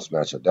Browns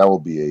matchup. That will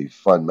be a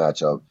fun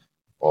matchup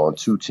on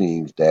two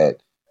teams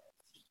that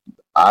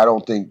I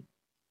don't think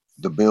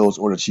the Bills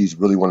or the Chiefs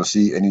really want to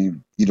see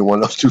either one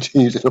of those two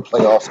teams in the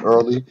playoffs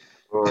early.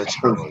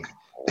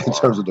 In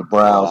terms of the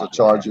Browns or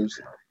Chargers,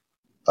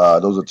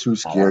 those are two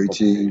scary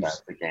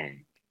teams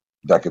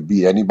that could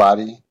beat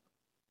anybody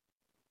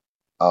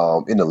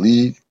in the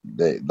league.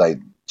 Like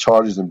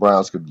Chargers and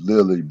Browns could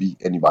literally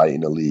beat anybody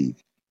in the league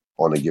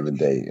on a given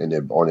day and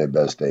on their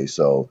best day.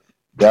 So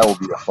that will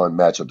be a fun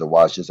matchup to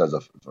watch, just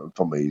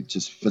from a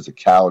just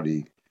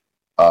physicality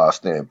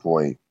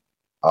standpoint.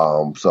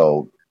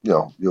 So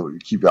you'll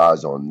keep your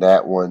eyes on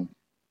that one.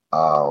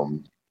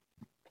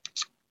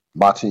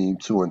 My team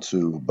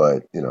 2-2,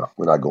 but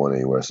we're not going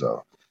anywhere.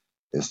 So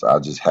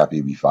I'm just happy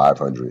to be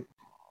 500.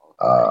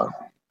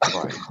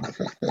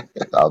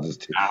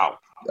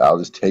 I'll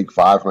just take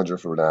 500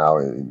 for now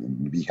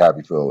and be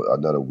happy for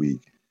another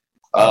week.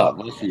 It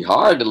must be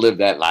hard to live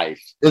that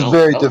life. It's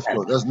very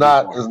difficult. It's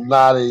not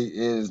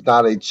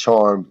a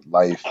charmed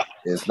life.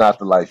 It's not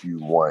the life you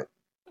want.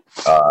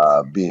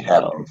 Being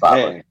happy with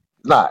 500.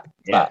 It's not.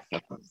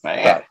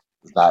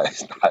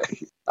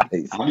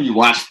 How do you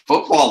watch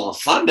football on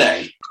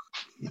Sunday?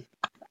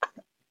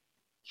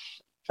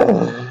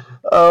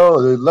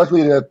 Oh,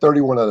 luckily there are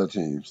 31 other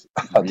teams.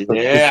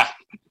 Yeah.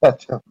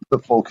 The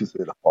focus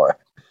is hard.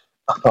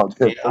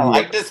 I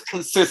like this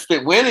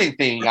consistent winning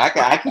thing. I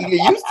can get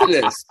used to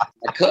this.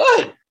 I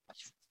could.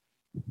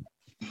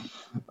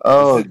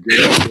 Oh,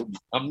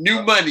 I'm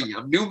new money.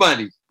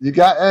 You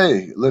got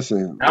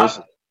listen,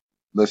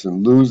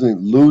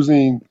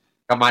 losing.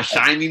 Got my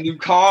shiny new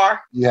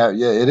car. Yeah,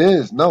 it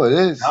is. No, it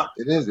is. Yeah.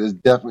 It is. It's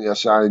definitely a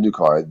shiny new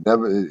car. It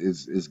never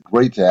is. It's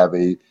great to have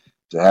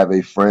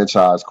a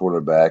franchise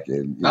quarterback,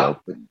 and that's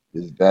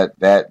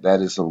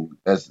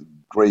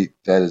great.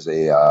 That is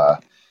a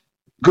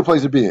good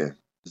place to be in.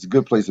 It's a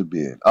good place to be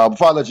in.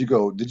 Before I let you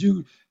go, did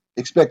you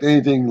expect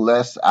anything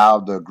less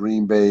out of the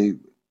Green Bay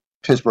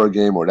Pittsburgh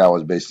game, or that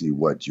was basically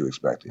what you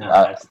expected?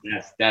 No,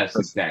 that's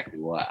exactly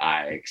what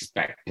I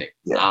expected.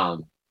 Yeah.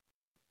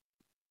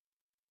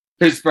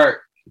 Pittsburgh,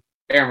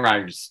 Aaron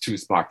Rodgers is too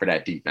smart for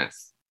that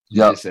defense.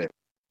 Yeah,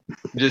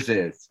 just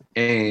is.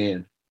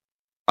 And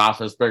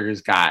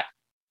Roethlisberger's got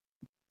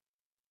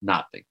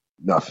nothing.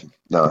 Nothing.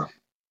 No.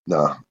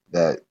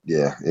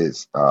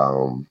 It's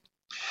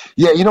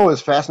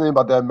what's fascinating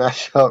about that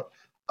matchup?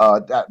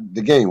 That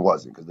the game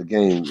wasn't, because the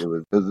game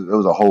it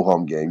was a ho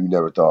hum game. You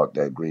never thought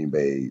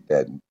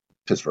that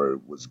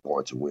Pittsburgh was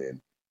going to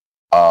win.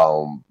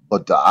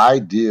 But the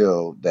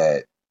ideal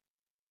that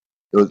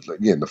it was,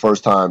 again, the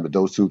first time that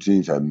those two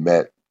teams had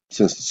met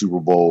since the Super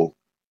Bowl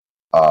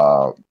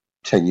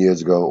 10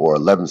 years ago or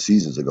 11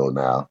 seasons ago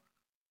now,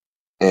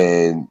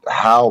 and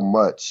how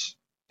much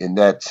in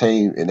that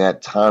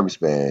time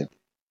span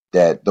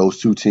that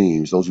those two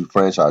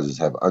franchises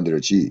have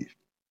underachieved.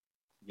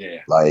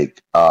 Yeah.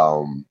 Like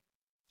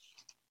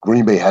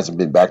Green Bay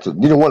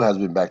neither one has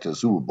been back to the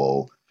Super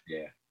Bowl.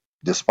 Yeah.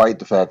 Despite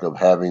the fact of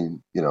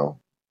having,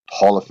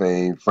 Hall of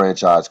Fame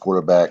franchise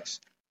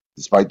quarterbacks,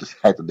 despite the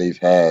fact that they've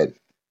had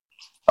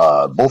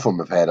both of them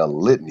have had a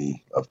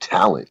litany of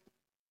talent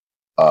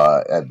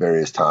at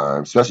various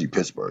times, especially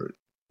Pittsburgh.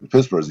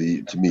 Pittsburgh,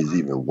 to me, is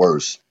even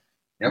worse.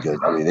 Yep.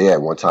 Because they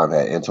at one time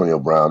had Antonio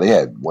Brown. They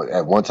at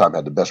one time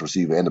had the best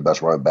receiver and the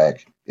best running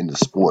back in the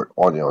sport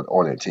on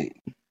their team,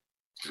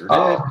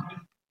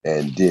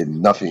 and did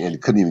nothing and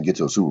couldn't even get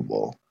to a Super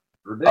Bowl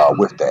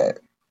with that.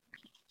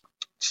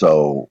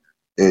 So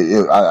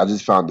I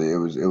just found that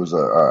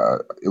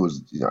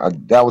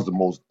that was the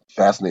most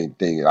fascinating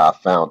thing that I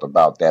found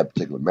about that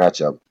particular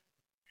matchup.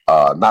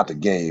 Not the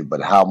game,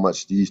 but how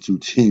much these two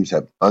teams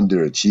have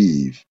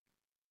underachieved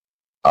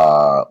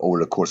over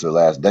the course of the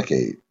last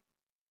decade.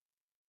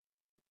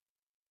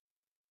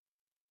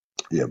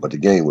 Yeah, but the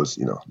game was,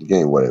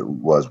 what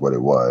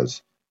it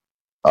was.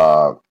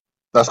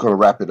 That's going to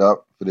wrap it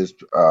up for this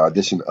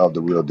edition of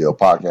the Real Deal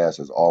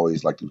Podcast. As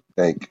always, I'd like to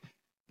thank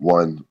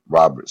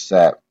Robert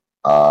Sapp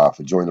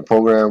for joining the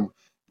program.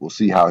 We'll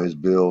see how his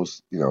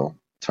Bills,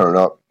 turn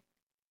up.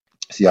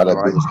 See how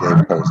that Bills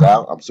game turns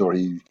out. I'm sure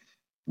he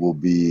will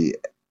be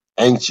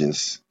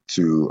anxious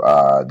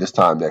to this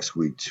time next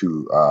week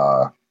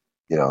to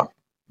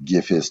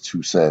give his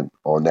 2 cents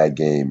on that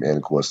game, and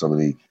of course some of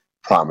the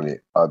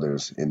prominent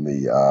others in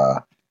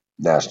the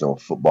National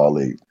Football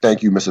League.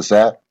 Thank you, Mr.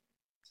 Sapp.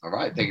 All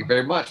right, thank you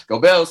very much. Go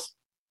Bills.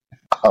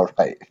 All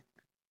right.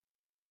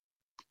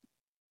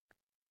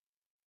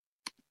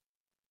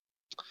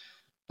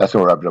 That's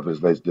going to wrap it up for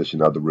this latest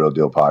edition of the Real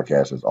Deal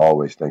Podcast. As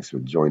always, thanks for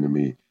joining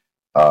me.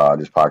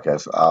 This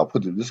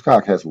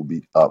podcast will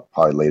be up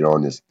probably later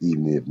on this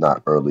evening, if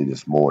not early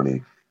this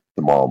morning,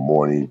 tomorrow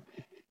morning.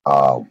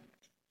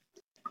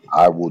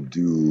 I will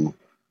do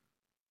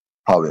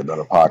probably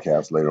another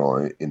podcast later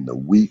on in the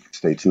week.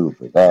 Stay tuned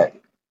for that.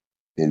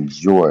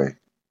 Enjoy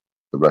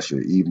the rest of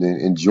the evening.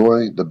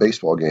 Enjoy the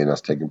baseball game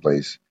that's taking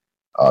place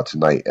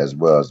tonight, as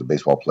well as the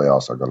baseball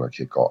playoffs are going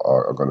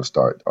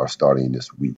to starting this week.